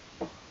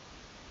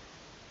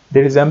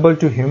 They resemble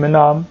to human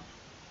arm.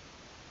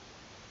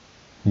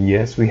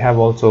 Yes, we have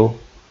also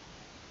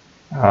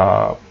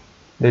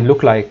they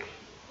look like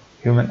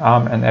human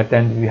arm, and at the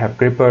end we have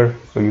gripper,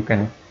 so you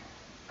can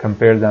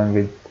compare them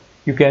with,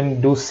 you can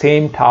do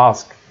same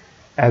task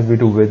as we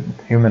do with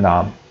human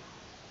arm.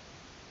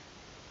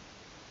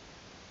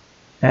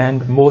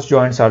 And most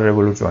joints are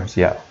revolute joints.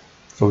 Yeah,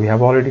 so we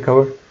have already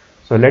covered.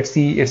 So let's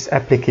see its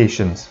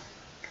applications.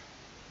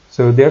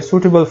 So they are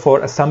suitable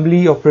for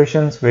assembly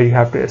operations where you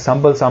have to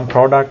assemble some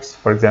products,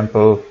 for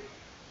example,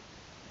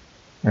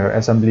 your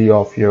assembly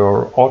of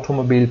your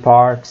automobile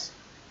parts,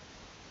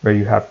 where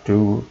you have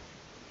to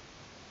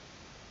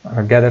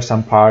gather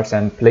some parts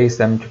and place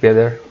them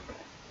together.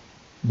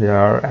 They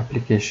are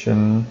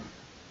applicable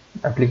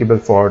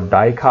for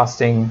die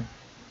casting,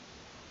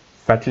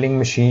 fettling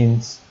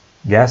machines,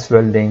 gas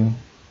welding.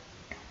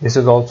 This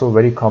is also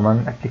very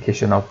common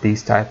application of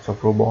these types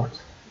of robots.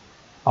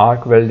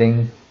 Arc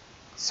welding,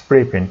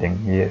 spray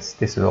painting, yes,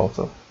 this is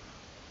also.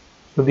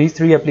 So these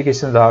 3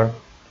 applications are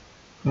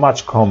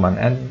much common,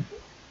 and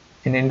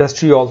in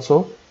industry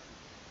also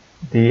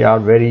they are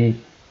very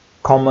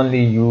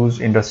commonly used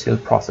industrial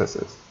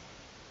processes.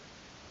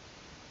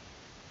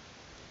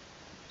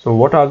 So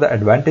what are the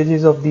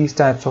advantages of these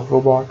types of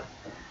robot?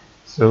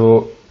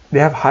 So they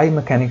have high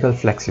mechanical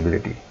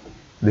flexibility.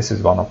 This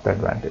is one of the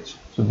advantage.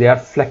 So they are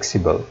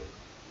flexible,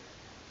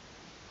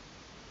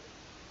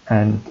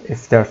 and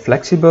if they are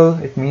flexible,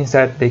 it means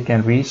that they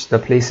can reach the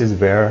places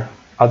where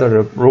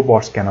other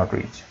robots cannot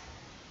reach.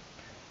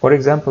 For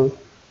example,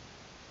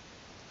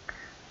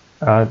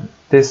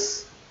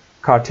 this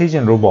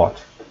Cartesian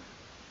robot,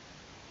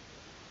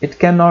 it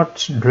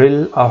cannot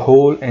drill a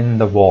hole in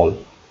the wall.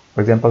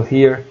 For example,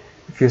 here,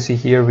 if you see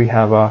here, we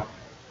have a,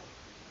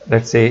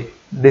 let's say,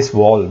 this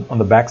wall on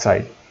the back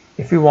side.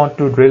 If you want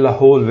to drill a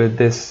hole with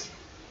this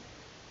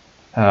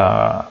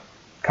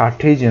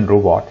Cartesian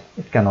robot,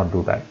 it cannot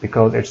do that,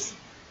 because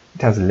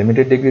it has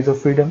limited degrees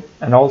of freedom,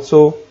 and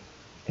also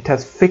it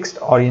has fixed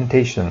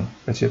orientation,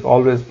 which is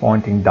always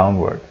pointing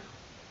downward.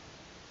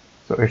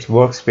 So its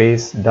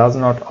workspace does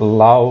not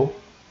allow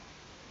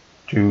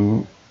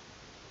to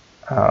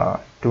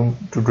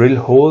drill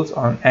holes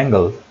on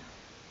angle,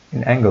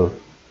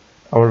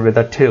 or with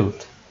a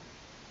tilt.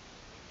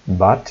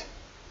 But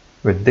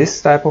with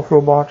this type of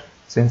robot,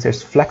 since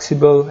it's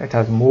flexible, it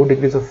has more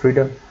degrees of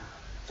freedom,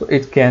 so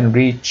it can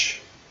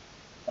reach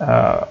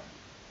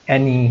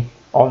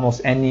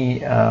almost any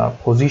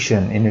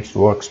position in its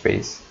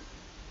workspace.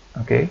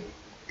 Okay,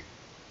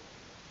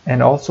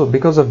 and also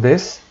because of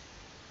this,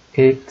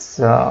 it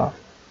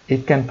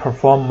can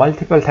perform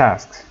multiple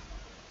tasks,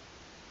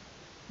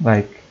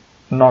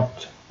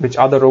 which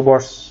other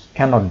robots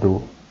cannot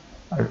do.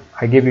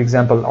 I gave you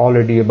example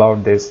already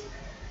about this,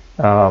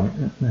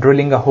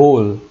 drilling a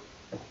hole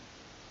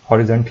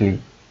horizontally.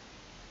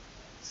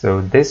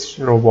 So this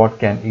robot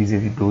can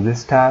easily do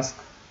this task,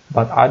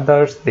 but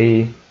others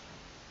they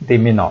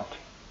may not.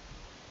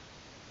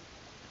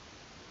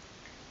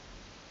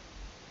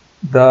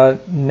 The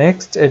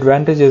next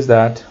advantage is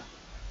that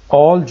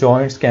all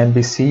joints can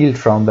be sealed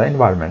from the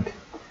environment.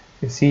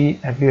 You see,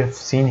 have you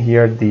seen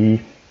here the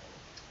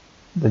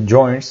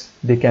joints?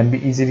 They can be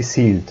easily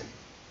sealed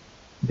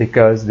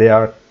because they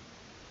are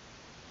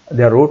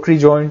rotary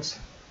joints,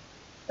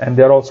 and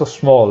they are also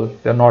small.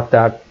 They are not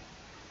that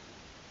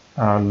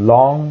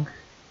long,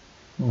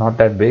 not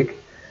that big,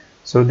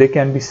 so they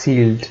can be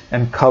sealed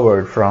and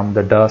covered from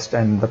the dust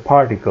and the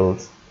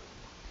particles,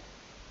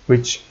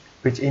 which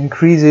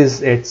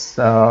increases its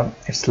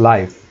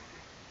life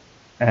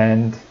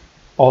and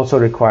also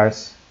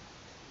requires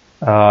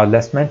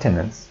less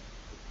maintenance.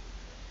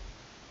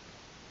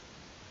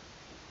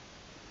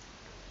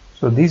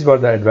 So these were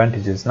the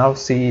advantages. Now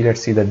let's see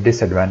the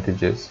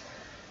disadvantages.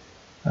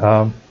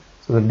 So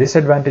the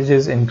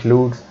disadvantages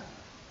include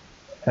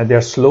they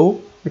are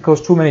slow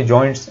because too many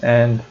joints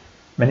and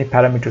many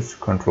parameters to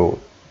control.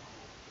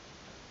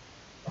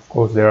 Of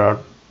course,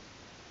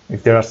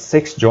 if there are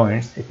 6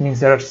 joints, it means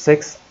there are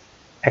 6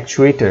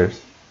 actuators,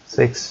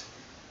 6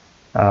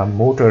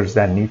 motors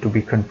that need to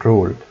be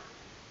controlled.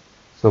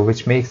 So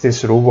which makes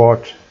this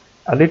robot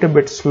a little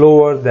bit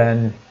slower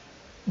than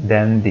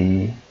than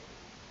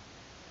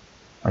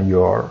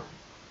your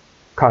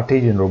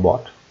Cartesian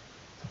robot.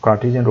 So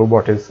Cartesian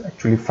robot is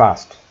actually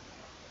fast.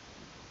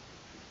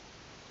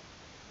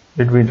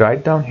 Did we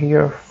write down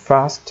here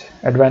fast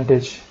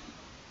advantage?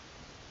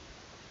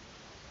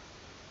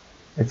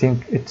 I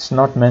think it's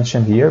not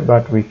mentioned here,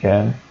 but we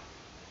can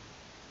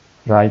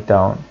write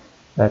down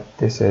that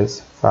this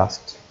is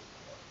fast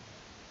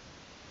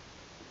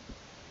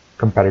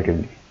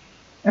comparatively.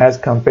 As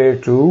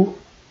compared to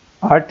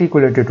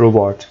articulated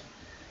robot,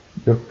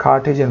 your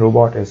Cartesian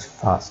robot is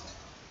fast.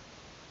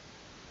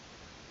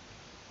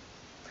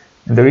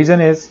 And the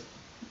reason is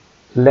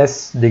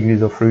less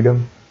degrees of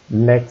freedom,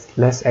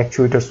 less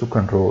actuators to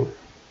control,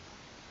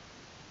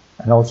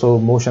 and also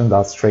motions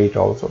are straight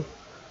also.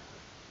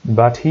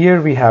 But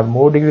here we have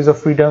more degrees of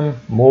freedom,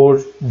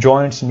 more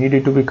joints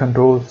needed to be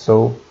controlled,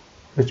 so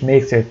which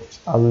makes it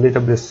a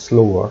little bit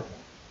slower,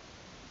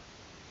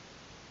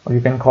 or you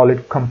can call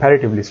it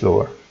comparatively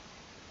slower.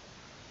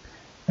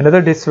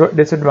 Another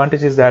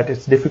disadvantage is that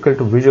it's difficult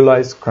to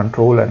visualize,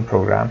 control, and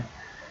program.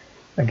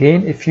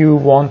 Again, if you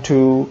want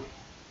to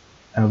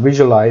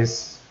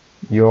visualize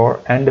your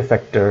end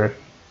effector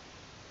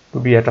to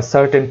be at a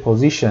certain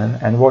position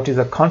and what is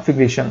the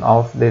configuration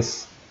of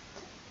this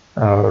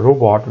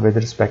robot with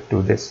respect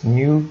to this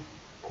new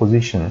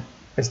position,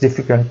 it's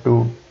difficult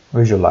to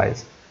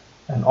visualize.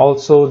 And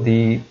also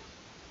it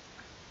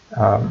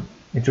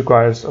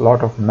requires a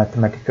lot of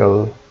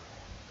mathematical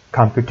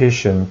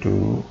computation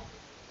to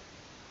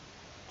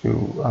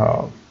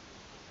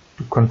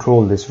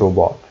control this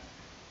robot,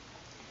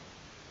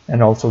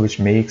 and also which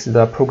makes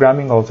the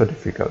programming also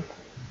difficult.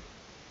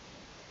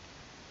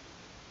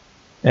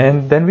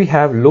 And then we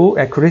have low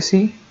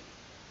accuracy.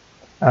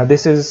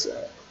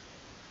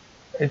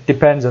 It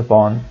depends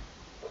upon,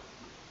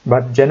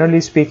 but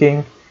generally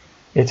speaking,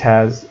 it's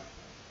at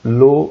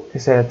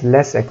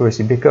less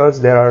accuracy because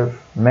there are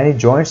many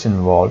joints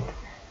involved,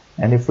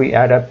 and if we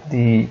add up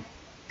the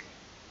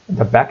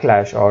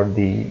backlash or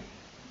the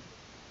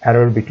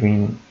error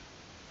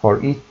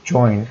for each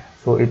joint,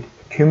 so it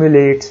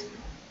accumulates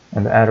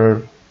and the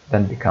error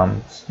then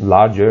becomes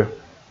larger,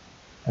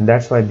 and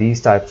that's why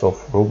these types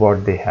of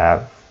robot, they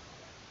have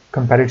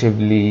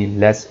comparatively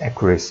less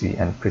accuracy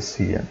and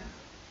precision.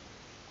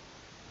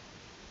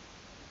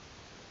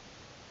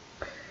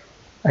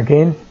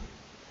 Again,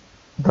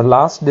 the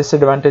last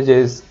disadvantage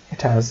is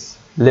it has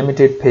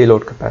limited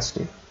payload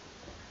capacity.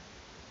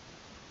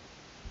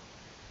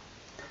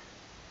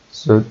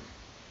 So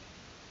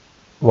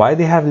why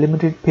they have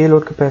limited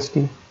payload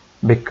capacity?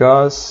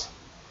 Because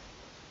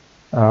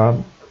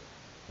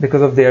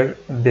of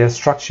their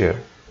structure.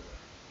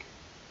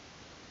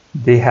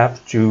 They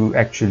have to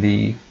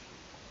actually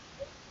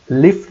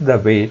lift the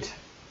weight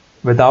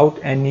without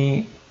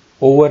any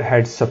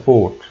overhead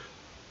support.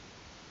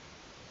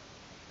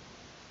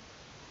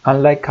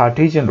 Unlike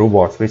Cartesian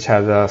robots, which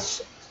has a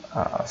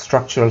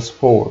structural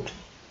support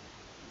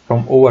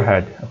from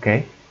overhead,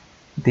 okay,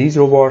 these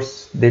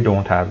robots, they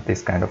don't have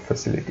this kind of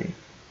facility.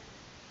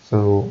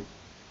 So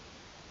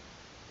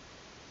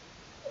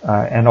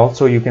and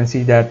also you can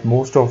see that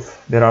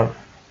there are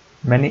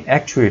many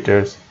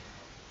actuators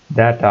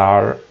that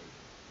are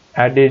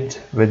added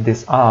with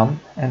this arm,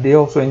 and they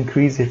also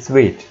increase its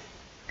weight.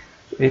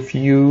 So if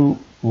you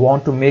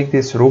want to make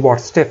this robot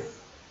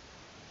stiff,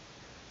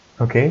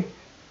 okay,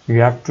 you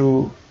have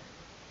to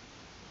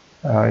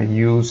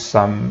use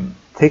some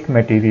thick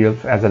material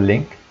as a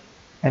link,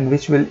 and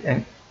which will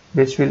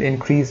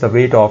increase the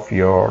weight of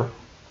your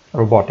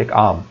robotic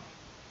arm.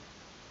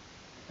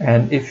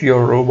 And if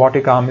your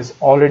robotic arm is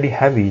already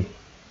heavy,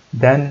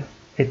 then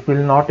it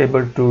will not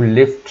able to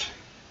lift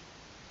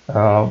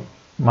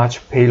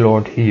much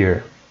payload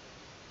here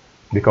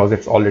because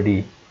it's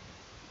already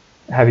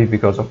heavy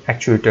because of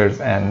actuators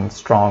and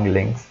strong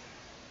links.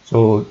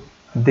 So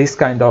this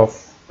kind of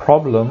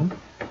problem,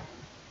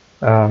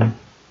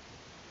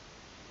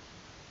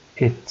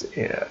 it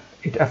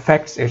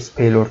affects its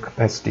payload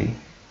capacity,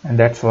 and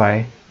that's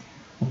why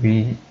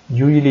we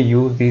usually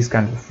use these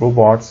kinds of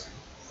robots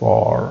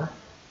for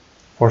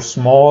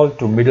small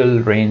to middle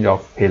range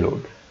of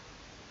payload.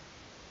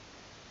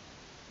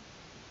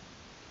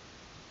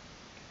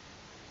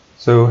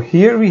 So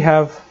here we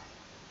have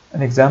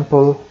an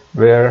example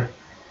where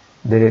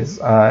there is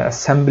an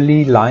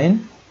assembly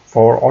line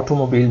for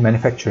automobile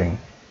manufacturing,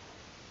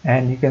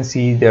 and you can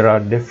see there are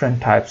different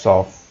types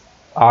of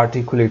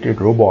articulated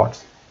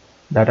robots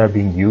that are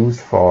being used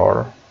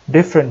for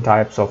different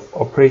types of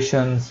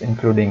operations,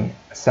 including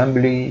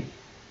assembly,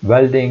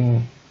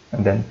 welding,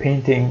 and then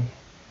painting.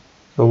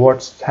 So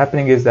what's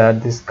happening is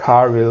that this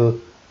car will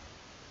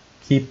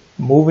keep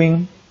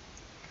moving,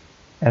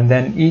 and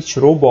then each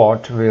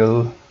robot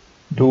will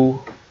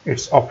do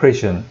its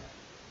operation,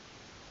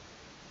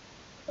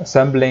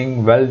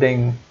 assembling,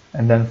 welding,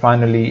 and then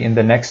finally in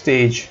the next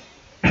stage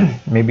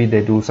maybe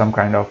they do some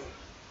kind of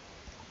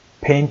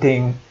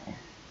painting.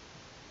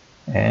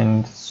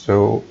 And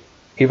so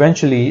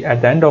eventually at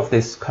the end of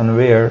this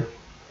conveyor,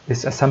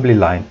 this assembly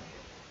line,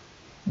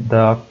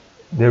 there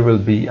will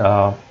be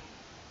a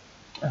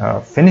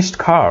finished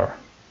car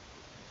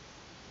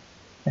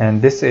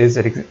And this is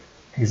an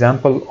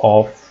example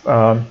of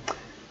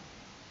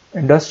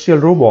industrial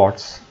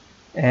robots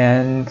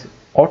and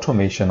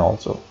automation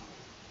also.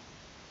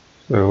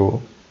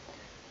 So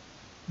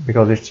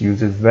because it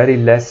uses very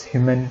less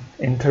human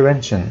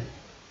intervention.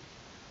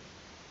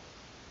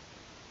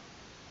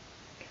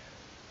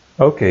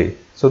 Okay,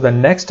 so the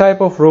next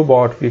type of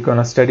robot we're going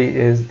to study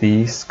is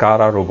the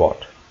SCARA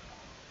robot.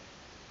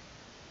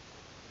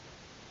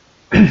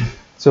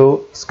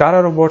 So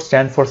SCARA robot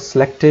stands for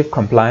Selective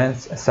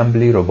Compliance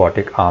Assembly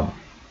Robotic Arm.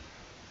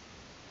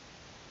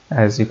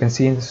 As you can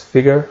see in this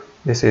figure,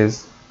 this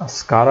is a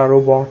SCARA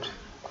robot.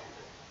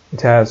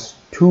 It has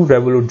 2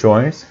 revolute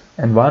joints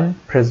and 1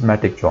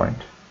 prismatic joint.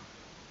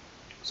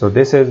 So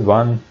this is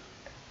 1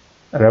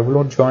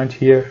 revolute joint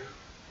here.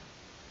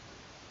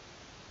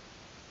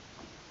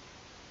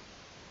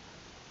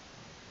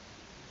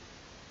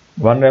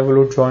 One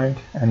revolute joint,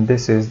 and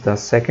this is the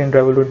second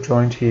revolute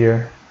joint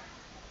here.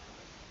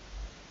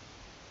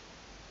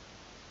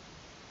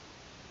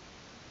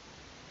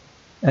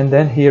 And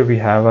then here we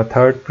have a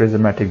third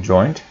prismatic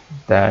joint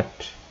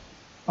that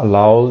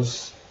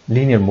allows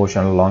linear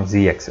motion along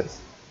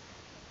z-axis.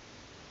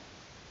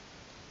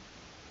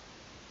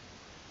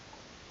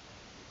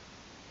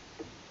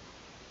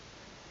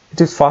 It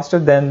is faster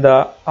than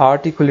the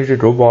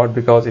articulated robot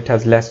because it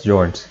has less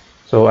joints.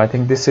 So I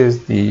think this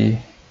is the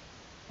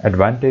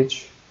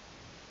advantage.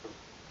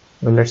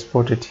 So let's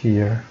put it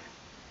here.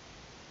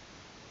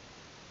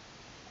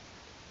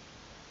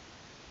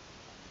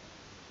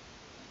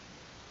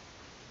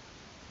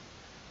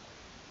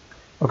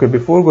 Okay,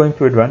 before going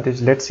to advantage,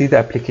 let's see the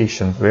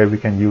applications where we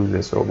can use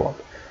this robot.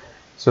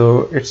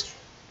 So it's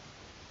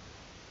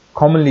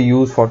commonly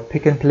used for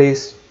pick and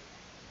place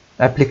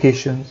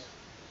applications.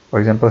 For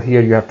example,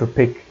 here you have to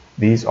pick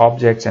these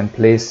objects and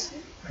place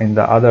in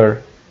the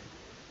other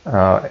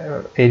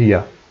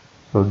area.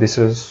 So this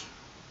is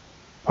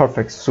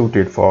perfect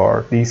suited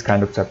for these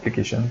kind of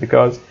applications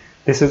because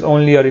this is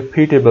only a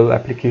repeatable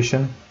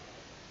application.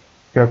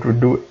 You have to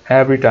do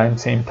every time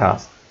same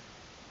task.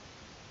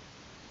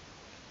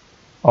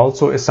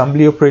 Also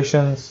assembly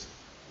operations,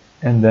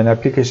 and then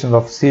applications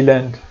of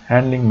sealant,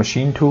 handling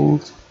machine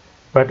tools.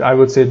 But I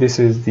would say this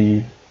is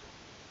the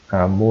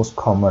most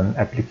common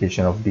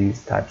application of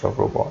these types of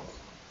robots.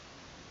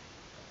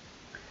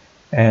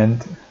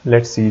 And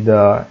let's see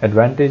the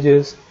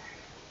advantages.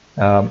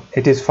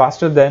 It is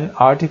faster than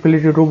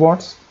articulated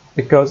robots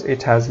because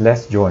it has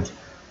less joints.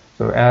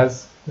 So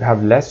as you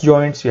have less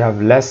joints, you have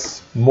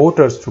less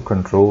motors to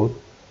control,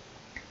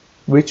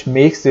 which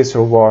makes this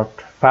robot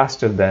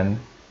faster than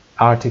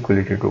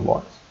articulated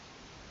robots.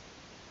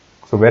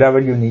 So wherever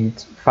you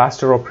need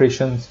faster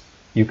operations,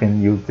 you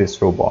can use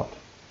this robot.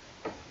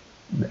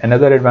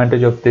 Another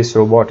advantage of this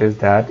robot is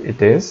that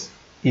it is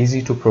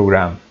easy to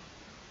program.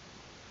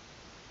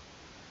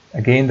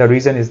 Again, the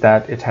reason is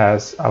that it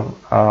has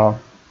a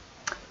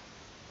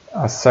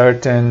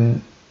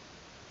certain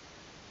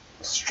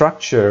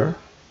structure.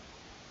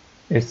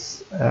 The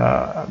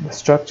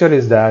structure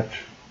is that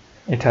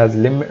it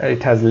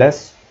has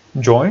less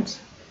joints,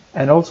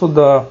 and also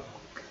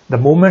the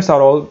movements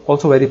are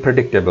also very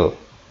predictable.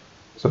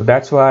 So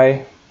that's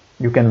why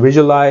you can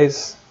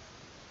visualize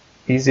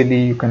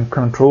easily, you can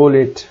control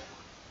it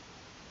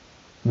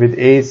with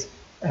ease,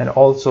 and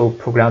also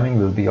programming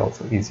will be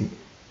also easy.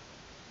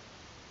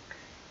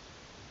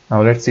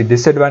 Now let's see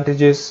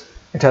disadvantages.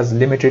 It has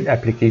limited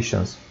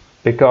applications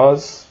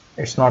because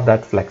it's not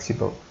that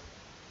flexible.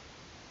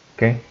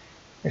 Okay,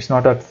 it's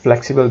not that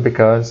flexible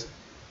because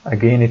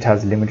again it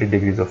has limited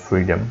degrees of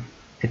freedom.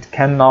 It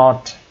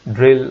cannot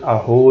drill a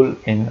hole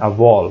in a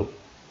wall,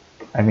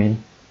 I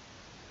mean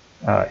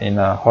in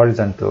a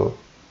horizontal,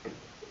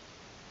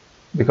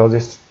 because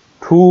its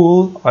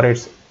tool or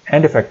its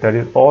end effector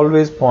is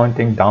always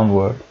pointing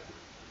downward.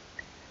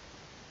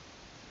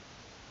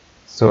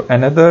 So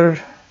another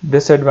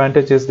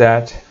disadvantage is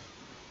that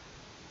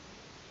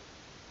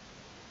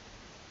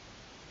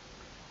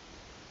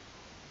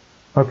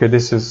okay,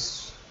 this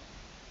is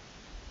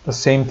the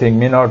same thing,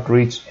 may not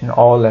reach in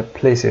all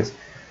places.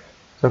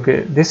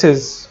 Okay, this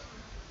is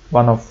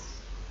one of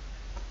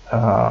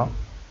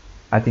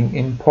I think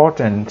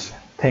important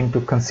thing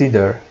to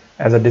consider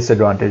as a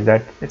disadvantage,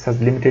 that it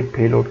has limited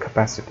payload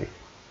capacity.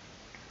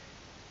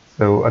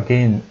 So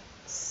again,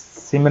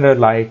 similar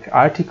like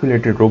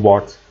articulated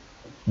robots,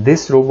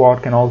 this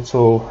robot can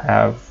also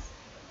have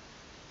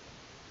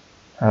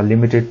a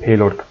limited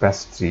payload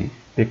capacity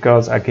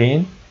because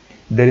again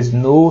there is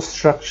no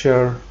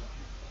structure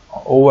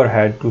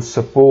overhead to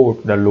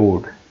support the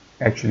load.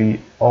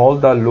 Actually, all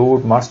the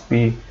load must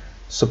be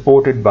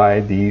supported by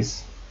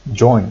these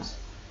joints.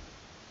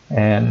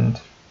 And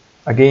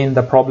again,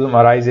 the problem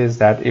arises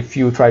that if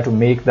you try to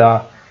make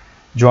the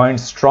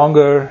joints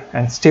stronger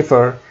and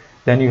stiffer,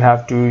 then you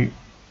have to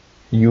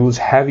use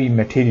heavy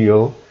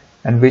material,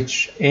 and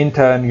which in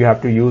turn you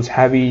have to use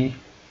heavy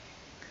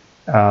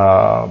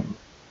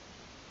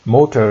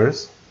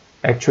motors,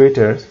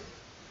 actuators,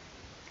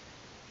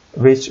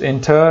 which in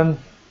turn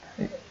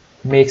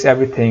makes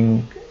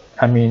everything,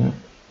 I mean,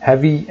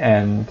 heavy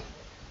and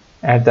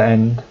at the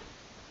end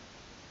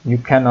you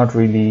cannot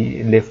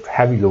really lift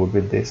heavy load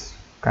with this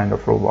kind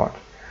of robot.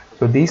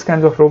 So these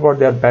kinds of robots,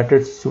 they are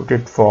better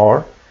suited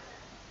for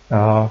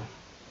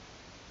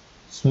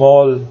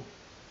small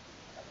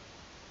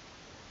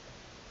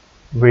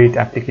weight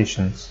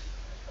applications,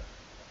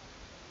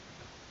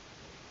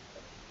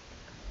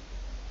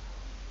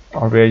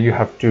 or where you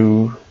have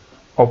to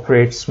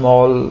operate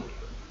small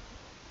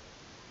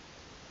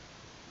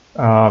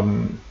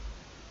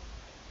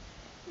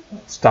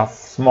stuff,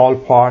 small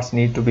parts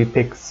need to be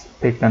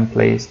picked and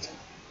placed.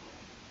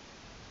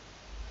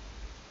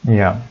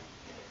 Yeah,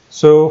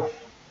 so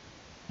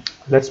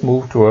let's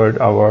move toward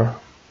our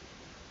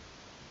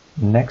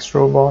next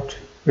robot,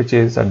 which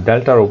is a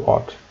Delta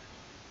robot.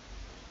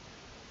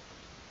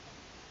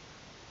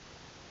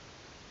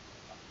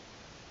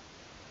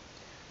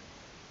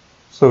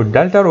 So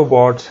Delta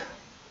robots,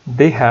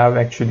 they have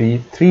actually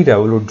 3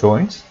 revolute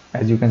joints,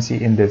 as you can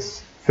see in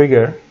this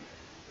figure.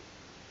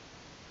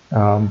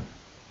 So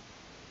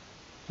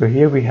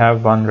here we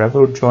have one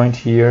revolute joint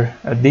here.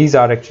 These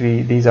are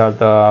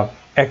the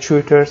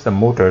actuators, the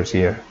motors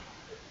here.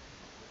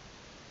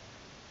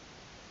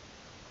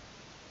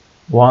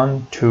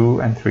 1,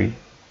 2, and 3.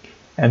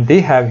 And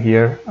they have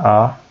here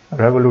a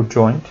revolute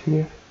joint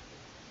here.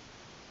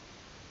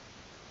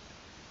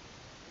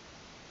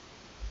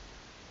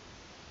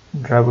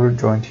 Revolute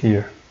joint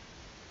here.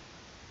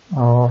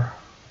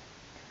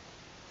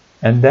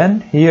 And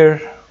then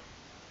here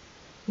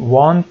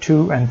 1,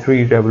 2, and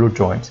 3 revolute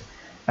joints.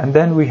 And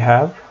then we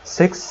have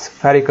 6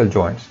 spherical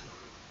joints.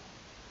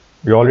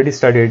 We already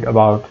studied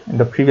in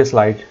the previous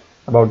slide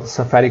about the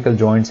spherical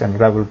joints and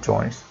revolute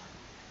joints.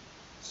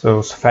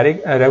 So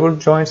revolute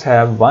joints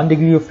have 1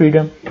 degree of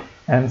freedom,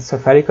 and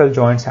spherical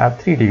joints have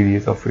 3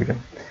 degrees of freedom.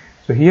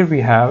 So here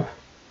we have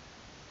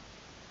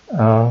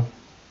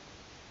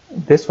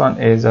this one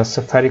is a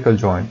spherical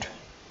joint.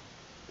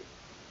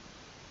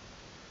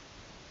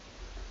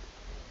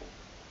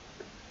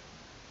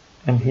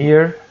 And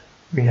here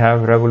we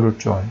have revolute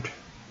joint.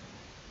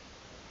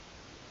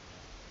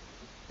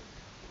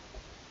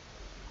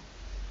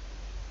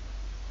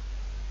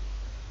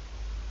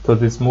 So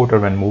this motor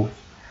when moves.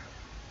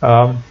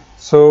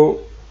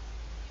 So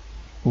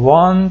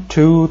 1,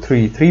 2,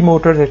 3, 3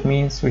 motors. It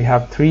means we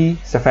have 3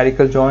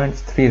 spherical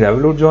joints, 3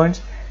 revolute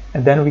joints,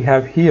 and then we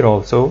have here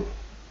also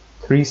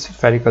 3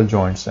 spherical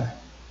joints.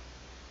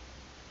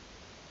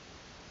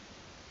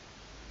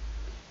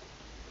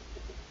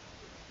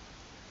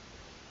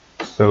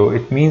 So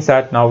it means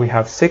that now we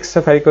have 6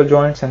 spherical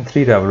joints and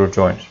 3 revolute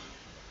joints.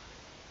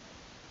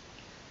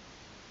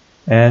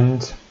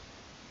 And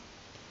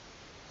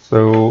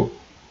so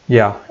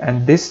yeah,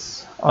 and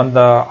this on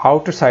the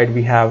outer side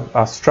we have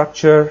a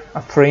structure,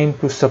 a frame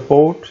to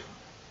support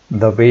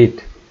the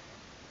weight.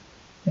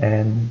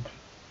 And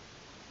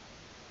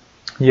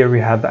here we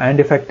have the end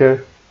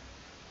effector.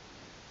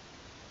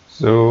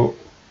 So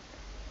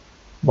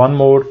one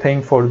more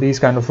thing for these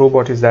kind of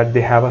robots is that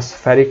they have a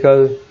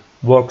spherical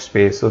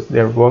workspace. So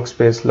their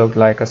workspace looks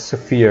like a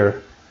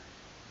sphere.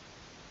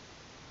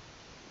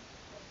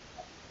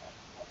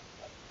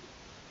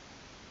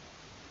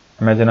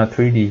 Imagine a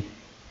 3D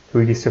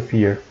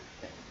sphere.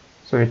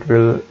 So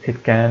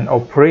it can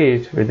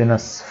operate within a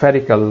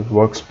spherical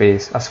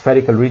workspace, a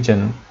spherical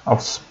region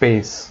of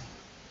space.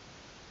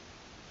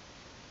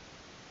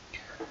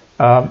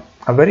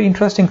 A very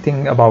interesting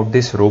thing about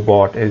this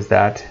robot is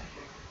that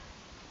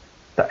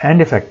the end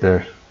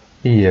effector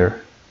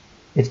here,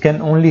 it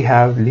can only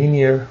have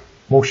linear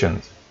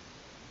motions.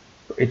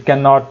 It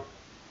cannot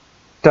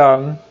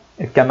turn,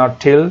 it cannot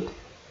tilt,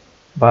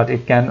 but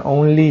it can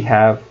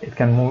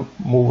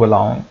move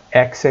along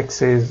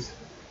x-axis,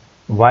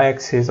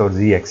 y-axis, or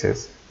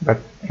z-axis, but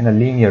in a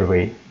linear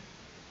way.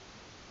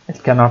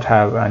 It cannot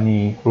have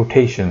any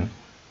rotation.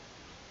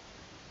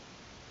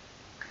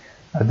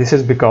 This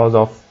is because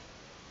of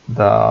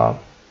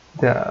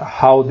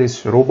how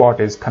this robot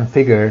is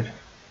configured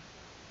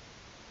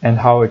and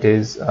how it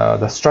is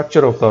the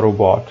structure of the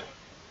robot.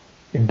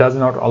 It does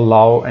not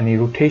allow any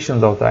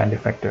rotations of the end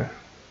effector.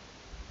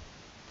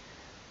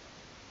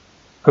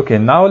 Okay,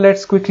 now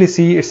let's quickly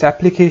see its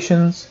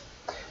applications.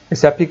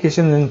 Its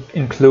applications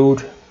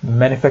include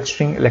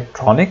manufacturing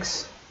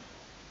electronics,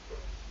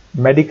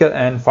 medical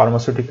and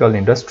pharmaceutical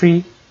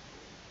industry,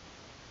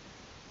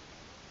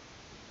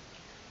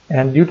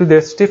 and due to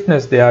their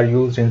stiffness they are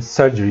used in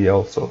surgery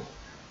also.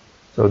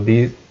 So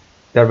they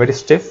are very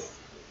stiff.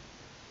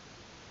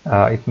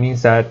 It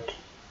means that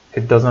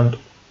it doesn't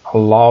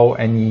allow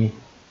any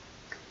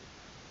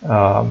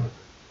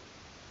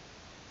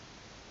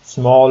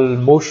small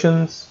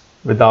motions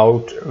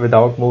without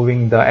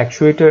moving the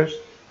actuators.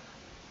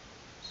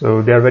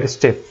 So they are very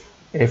stiff.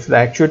 If the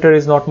actuator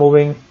is not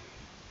moving,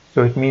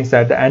 so it means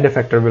that the end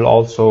effector will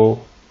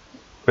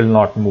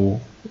not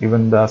move.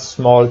 Even the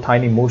small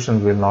tiny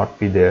motions will not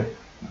be there.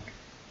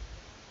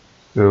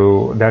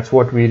 So that's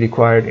what we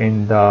required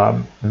in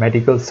the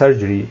medical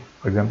surgery.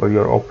 For example,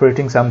 you're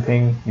operating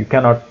something, you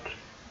cannot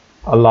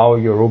allow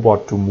your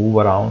robot to move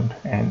around,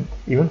 and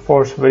even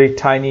for very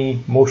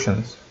tiny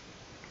motions.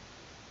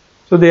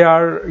 So they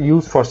are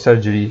used for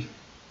surgery.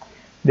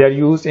 They are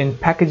used in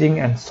packaging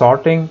and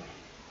sorting.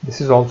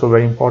 This is also a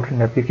very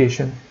important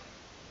application.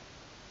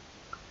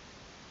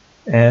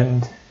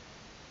 And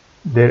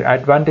their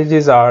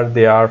advantages are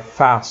they are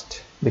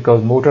fast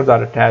because motors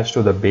are attached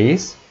to the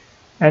base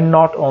and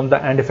not on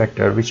the end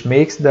effector, which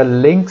makes the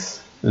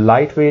links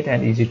lightweight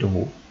and easy to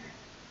move.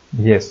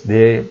 Yes,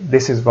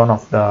 this is one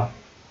of the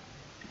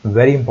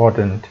very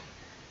important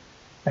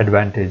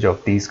advantage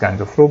of these kinds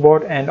of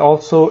robot, and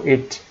also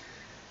it's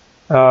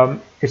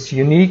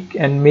unique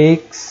and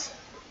makes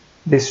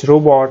these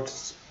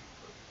robots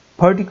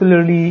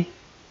particularly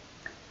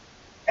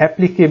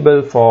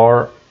applicable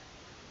for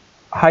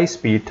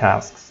high-speed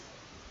tasks.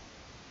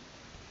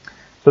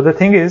 So the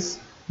thing is,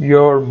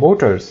 your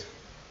motors,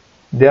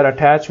 they are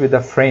attached with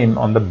a frame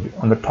on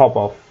the top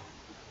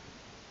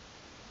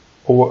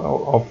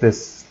of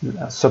this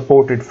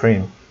supported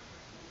frame,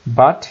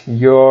 but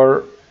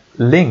your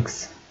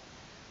links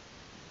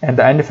and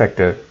the end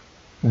effector,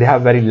 they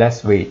have very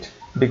less weight,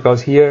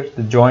 because here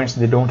the joints,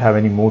 they don't have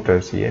any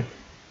motors here.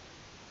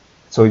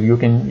 So you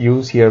can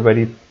use here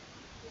very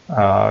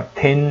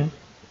thin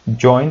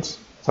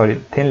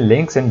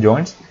links and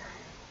joints,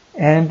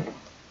 and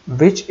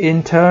which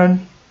in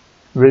turn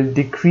will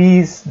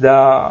decrease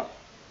the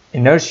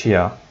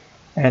inertia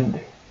and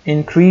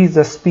increase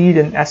the speed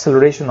and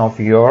acceleration of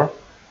your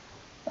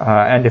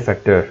end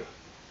effector.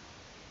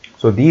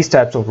 So these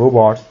types of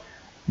robots,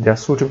 they are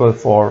suitable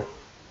for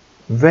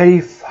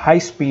very high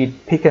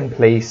speed pick and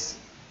place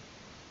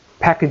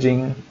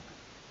packaging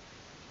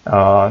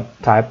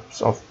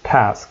types of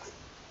tasks,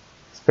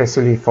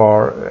 especially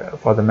for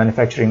the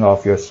manufacturing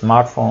of your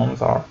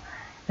smartphones or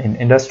in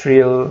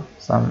industrial,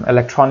 some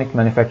electronic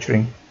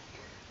manufacturing.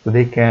 So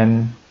they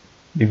can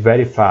be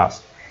very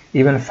fast,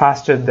 even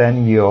faster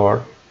than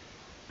your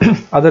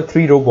other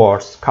three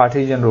robots,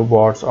 Cartesian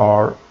robots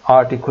or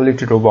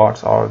articulated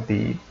robots or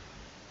the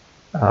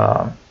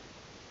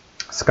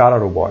SCARA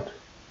robot.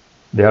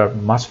 They are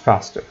much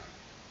faster.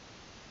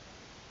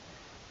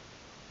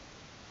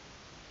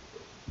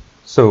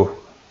 So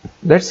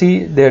let's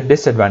see their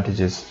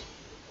disadvantages.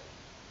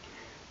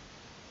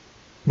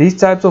 These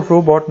types of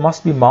robot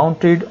must be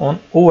mounted on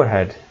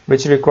overhead,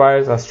 which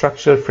requires a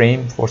structural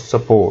frame for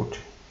support.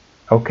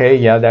 Okay,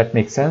 yeah, that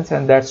makes sense,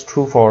 and that's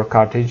true for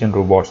Cartesian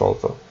robots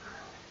also.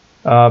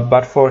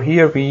 But for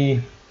here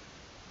we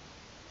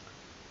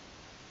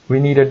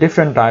need a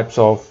different types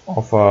of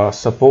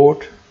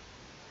support,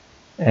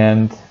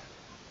 and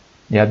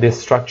yeah,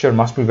 this structure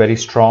must be very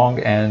strong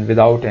and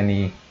without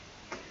any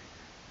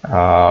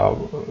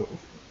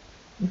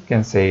you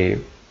can say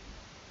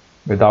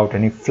without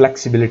any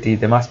flexibility.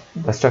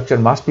 The structure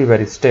must be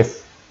very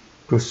stiff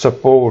to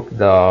support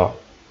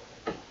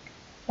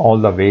all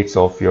the weights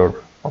of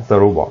the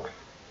robot.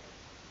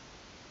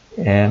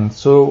 And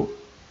so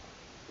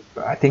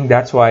I think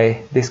that's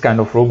why this kind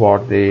of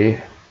robot,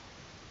 they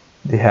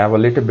have a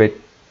little bit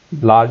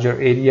larger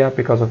area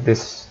because of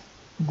this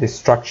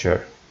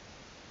structure,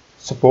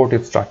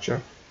 supportive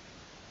structure.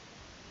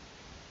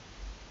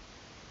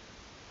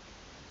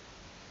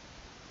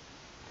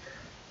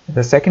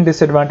 The second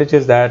disadvantage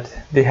is that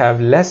they have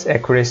less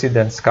accuracy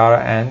than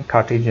SCARA and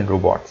Cartesian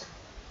robots.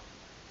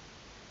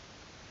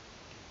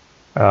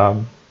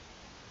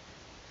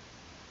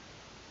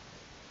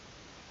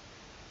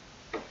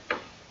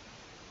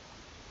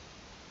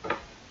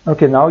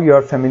 Okay, now you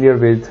are familiar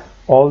with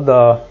all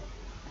the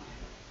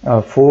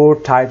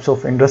 4 types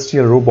of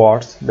industrial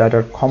robots that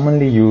are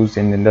commonly used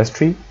in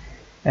industry,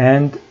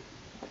 and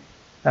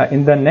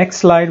in the next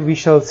slide we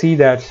shall see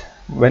that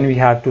when we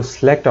have to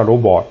select a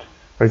robot,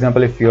 for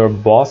example, if your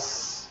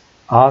boss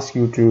asks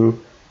you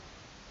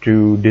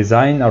to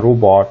design a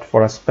robot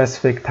for a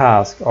specific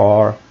task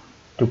or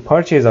to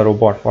purchase a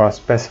robot for a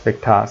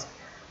specific task,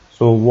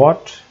 so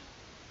what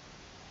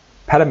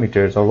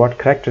parameters or what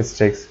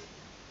characteristics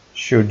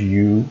should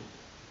you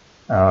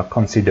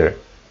consider?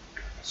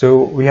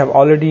 So we have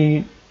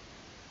already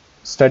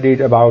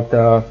studied about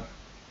the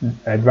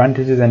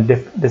advantages and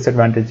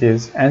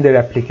disadvantages and their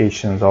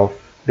applications of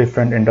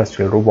different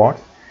industrial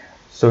robots.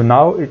 So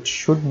now it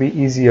should be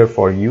easier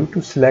for you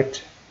to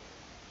select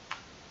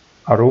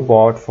a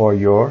robot for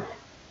your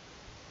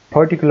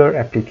particular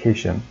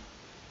application.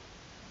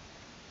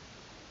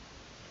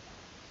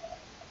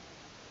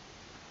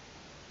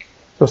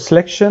 So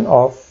selection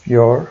of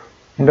your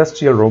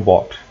industrial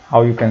robot,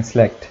 how you can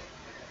select.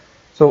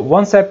 So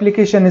once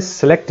application is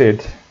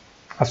selected,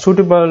 a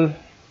suitable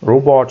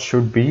robot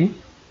should be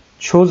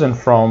chosen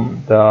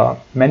from the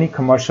many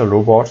commercial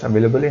robots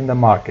available in the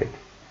market.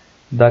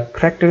 The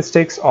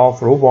characteristics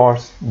of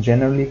robots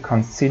generally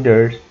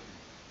considered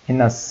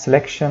in a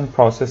selection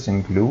process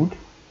include,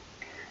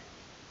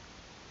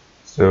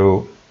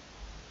 so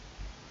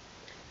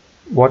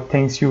what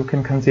things you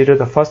can consider?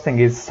 The first thing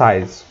is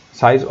size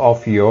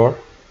of your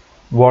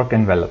work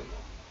envelope.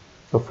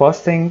 So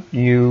first thing,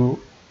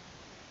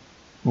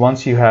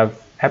 once you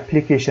have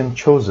application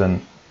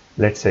chosen,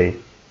 let's say,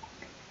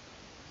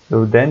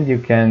 so then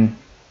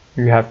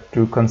you have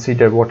to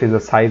consider what is the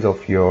size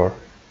of your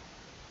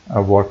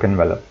work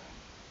envelope.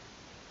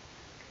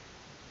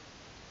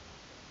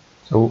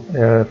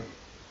 So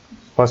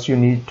first you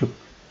need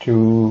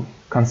to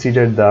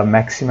consider the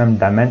maximum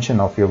dimension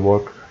of your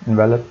work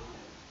envelope.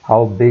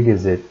 How big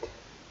is it?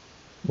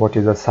 What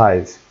is the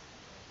size?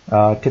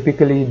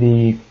 Typically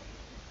the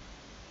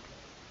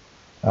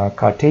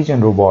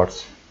Cartesian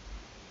robots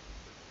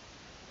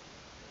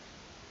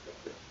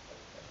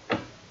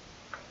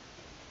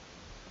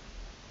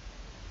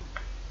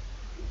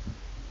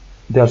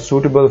they are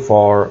suitable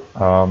for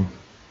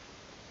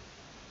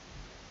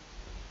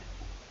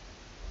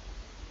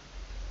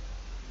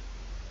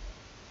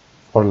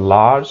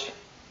large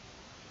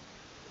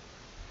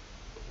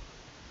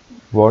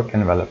work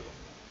envelope,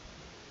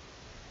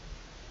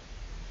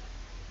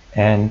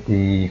 and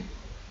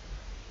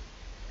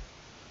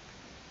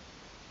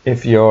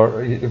if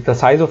the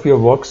size of your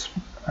works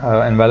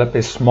envelope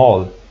is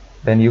small,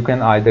 then you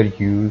can either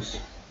use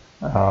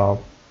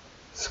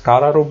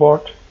SCARA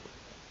robot,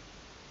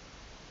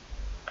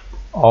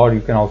 or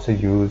you can also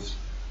use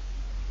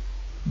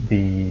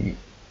the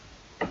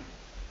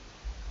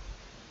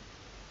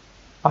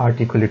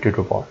articulated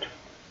robot.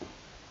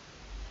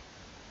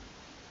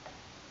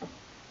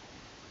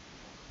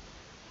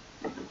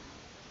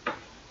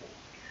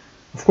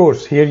 Of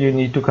course, here you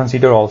need to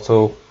consider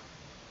also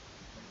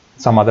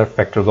some other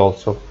factors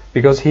also,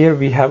 because here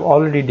we have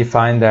already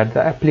defined that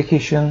the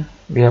application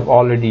we have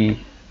already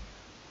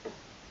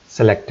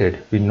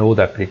selected. We know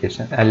the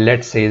application, and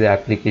let's say the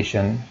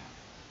application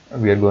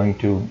we are going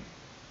to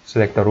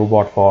select the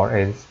robot for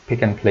is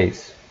pick and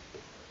place.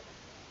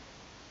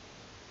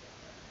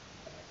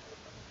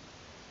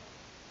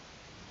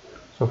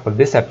 So for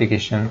this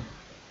application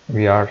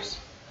we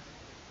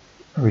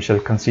shall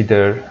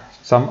consider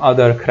some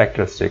other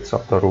characteristics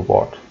of the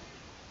robot.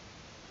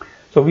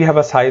 So we have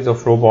a size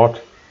of robot,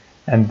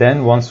 and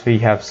then once we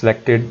have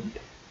selected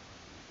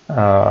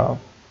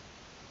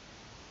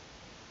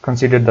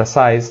considered the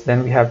size,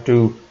 then we have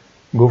to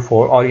go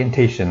for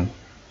orientation.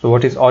 So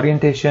what is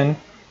orientation?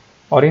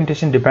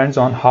 Orientation depends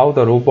on how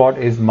the robot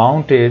is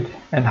mounted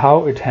and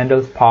how it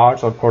handles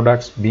parts or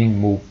products being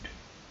moved.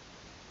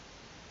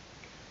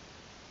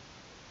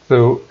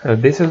 So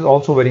this is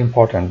also very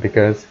important,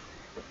 because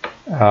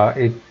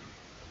it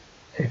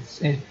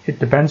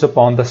depends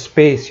upon the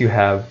space you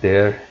have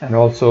there, and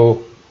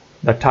also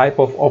the type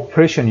of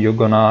operation you're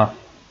gonna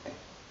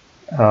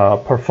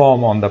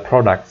perform on the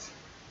products.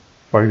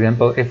 For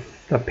example,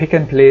 if the pick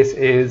and place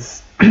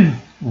is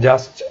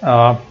just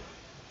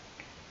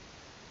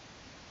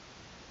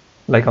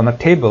like on a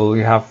table,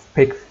 you have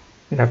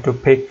to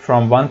pick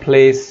from one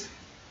place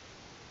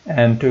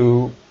and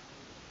to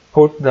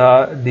put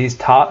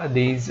these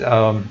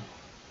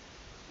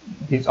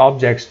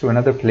objects to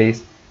another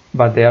place,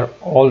 but they are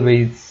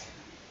always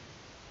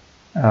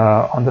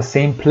on the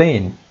same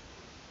plane,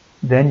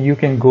 then you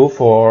can go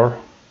for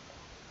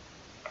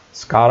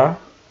SCARA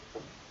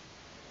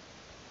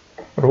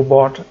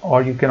robot,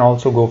 or you can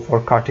also go for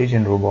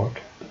Cartesian robot.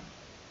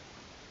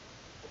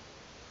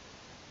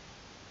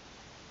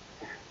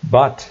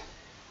 But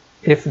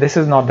if this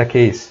is not the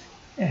case,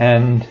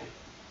 and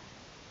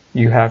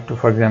you have to,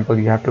 for example,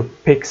 you have to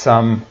pick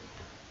some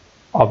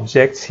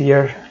objects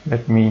here.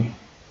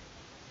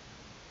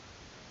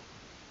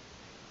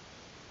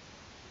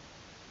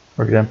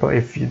 For example,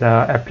 if the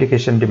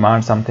application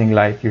demands something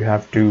like you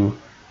have to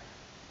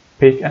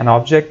pick an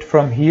object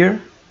from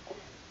here,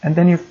 and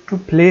then you have to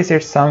place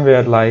it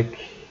somewhere like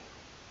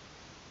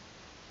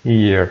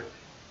here.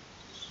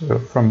 So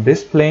from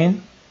this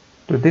plane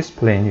to this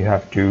plane you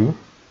have to.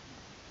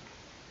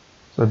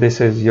 So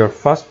this is your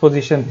first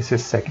position, this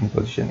is second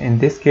position. In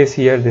this case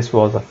here, this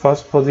was the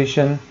first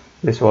position,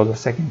 this was the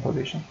second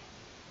position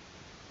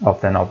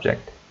of an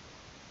object.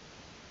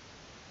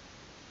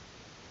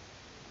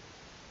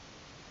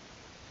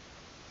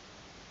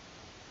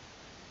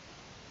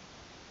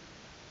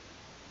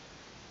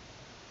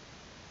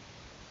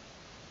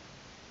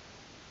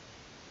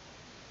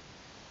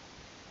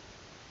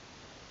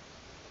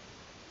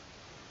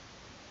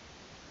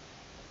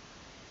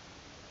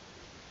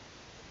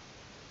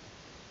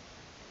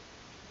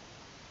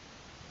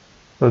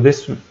 So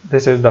this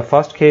is the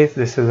first case,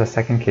 this is the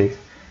second case.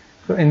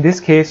 So in this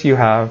case you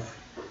have,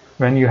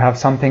 when you have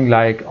something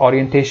like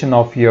orientation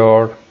of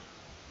your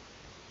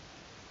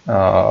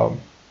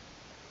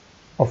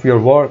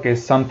work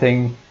is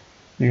something,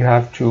 you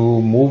have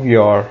to move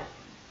your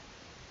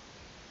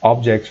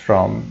objects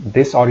from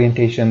this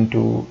orientation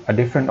to a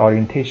different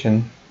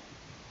orientation.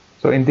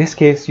 So in this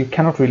case you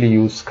cannot really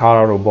use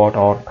SCARA robot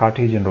or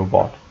Cartesian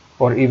robot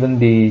or even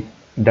the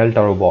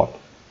Delta robot.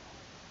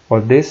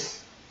 For this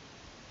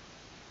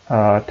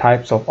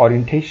types of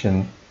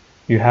orientation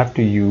you have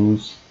to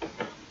use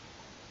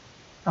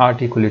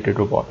articulated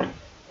robot.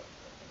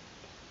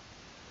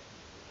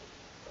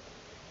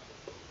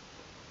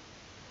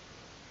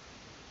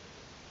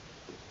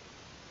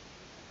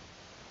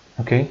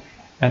 Okay,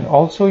 and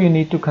also you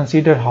need to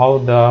consider how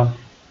the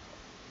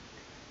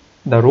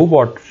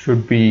robot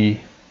should be,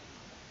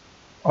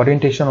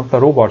 orientation of the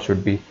robot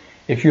should be.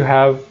 If you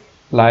have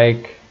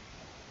like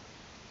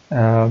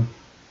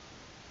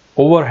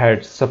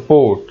overhead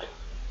support,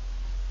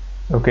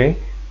 okay,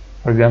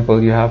 For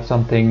example, you have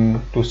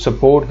something to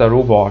support the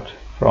robot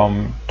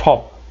from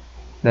top,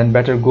 then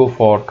better go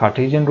for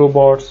Cartesian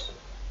robots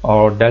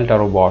or Delta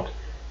robot.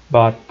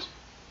 But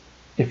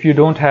if you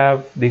don't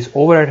have this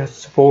overhead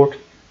support,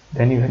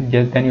 then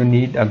you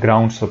need a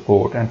ground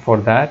support, and for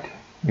that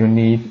you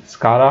need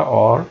SCARA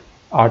or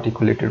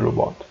articulated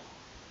robot.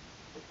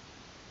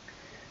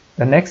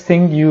 The next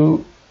thing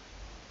you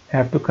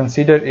have to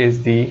consider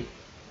is the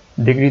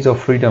degrees of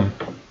freedom.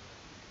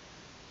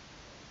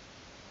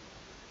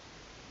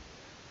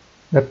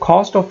 The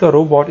cost of the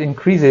robot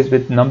increases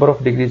with number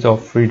of degrees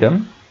of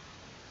freedom,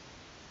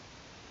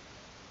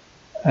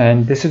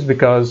 and this is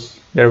because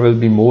there will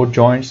be more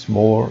joints,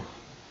 more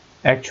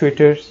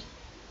actuators,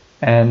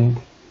 and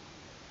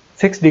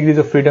 6 degrees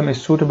of freedom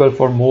is suitable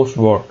for most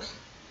works.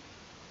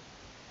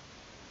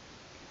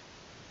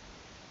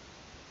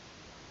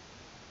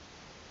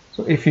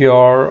 So if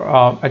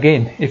your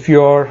if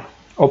your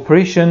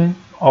operation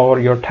or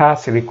your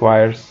task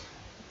requires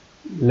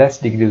less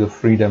degrees of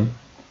freedom,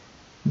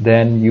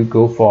 then you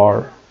go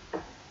for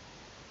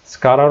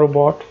SCARA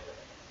robot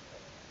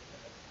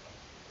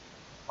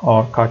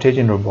or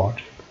Cartesian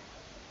robot.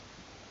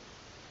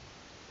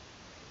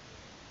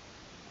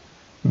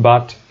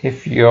 But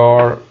if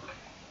your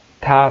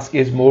task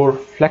is more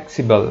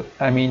flexible,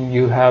 I mean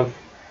you have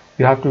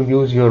to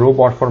use your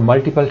robot for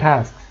multiple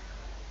tasks,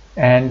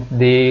 and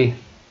they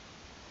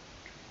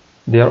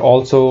are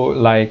also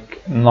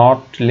like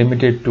not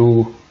limited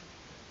to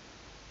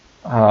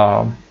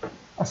a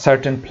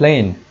certain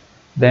plane,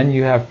 then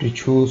you have to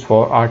choose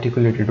for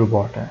articulated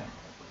robot.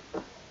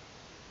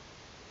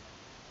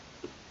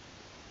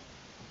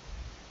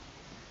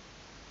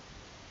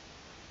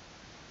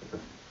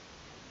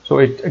 So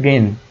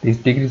again, these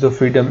degrees of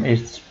freedom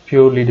is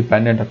purely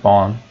dependent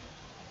upon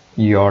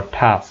your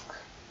task,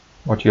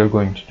 what you're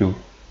going to do.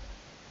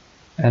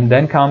 And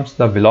then comes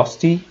the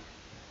velocity.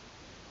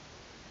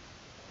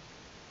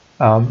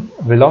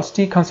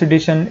 Velocity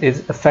consideration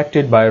is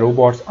affected by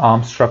robot's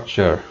arm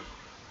structure.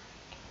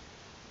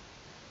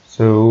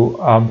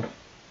 So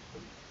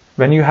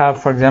when you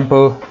have, for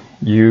example,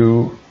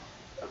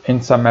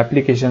 in some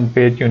applications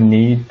where you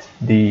need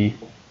the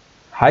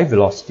high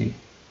velocity,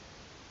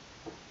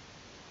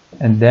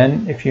 and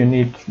then if you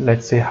need,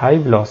 let's say, high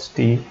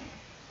velocity,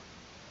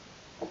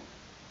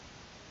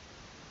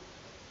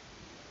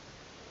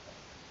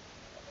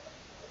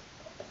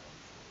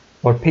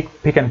 or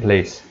pick and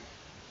place,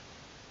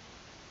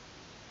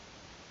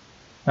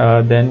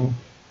 then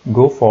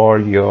go for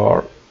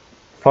your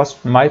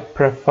first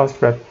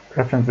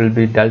preference will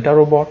be Delta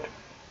robot,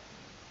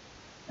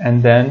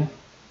 and then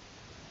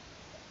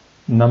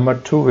number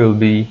 2 will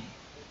be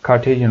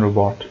Cartesian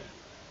robot.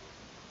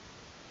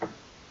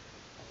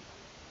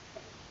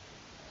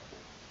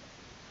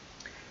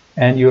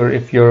 And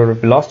if your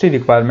velocity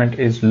requirement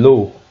is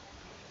low,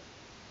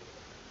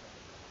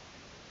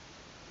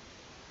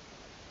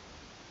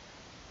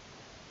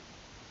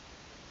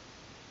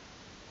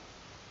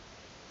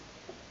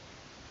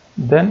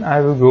 then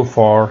I will go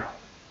for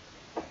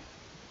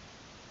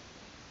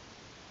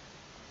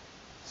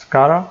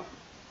SCARA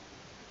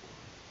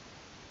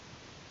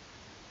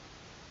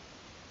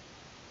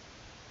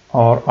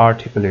or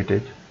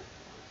articulated.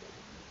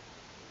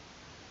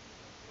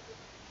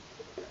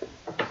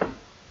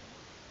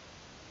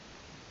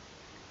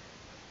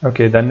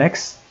 Okay, the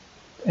next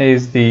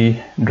is the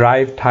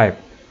drive type.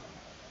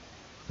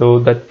 So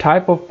the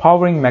type of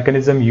powering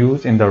mechanism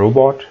used in the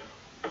robot,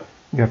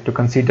 you have to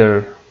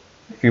consider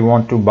if you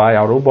want to buy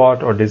a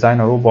robot or design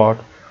a robot,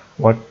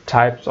 what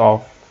types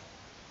of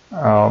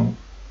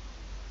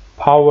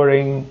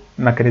powering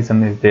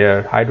mechanism is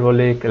there: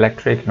 hydraulic,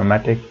 electric,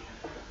 pneumatic.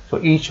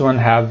 So each one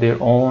have their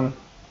own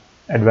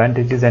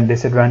advantages and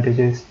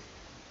disadvantages.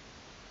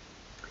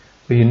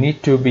 So you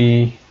need to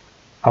be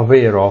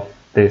aware of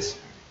this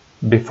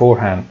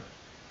beforehand,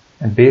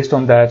 and based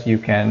on that you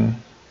can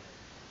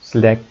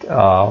select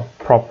a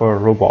proper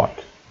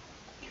robot.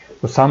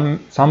 So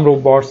some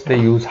robots, they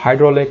use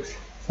hydraulics,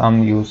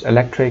 some use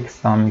electric,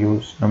 some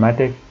use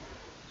pneumatic.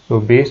 So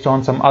based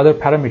on some other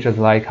parameters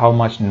like how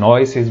much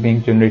noise is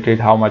being generated,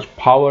 how much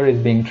power is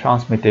being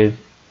transmitted,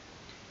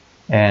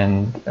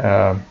 and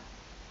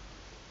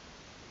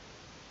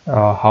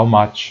how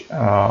much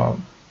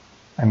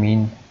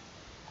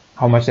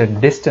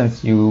at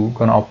distance you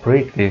gonna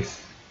operate this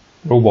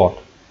robot.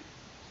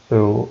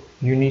 So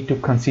you need to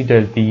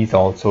consider these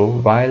also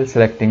while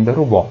selecting the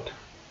robot.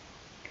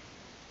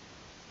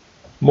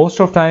 Most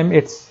of time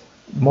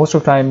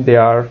they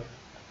are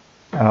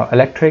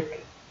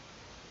electric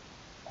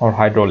or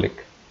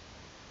hydraulic.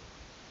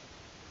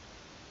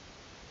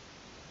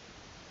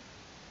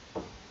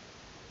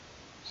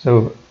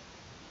 So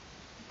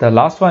the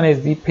last one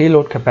is the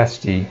payload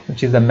capacity,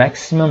 which is the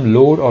maximum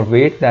load or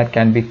weight that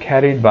can be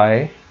carried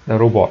by the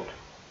robot.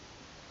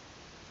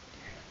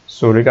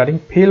 So regarding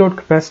payload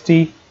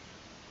capacity,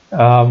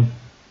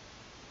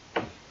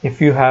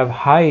 if you have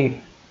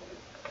high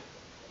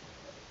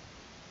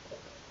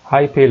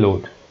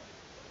payload,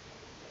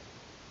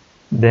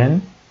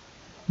 then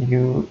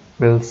you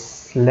will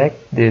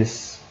select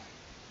this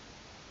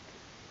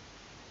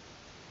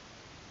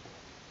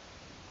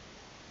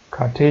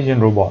Cartesian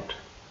robot,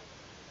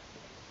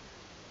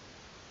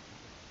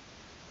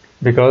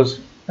 because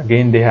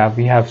again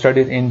we have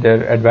studied in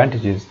their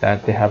advantages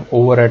that they have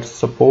overhead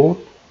support,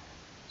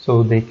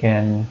 so they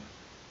can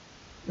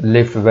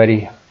lift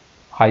very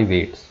high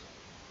weights.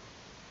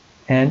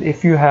 And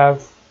if you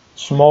have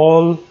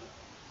small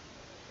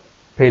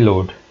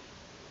payload,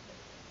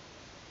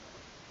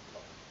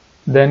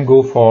 then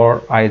go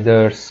for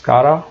either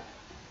SCARA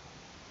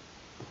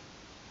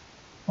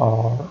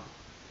or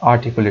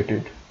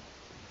articulated.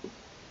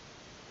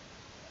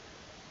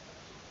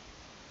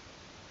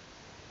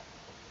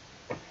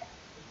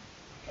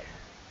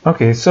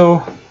 Okay,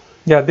 so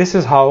yeah, this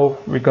is how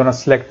we're gonna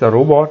select the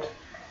robot.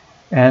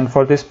 And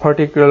for this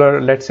particular,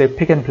 let's say,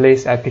 pick and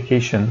place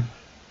application,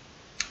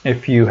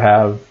 if you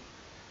have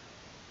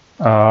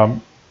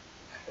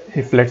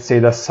if let's say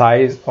the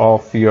size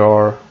of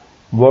your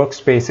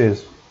workspace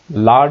is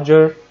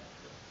larger,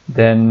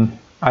 then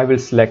I will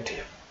select,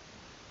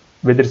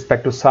 with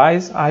respect to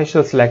size, I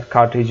shall select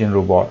Cartesian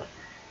robot.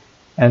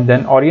 And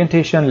then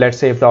orientation, let's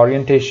say if the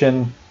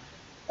orientation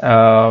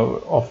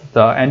of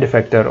the end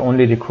effector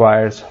only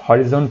requires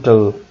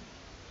horizontal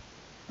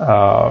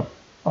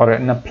or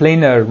in a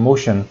planar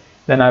motion,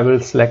 then I will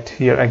select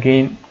here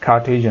again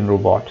Cartesian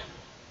robot.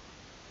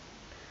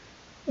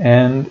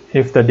 And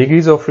if the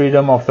degrees of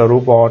freedom of the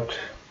robot,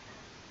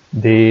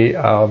 the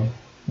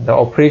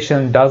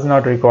operation does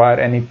not require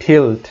any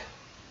tilt,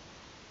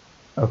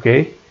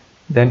 okay,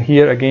 then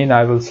here again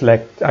I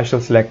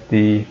shall select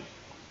the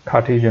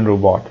Cartesian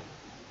robot.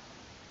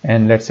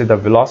 And let's say the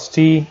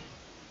velocity,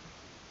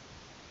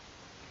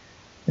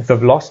 if the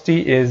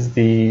velocity is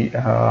the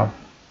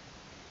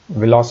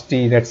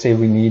velocity, let's say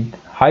we need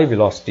high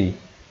velocity,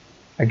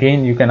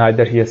 again you can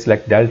either here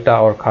select delta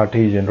or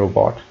Cartesian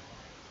robot.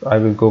 So I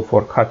will go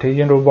for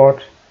Cartesian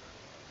robot.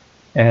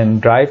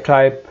 And drive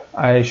type,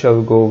 I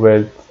shall go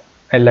with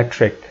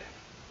electric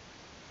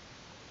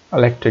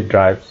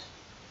drives.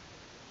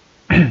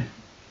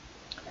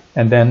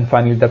 And then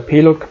finally the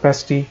payload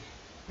capacity,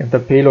 if the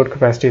payload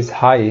capacity is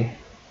high,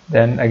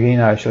 then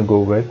again I shall go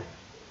with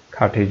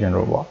Cartesian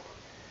robot.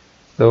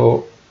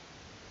 So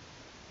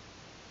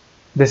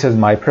this is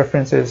my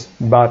preferences,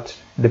 but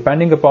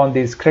depending upon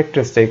these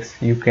characteristics,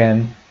 you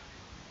can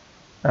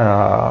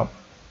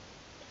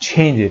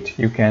change it.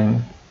 You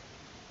can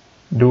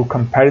do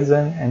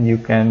comparison and you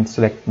can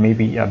select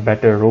maybe a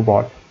better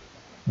robot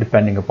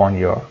depending upon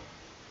your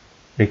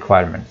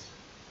requirements.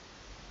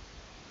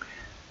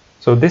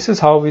 So this is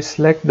how we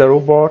select the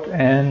robot,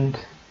 and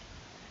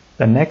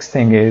the next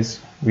thing is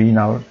we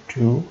now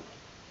to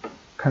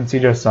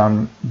consider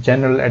some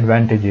general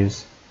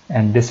advantages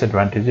and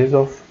disadvantages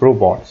of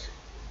robots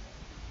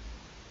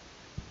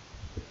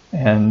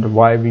and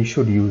why we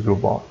should use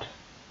robot.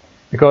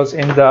 Because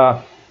in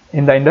the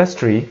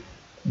industry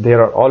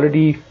there are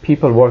already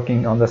people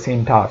working on the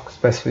same task,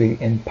 especially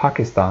in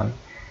Pakistan.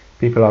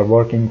 People are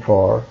working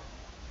for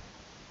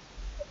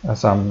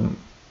some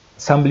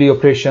assembly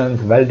operations,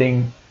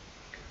 welding,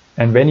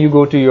 and when you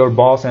go to your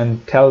boss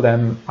and tell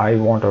them I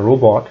want a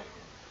robot,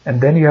 and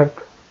then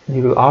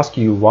he will ask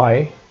you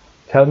why,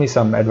 tell me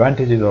some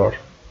advantages, or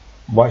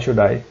why should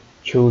I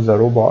choose a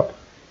robot.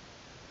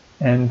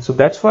 And so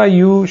that's why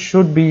you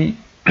should be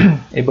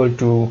able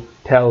to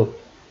tell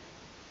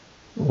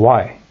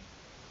why,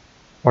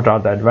 what are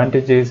the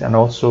advantages, and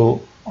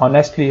also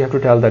honestly you have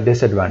to tell the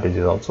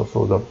disadvantages also.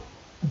 So the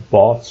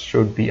boss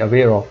should be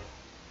aware of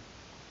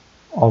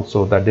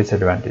also the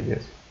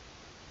disadvantages.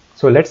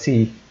 So let's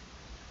see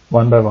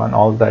one by one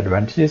all the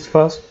advantages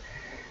first.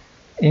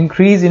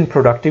 Increase in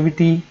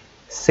productivity,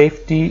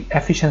 safety,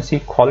 efficiency,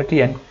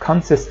 quality, and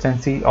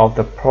consistency of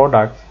the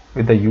product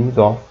with the use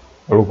of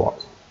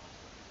robots.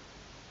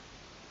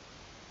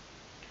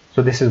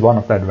 So this is one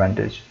of the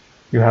advantages.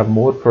 You have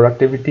more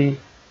productivity,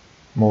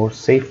 more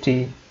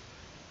safety,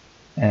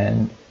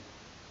 and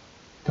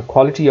the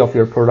quality of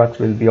your product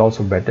will be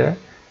also better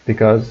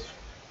because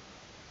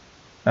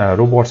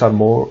robots are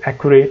more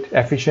accurate,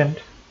 efficient.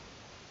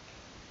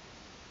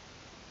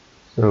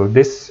 So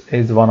this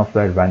is one of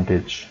the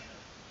advantages.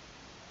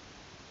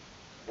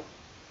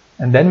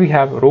 And then we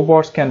have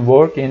robots can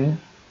work in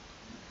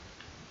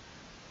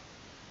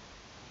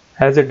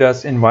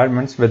hazardous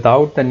environments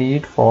without the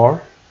need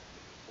for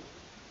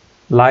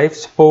life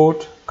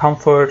support,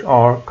 comfort,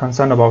 or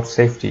concern about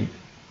safety.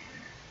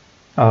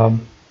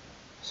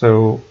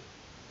 So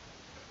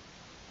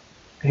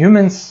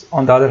humans,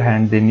 on the other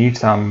hand, they need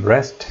some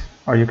rest,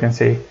 or you can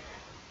say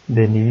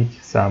they need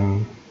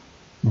some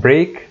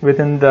break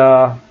within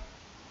the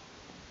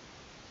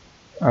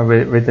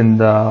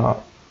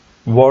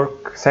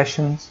work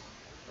sessions.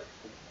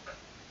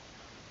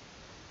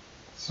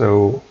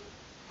 So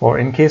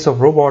in case of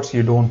robots,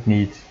 you don't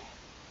need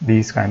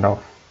these kind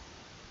of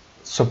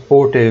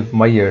supportive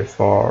measures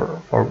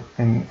for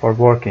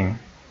working.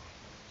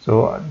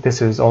 So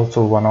this is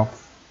also one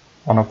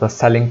of the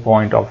selling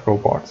point of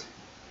robots.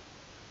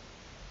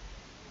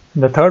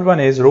 The third one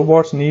is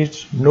robots need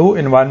no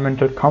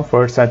environmental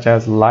comfort such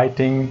as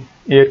lighting,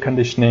 air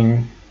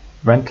conditioning,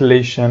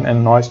 ventilation,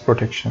 and noise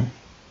protection.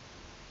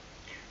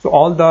 So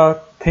all the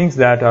things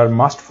that are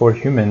must for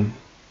human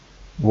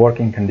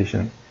working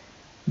conditions.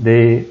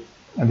 They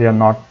are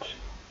not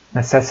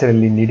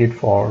necessarily needed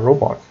for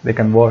robots. They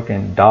can work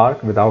in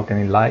dark without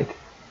any light,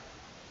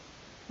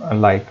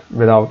 like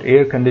without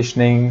air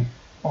conditioning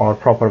or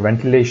proper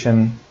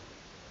ventilation,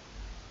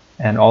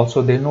 and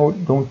also they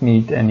don't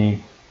need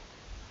any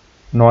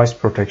noise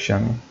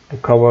protection to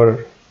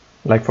cover.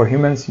 Like for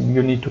humans,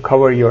 you need to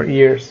cover your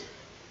ears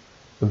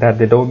so that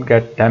they don't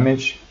get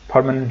damaged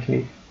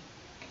permanently.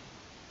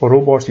 For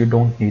robots, you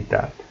don't need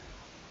that.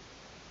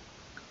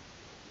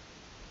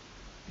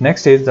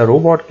 Next is the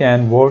robot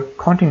can work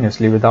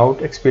continuously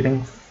without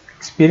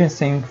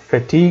experiencing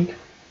fatigue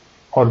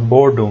or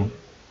boredom.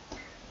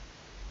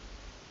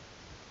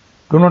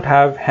 Do not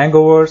have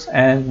hangovers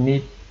and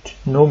need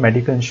no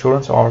medical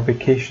insurance or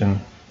vacation.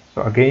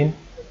 So again,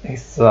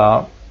 it's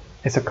a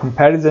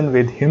comparison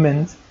with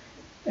humans,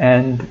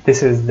 and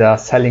this is the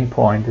selling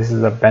point. This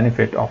is the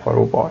benefit of a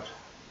robot.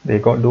 They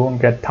don't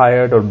get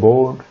tired or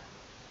bored,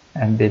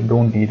 and they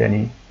don't need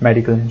any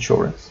medical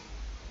insurance.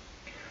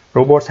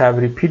 Robots have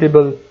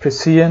repeatable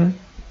precision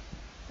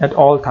at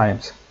all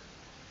times,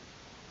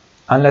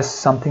 unless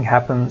something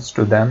happens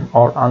to them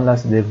or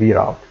unless they wear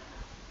out.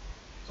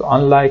 So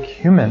unlike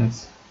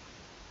humans,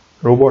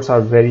 robots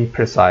are very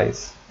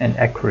precise and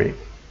accurate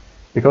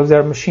because they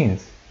are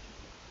machines.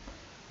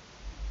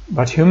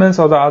 But humans,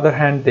 on the other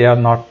hand, they are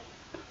not,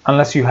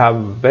 unless you have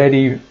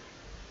very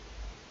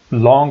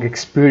long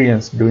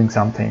experience doing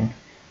something.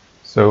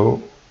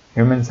 So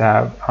humans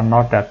are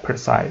not that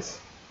precise.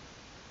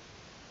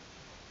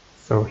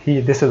 So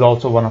this is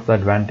also one of the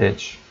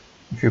advantage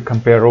if you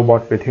compare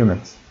robots with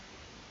humans.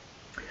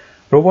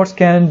 Robots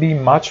can be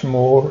much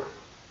more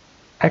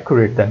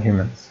accurate than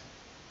humans.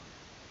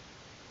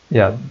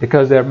 Yeah,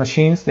 because they're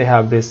machines, they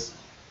have this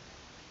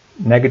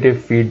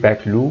negative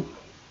feedback loop,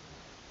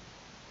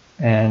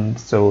 and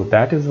so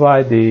that is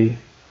why they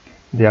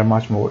are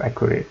much more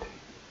accurate.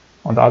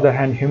 On the other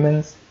hand,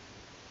 humans,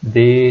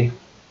 they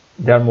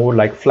are more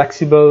like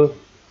flexible,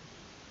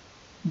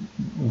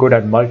 good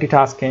at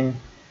multitasking,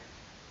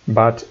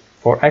 but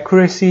for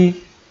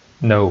accuracy,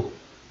 no.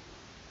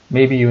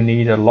 Maybe you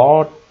need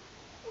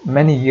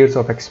many years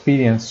of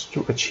experience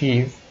to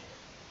achieve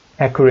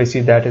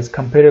accuracy that is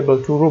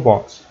comparable to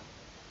robots.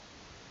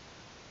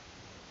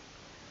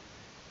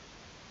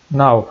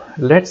 Now,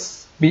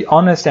 let's be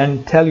honest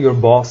and tell your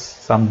boss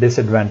some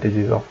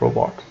disadvantages of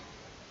robots.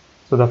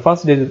 So the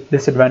first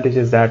disadvantage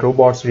is that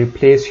robots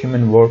replace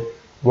human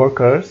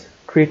workers,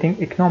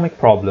 creating economic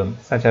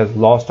problems such as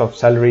loss of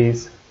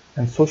salaries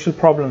and social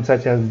problems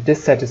such as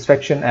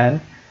dissatisfaction and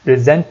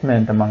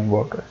resentment among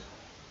workers.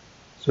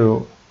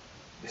 So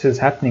this is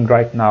happening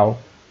right now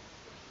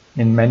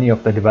in many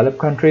of the developed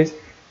countries,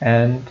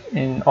 and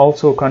in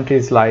also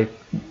countries that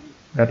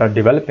are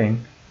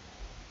developing,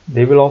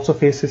 they will also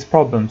face these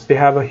problems. They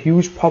have a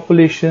huge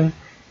population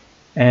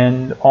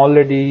and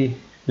already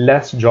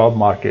less job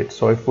market.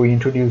 So if we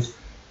introduce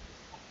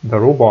the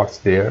robots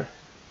there,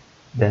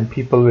 then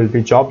people will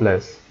be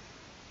jobless.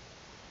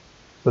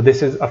 So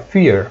this is a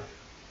fear.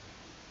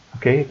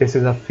 Okay, this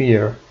is a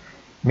fear.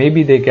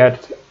 Maybe they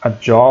get a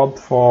job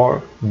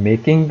for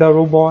making the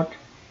robot.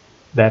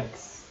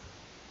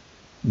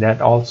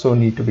 That also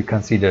need to be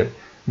considered.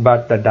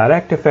 But the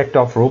direct effect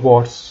of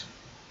robots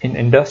in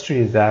industry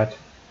is that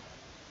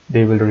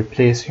they will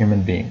replace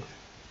human beings.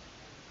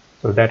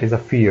 So that is a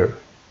fear.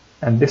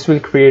 And this will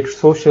create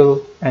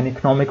social and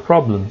economic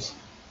problems.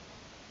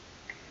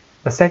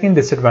 The second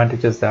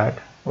disadvantage is that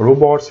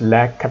robots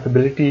lack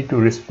capability to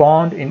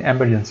respond in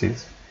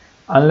emergencies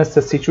unless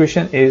the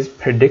situation is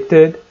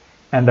predicted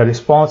and the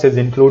response is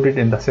included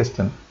in the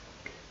system.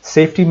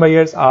 Safety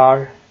measures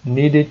are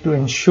needed to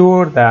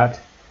ensure that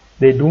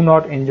they do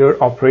not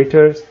injure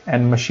operators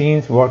and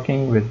machines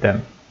working with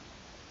them.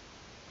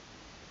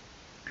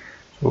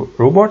 So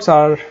robots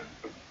are,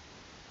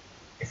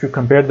 if you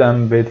compare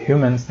them with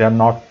humans, they are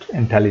not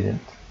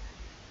intelligent.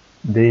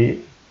 They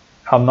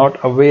are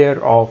not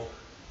aware of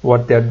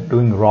what they are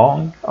doing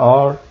wrong,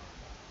 or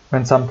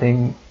when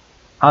something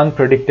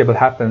unpredictable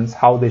happens,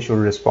 how they should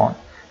respond.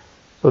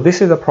 So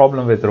this is a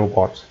problem with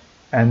robots,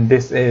 and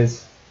this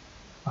is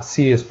a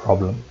serious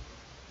problem.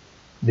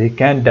 They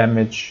can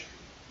damage,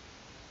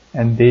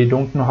 and they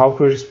don't know how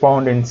to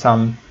respond in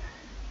some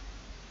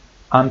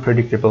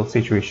unpredictable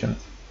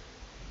situations.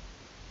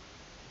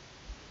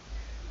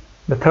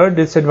 The third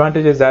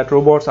disadvantage is that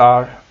robots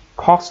are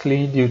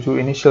costly due to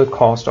initial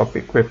cost of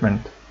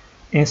equipment,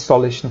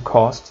 installation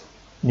cost,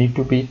 need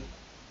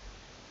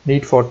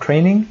for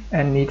training,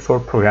 and need for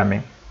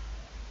programming.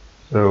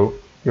 So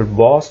your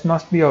boss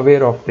must be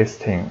aware of this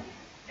thing.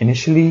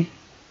 Initially,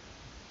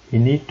 you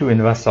need to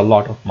invest a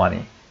lot of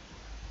money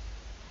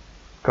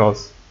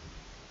because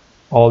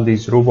all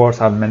these robots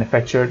are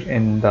manufactured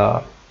in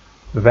the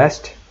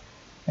West,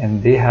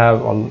 and they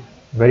have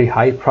very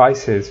high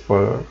prices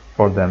for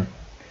them.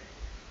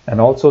 And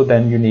also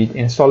then you need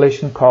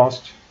installation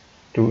cost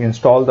to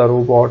install the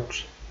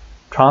robot,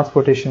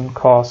 transportation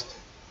cost.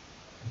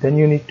 Then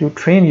you need to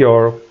train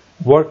your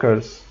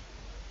workers,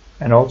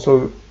 and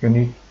also you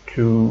need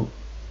to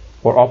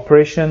For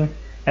operation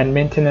and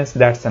maintenance,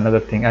 that's another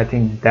thing. I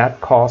think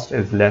that cost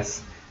is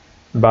less,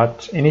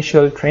 but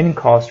initial training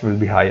cost will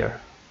be higher.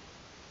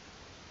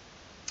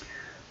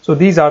 So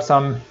these are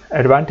some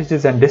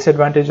advantages and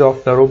disadvantages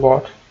of the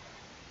robot.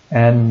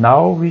 And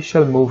now we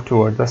shall move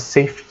toward the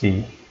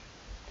safety.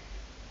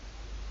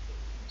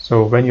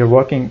 So when you're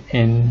working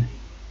in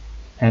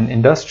an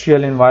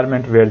industrial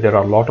environment where there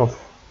are a lot of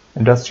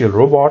industrial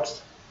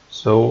robots,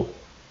 so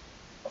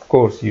of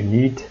course you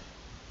need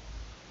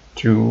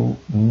to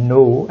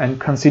know and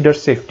consider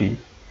safety.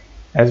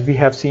 As we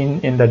have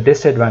seen in the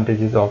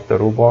disadvantages of the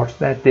robots,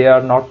 that they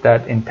are not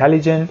that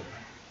intelligent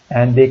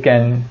and they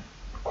can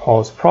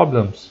cause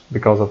problems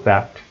because of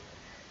that.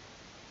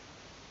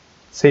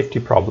 Safety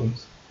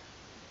problems.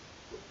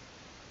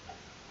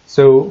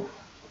 So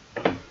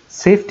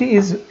safety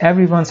is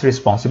everyone's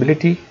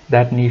responsibility.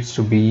 That needs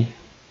to be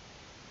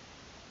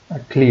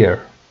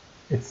clear.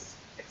 It's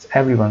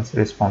everyone's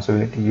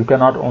responsibility. You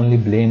cannot only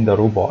blame the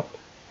robot.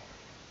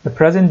 The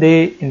present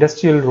day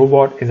industrial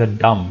robot is a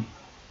dumb.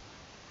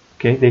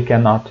 Okay, they are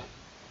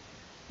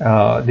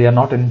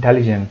not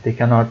intelligent. They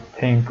cannot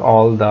think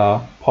all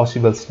the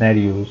possible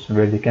scenarios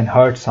where they can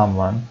hurt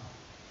someone.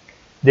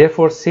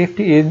 Therefore,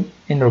 safety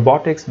in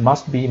robotics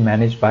must be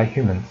managed by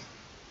humans.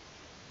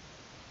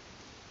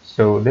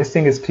 So this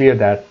thing is clear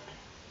that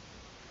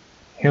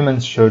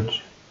humans should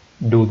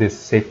do this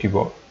safety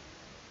work.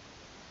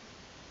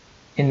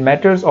 In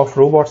matters of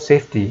robot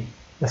safety,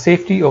 the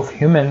safety of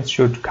humans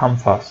should come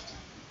first.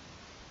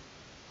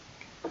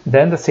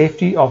 Then the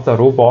safety of the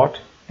robot,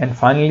 and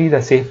finally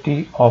the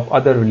safety of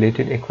other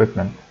related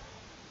equipment.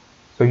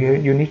 So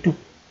you need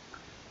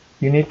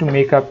to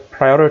make a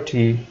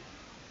priority.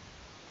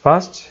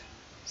 First,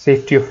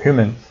 safety of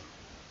humans,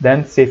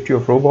 then safety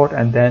of robot,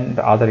 and then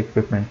the other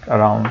equipment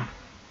around.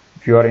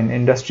 If you are in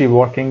industry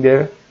working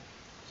there,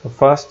 so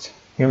first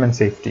human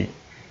safety.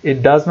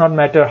 It does not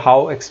matter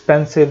how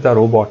expensive the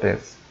robot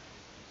is.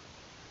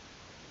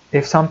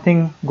 If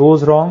something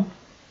goes wrong,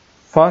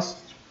 first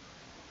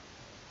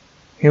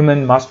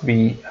human must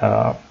be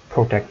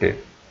protected.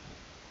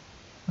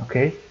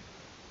 Okay,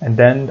 and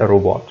then the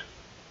robot.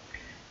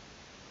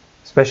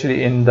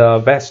 Especially in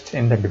the West,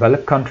 in the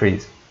developed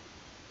countries,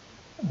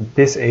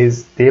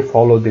 they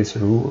follow this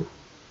rule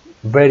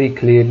very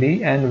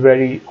clearly and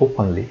very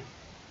openly.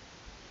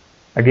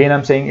 Again,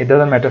 I'm saying it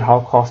doesn't matter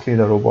how costly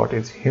the robot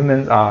is.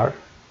 Humans are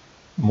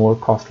more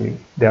costly.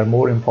 They are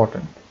more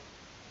important.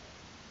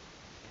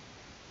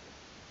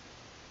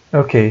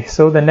 Okay,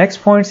 so the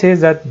next point says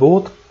that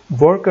both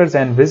workers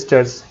and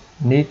visitors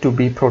need to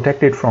be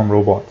protected from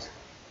robots.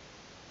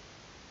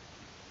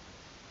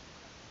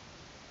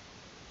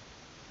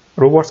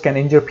 Robots can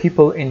injure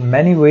people in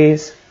many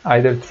ways,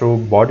 either through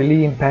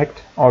bodily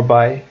impact or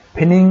by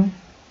pinning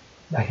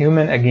the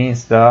human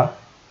against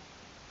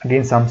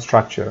some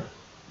structure.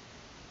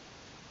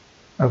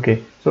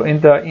 Okay, so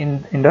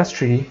in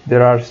industry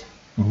there are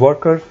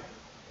workers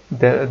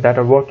that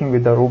are working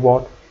with the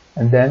robot,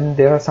 and then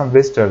there are some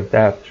visitors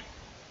that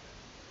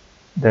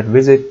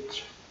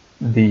visit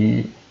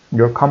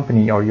your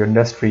company or your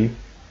industry,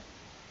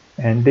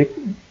 and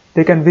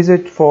they can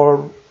visit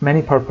for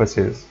many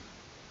purposes.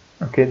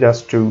 Okay,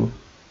 just to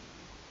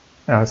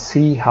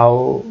see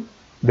how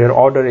their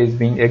order is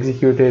being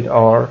executed,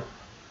 or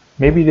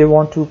maybe they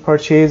want to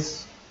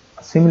purchase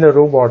a similar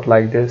robot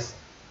like this.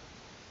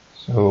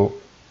 So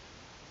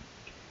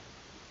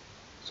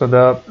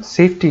the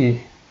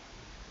safety,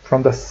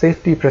 from the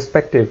safety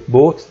perspective,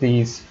 both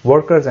these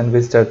workers and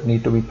visitors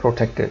need to be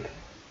protected.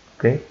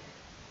 Okay,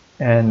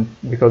 and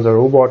because the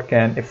robot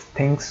can, if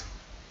things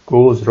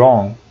goes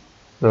wrong,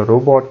 the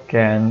robot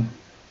can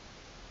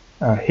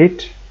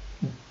hit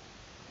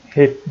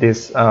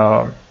this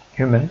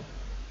human,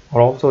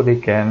 or also they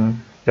can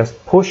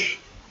just push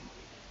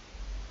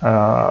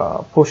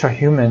a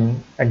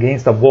human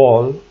against the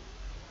wall,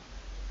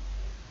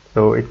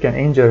 so it can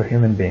injure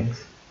human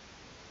beings.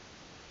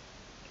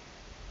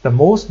 The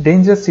most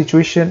dangerous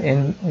situation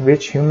in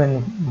which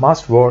human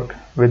must work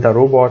with a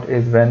robot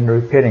is when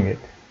repairing it.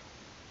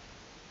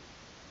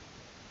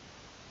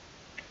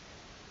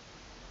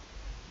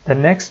 The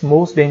next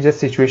most dangerous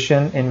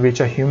situation in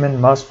which a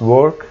human must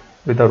work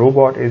with a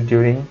robot is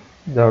during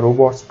the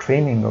robot's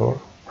training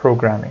or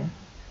programming.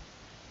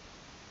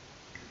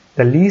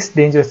 The least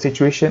dangerous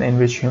situation in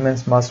which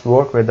humans must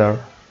work with a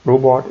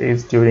robot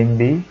is during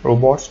the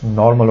robot's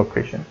normal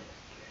operation.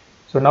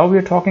 So now we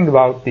are talking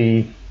about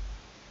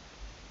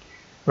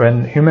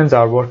when humans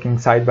are working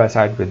side by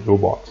side with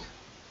robots.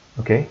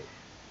 Okay,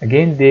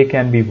 again, they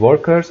can be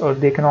workers or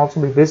they can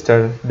also be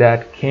visitors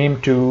that came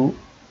to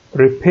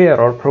repair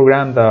or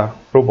program the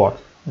robot.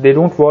 They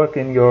don't work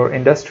in your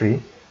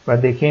industry,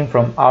 but they came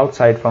from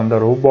outside, from the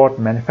robot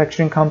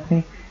manufacturing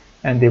company,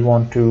 and they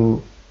want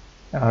to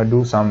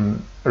do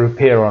some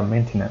repair or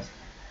maintenance.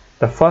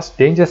 The first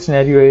danger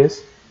scenario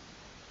is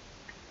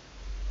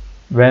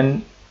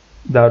when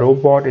the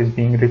robot is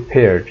being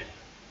repaired.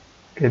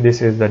 Okay,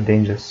 this is the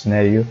dangerous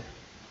scenario.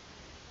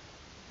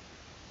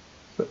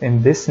 So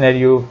in this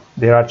scenario,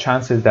 there are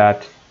chances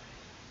that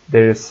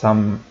there is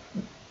some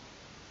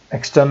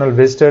external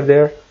visitor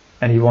there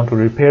and you want to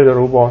repair the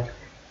robot.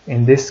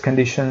 In this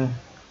condition,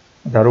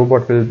 the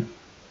robot will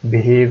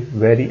behave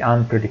very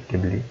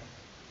unpredictably.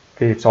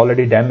 Okay, it's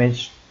already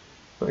damaged,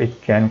 so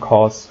it can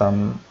cause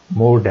some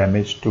more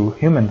damage to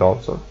humans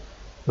also.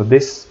 So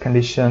this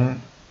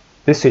condition,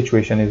 this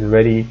situation is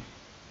very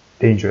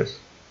dangerous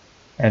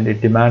and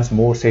it demands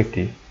more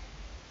safety.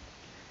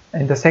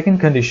 And the second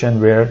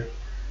condition where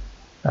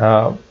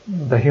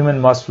the human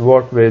must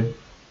work with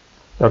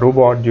the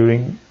robot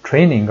during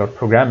training or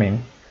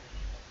programming.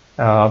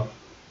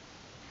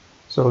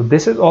 So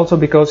this is also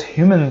because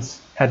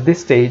humans at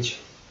this stage,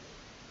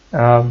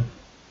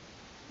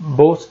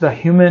 both the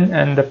human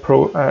and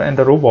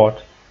the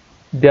robot,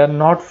 they are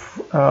not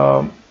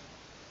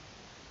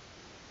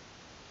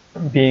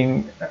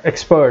being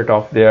expert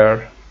of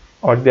their,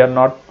 or they are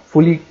not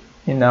fully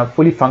in a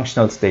fully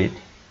functional state.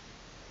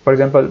 For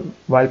example,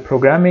 while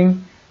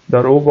programming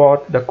the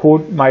robot, the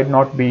code might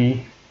not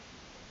be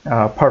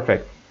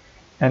perfect,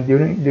 and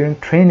during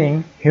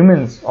training,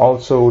 humans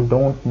also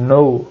don't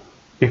know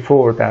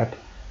before that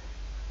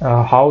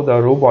how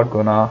the robot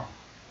gonna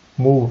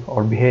move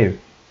or behave.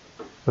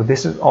 So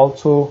this is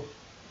also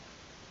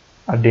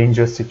a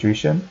dangerous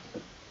situation,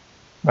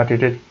 but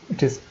it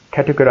is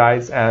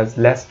categorized as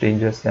less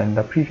dangerous than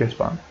the previous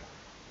one.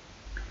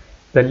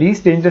 The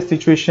least dangerous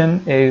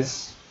situation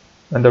is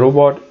when the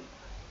robot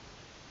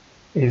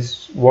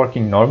is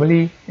working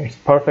normally, it's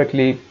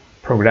perfectly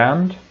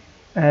programmed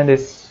and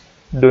is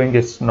doing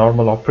its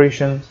normal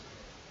operations,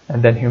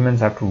 and then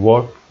humans have to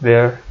work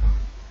there.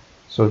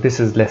 So this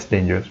is less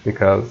dangerous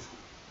because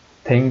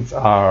things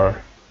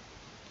are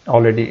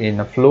already in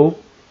a flow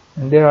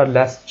and there are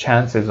less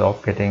chances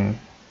of getting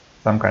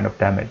some kind of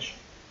damage.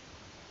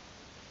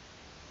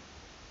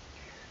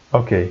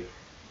 Okay.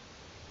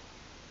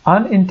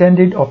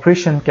 Unintended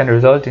operation can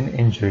result in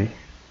injury.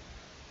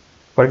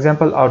 For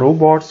example, a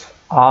robot's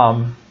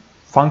arm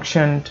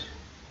functioned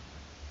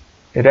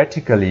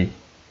erratically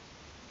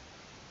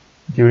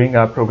during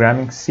a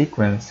programming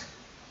sequence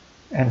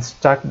and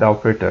struck the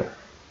operator.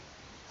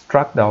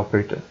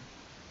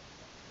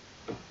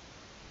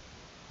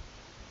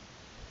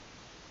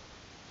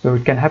 So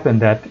it can happen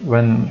that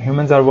when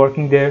humans are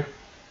working there,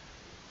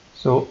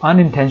 so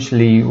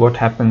unintentionally what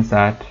happens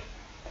that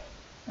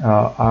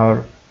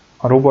our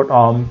robot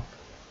arm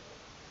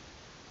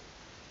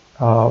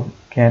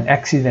can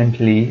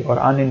accidentally or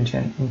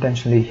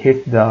unintentionally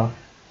hit the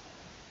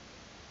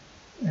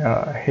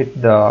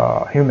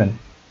human.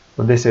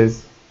 So this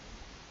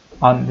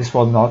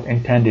was not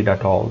intended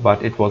at all,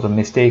 but it was a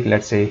mistake.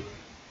 Let's say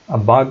a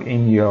bug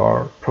in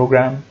your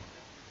program,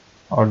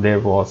 or there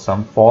was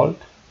some fault.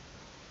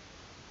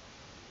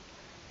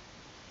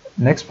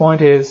 Next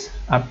point is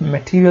a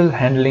material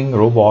handling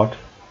robot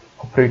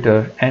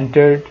operator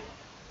entered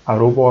a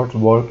robot's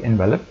work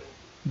envelope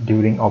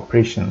during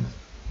operations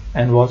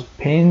and was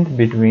pinned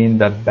between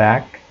the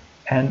back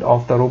end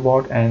of the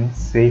robot and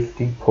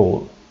safety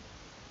pole.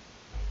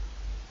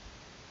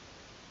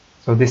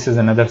 So this is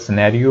another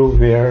scenario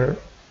where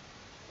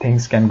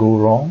things can go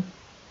wrong.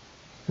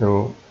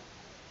 So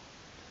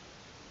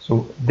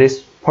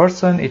this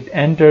person, it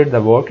entered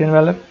the work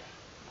envelope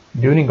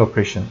during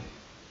operation,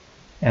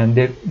 and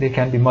there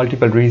can be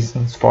multiple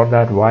reasons for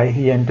that why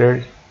he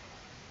entered,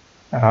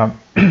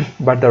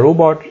 but the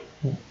robot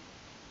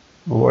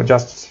will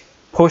just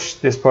push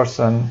this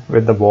person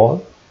with the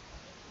ball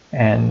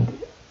and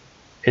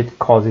it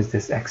causes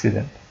this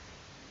accident.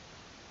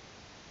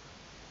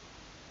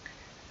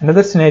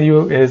 Another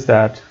scenario is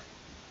that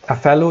a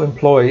fellow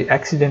employee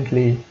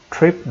accidentally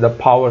tripped the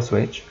power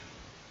switch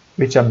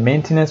which a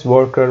maintenance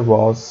worker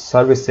was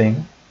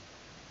servicing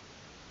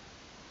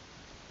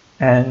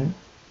and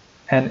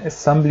an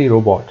assembly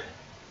robot.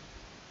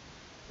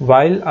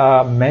 While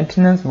a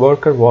maintenance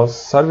worker was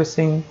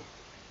servicing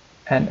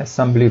an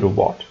assembly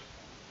robot.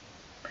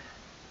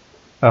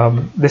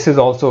 This is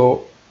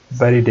also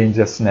very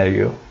dangerous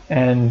scenario,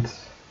 and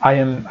I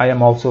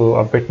am also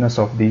a witness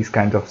of these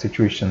kinds of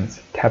situations.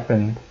 It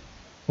happened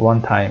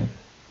one time,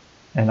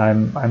 and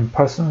I'm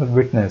personal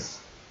witness.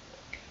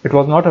 It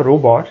was not a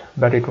robot,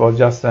 but it was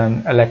just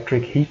an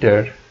electric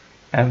heater,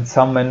 and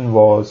someone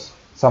was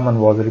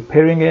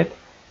repairing it,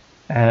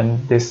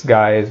 and this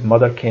guy's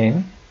mother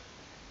came,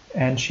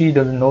 and she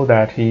doesn't know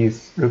that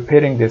he's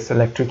repairing this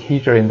electric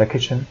heater in the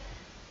kitchen.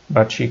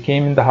 But she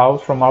came in the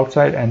house from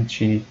outside and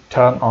she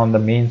turned on the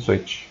main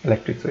switch,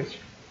 electric switch.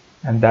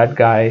 And that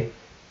guy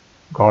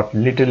got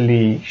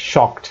literally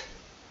shocked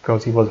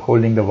because he was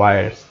holding the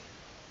wires.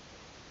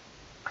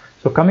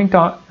 So coming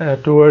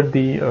toward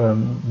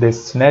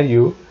this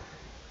scenario,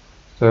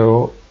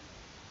 so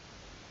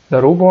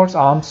the robot's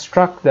arm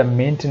struck the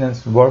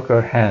maintenance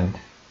worker hand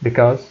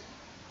because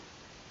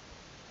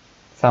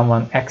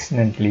someone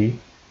accidentally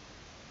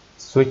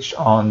switched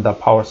on the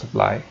power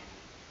supply.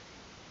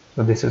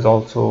 So this is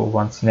also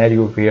one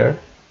scenario where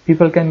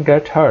people can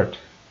get hurt.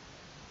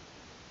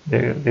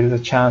 There is a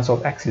chance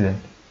of accident.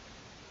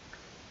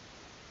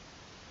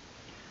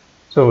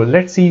 So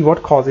let's see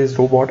what causes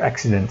robot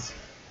accidents.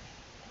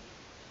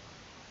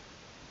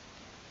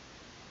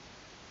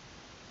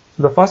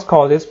 So the first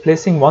cause is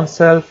placing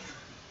oneself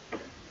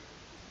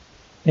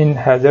in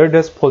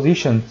hazardous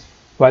positions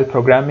while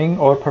programming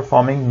or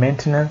performing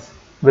maintenance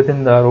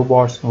within the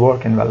robot's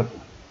work envelope.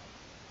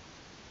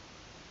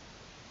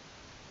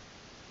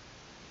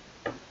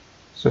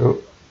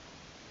 So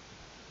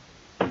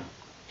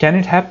can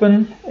it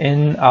happen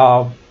in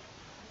a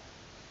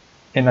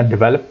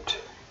developed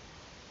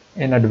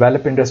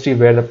industry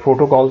where the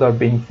protocols are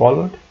being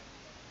followed?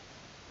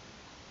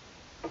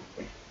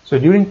 So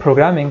during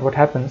programming, what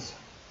happens,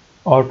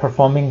 or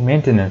performing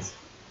maintenance,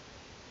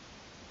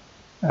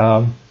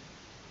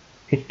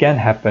 it can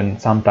happen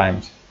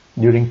sometimes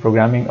during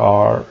programming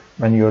or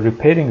when you're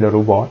repairing the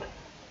robot.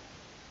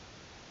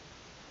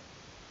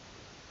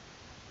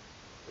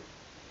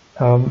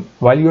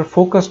 While you're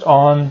focused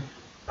on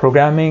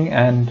programming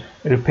and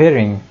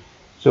repairing,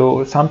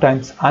 so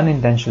sometimes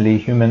unintentionally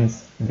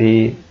humans,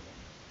 they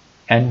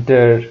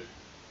enter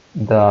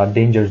the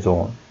danger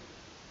zone,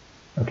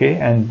 okay,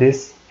 and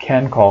this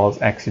can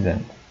cause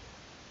accident.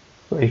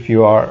 So if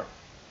you are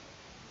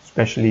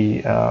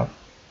especially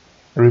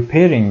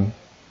repairing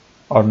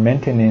or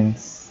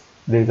maintenance,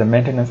 there is a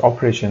maintenance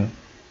operation,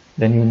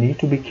 then you need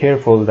to be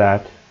careful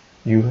that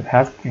you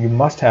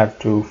must have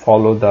to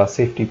follow the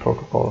safety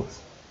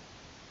protocols.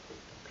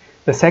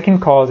 The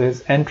second cause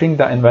is entering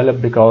the envelope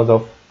because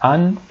of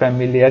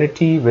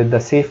unfamiliarity with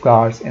the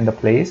safeguards in the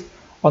place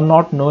or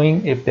not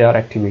knowing if they are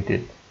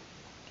activated.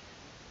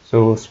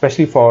 So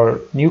especially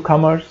for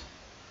newcomers,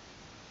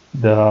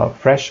 the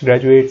fresh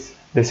graduates,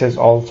 this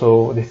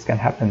can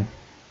happen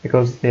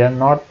because they are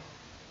not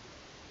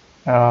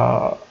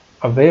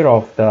aware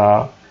of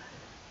the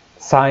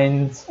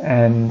signs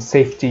and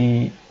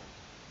safety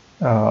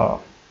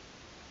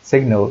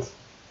signals,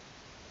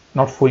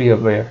 not fully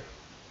aware.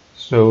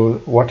 So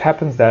what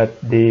happens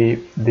that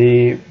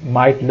they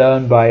might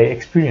learn by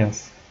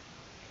experience.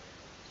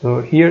 So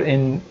here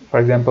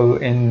for example,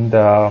 in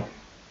the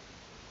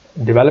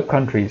developed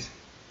countries,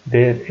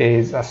 there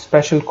is a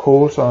special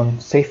course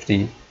on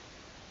safety,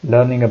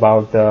 learning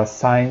about the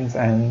signs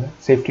and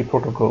safety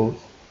protocols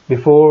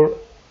before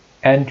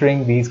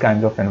entering these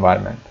kinds of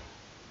environment.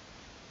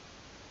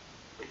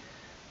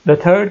 The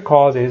third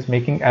cause is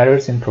making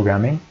errors in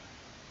programming,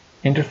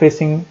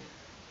 interfacing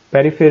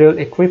peripheral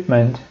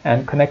equipment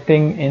and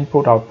connecting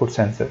input-output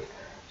sensors.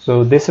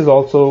 So this is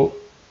also,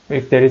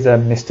 if there is a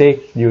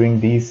mistake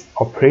during these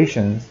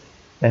operations,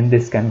 then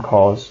this can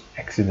cause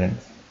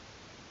accidents.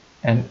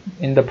 And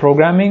in the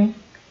programming,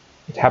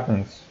 it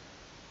happens.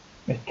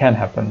 It can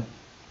happen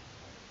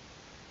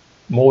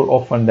more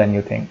often than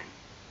you think.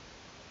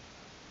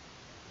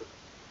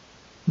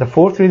 The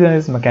fourth reason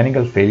is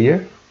mechanical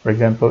failure. For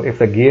example, if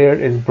the gear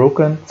is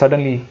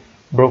suddenly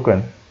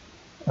broken,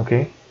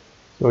 okay,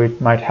 so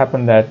it might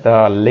happen that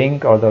the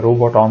link or the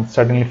robot arm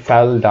suddenly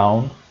fell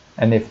down,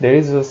 and if there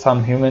is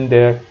some human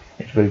there,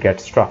 it will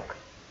get struck.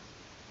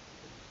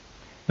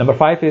 Number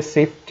 5 is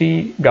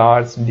safety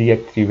guards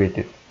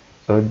deactivated.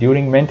 So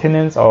during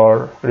maintenance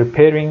or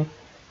repairing,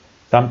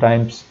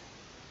 sometimes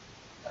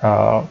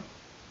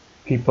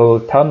people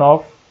turn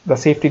off the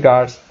safety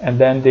guards and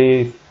then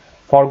they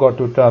forgot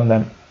to turn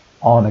them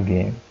on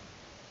again.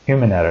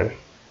 Human error.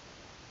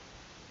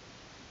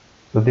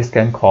 So this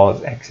can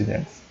cause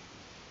accidents.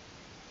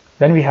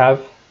 Then we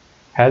have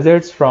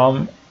hazards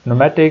from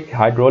pneumatic,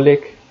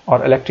 hydraulic,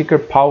 or electrical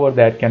power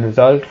that can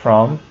result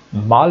from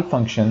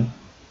malfunction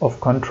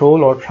of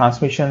control or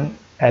transmission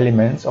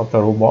elements of the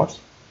robots,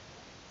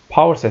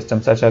 power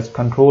systems such as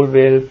control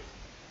valve,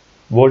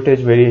 voltage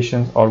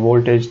variations or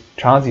voltage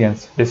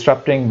transients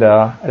disrupting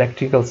the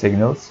electrical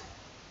signals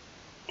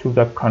to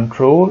the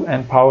control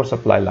and power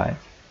supply lines.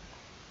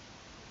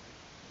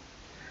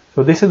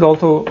 So this is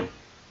also,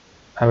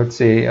 I would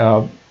say,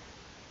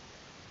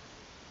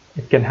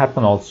 it can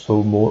happen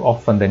also more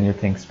often than you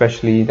think,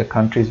 especially the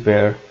countries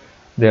where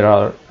there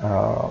are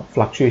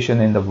fluctuation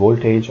in the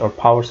voltage or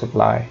power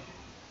supply.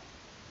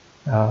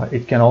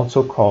 It can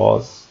also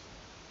cause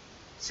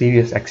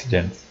serious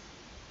accidents.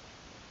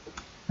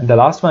 And the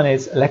last one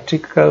is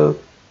electrical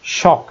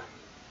shock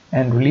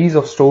and release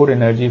of stored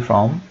energy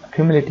from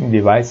accumulating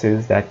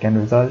devices that can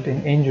result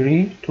in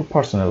injury to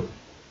personnel.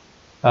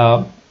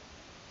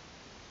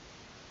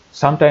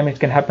 Sometimes it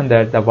can happen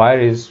that the wire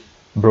is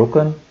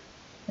broken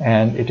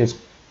and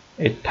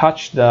it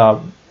touched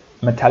the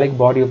metallic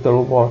body of the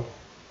robot,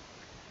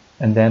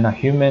 and then a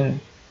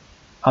human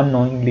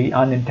unknowingly,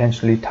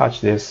 unintentionally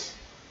touched this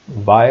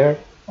wire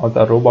or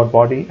the robot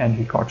body and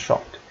he got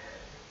shocked.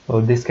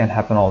 So this can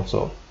happen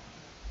also.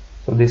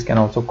 So this can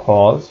also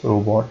cause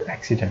robot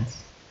accidents.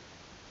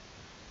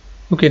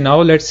 Okay,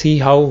 now let's see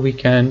how we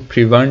can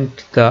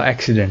prevent the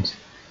accidents.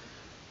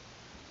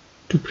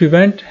 To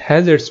prevent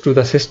hazards to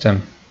the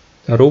system,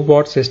 the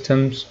robot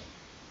systems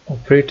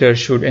operator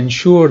should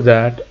ensure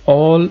that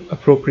all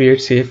appropriate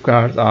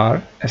safeguards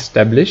are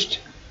established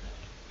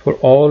for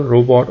all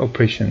robot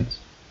operations.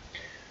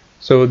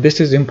 So this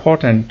is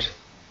important,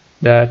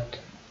 that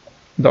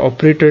the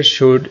operator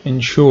should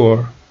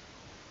ensure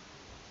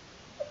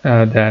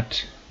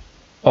that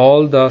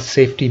all the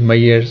safety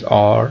measures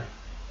are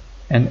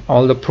and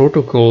all the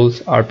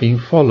protocols are being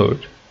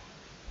followed.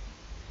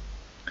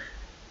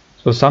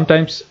 So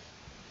sometimes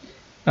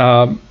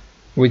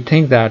we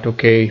think that,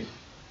 okay,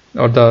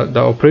 or the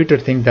operator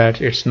think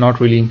that it's not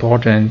really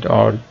important,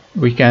 or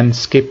we can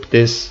skip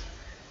this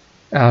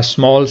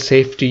small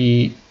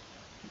safety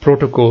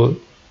protocol,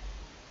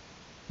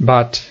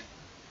 but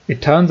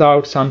it turns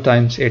out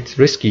sometimes it's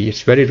risky,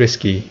 it's very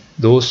risky.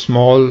 Those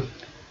small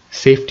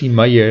safety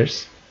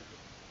measures,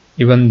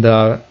 even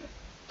the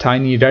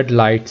tiny red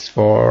lights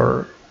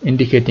for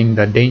indicating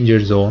the danger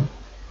zone,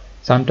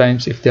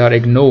 sometimes if they are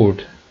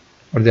ignored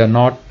or they are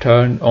not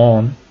turned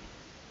on,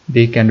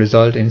 they can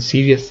result in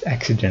serious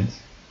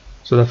accidents.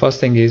 So the first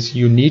thing is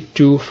you need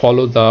to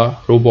follow the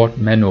robot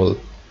manual.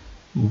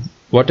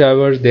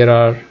 Whatever there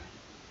are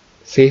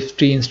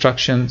safety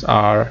instructions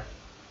are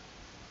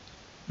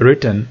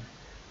written,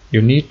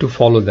 you need to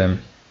follow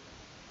them.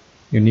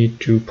 You need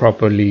to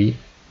properly,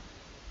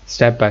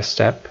 step by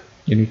step,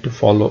 you need to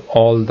follow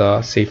all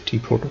the safety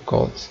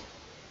protocols.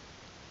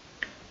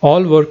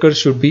 All workers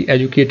should be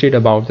educated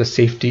about the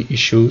safety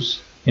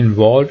issues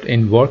involved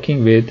in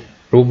working with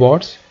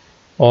robots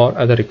or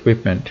other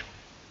equipment.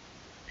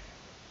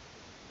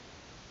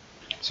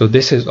 So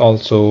this is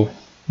also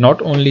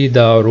not only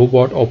the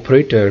robot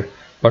operator,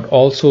 but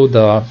also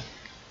the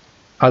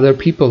other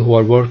people who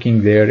are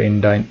working there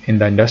in the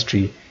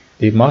industry.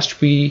 They must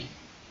be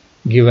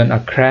given a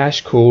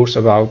crash course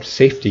about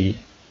safety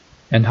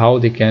and how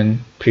they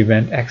can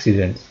prevent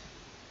accidents.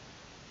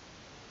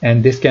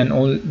 And this can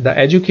only, the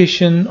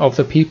education of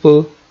the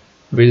people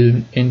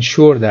will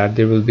ensure that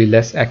there will be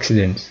less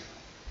accidents.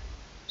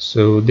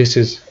 So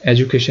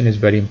education is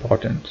very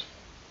important.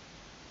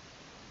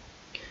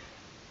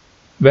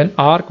 When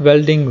arc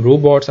welding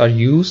robots are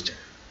used,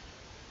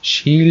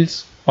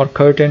 shields or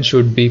curtains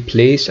should be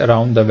placed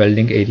around the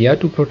welding area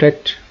to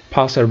protect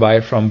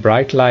passerby from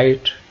bright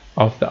light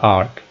of the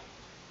arc.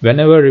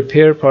 Whenever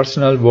repair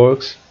personnel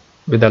works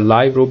with a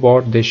live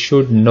robot, they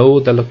should know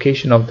the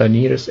location of the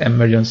nearest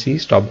emergency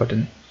stop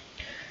button.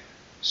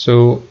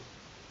 So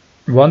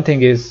one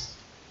thing is,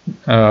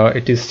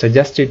 it is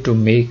suggested to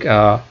make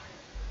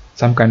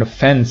some kind of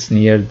fence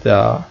near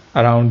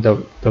around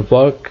the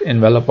work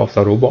envelope of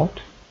the robot,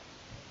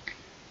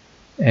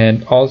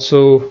 and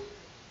also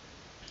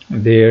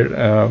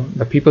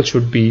the people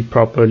should be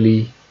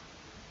properly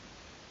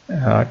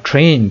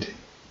trained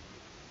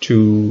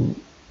to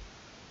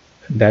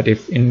that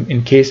if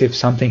in case if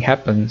something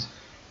happens.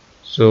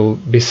 So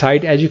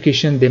beside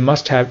education, they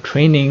must have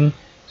training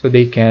so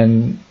they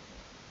can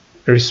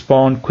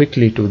respond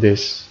quickly to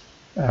this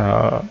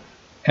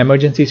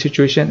emergency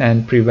situation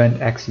and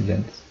prevent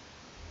accidents.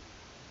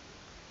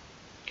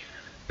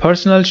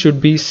 Personnel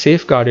should be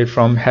safeguarded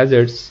from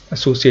hazards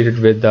associated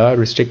with the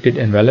restricted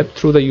envelope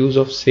through the use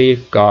of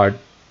safeguard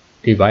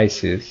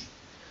devices.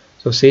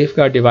 So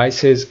safeguard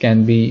devices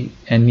can be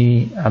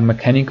any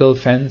mechanical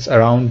fence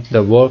around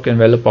the work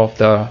envelope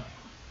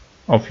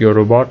of your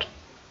robot,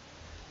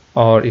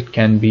 or it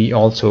can be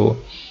also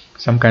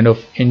some kind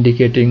of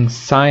indicating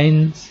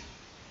signs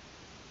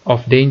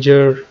of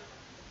danger,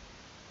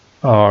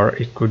 or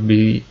it could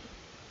be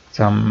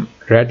some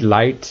red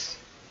lights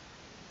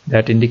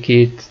that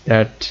indicate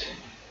that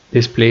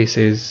this place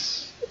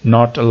is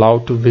not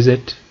allowed to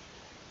visit,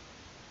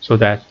 so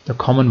that the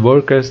common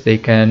workers, they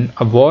can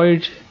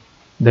avoid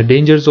the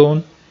danger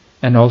zone,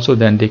 and also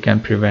then they can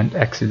prevent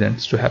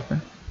accidents to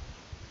happen.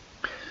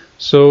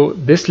 So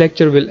this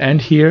lecture will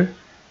end here.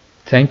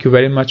 Thank you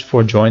very much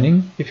for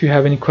joining. If you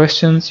have any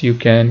questions, you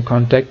can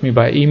contact me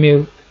by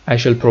email. I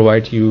shall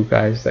provide you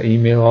guys the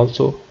email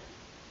also.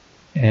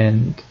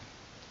 And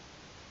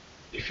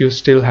if you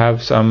still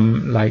have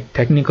some like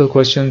technical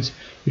questions,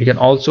 you can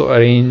also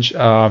arrange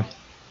a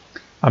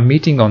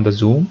meeting on the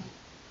Zoom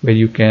where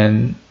you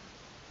can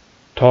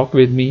talk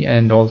with me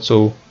and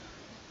also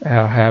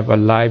have a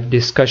live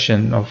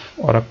discussion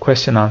or a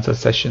question answer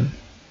session.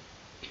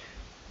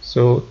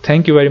 So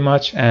thank you very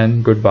much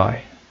and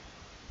goodbye.